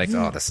frames like,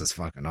 oh, this is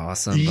fucking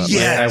awesome. But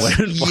I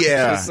wouldn't watch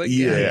this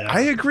again.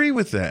 I agree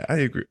with that. I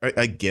agree.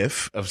 A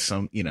GIF of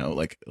some,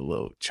 like a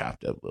little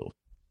chopped up little.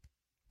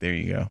 There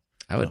you go.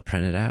 I would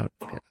print it out.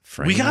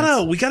 We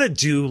gotta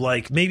do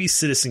like, maybe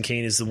Citizen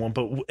Kane is the one,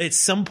 but at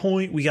some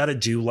point we gotta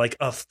do like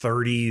a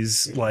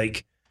 30s,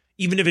 like,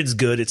 even if it's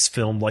good, it's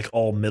filmed like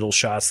all middle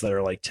shots that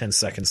are like 10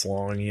 seconds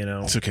long,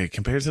 It's okay.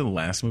 Compared to the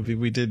last movie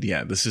we did,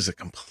 this is a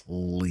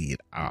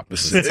complete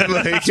opposite.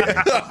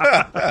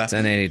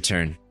 1080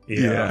 turn.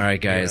 Yeah. All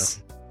right,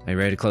 guys. Are you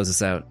ready to close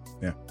this out?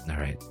 Yeah. All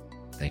right.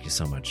 Thank you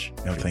so much.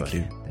 No, thank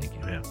you. Thank you.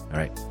 Yeah. All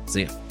right.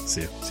 See ya.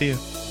 See you.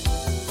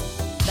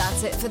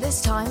 That's it for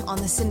this time on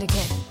The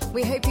Syndicate.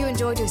 We hope you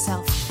enjoyed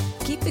yourself.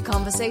 Keep the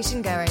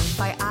conversation going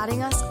by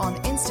adding us on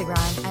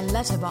Instagram and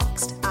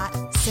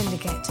Letterboxd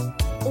 @Syndicate.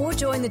 Or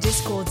join the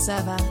Discord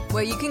server,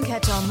 where you can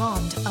catch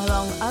Armand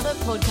along other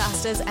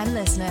podcasters and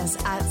listeners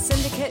at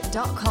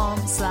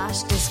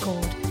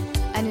syndicate.com/Discord.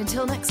 And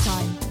until next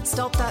time,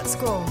 stop that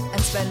scroll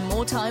and spend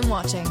more time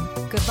watching.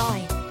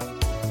 Goodbye.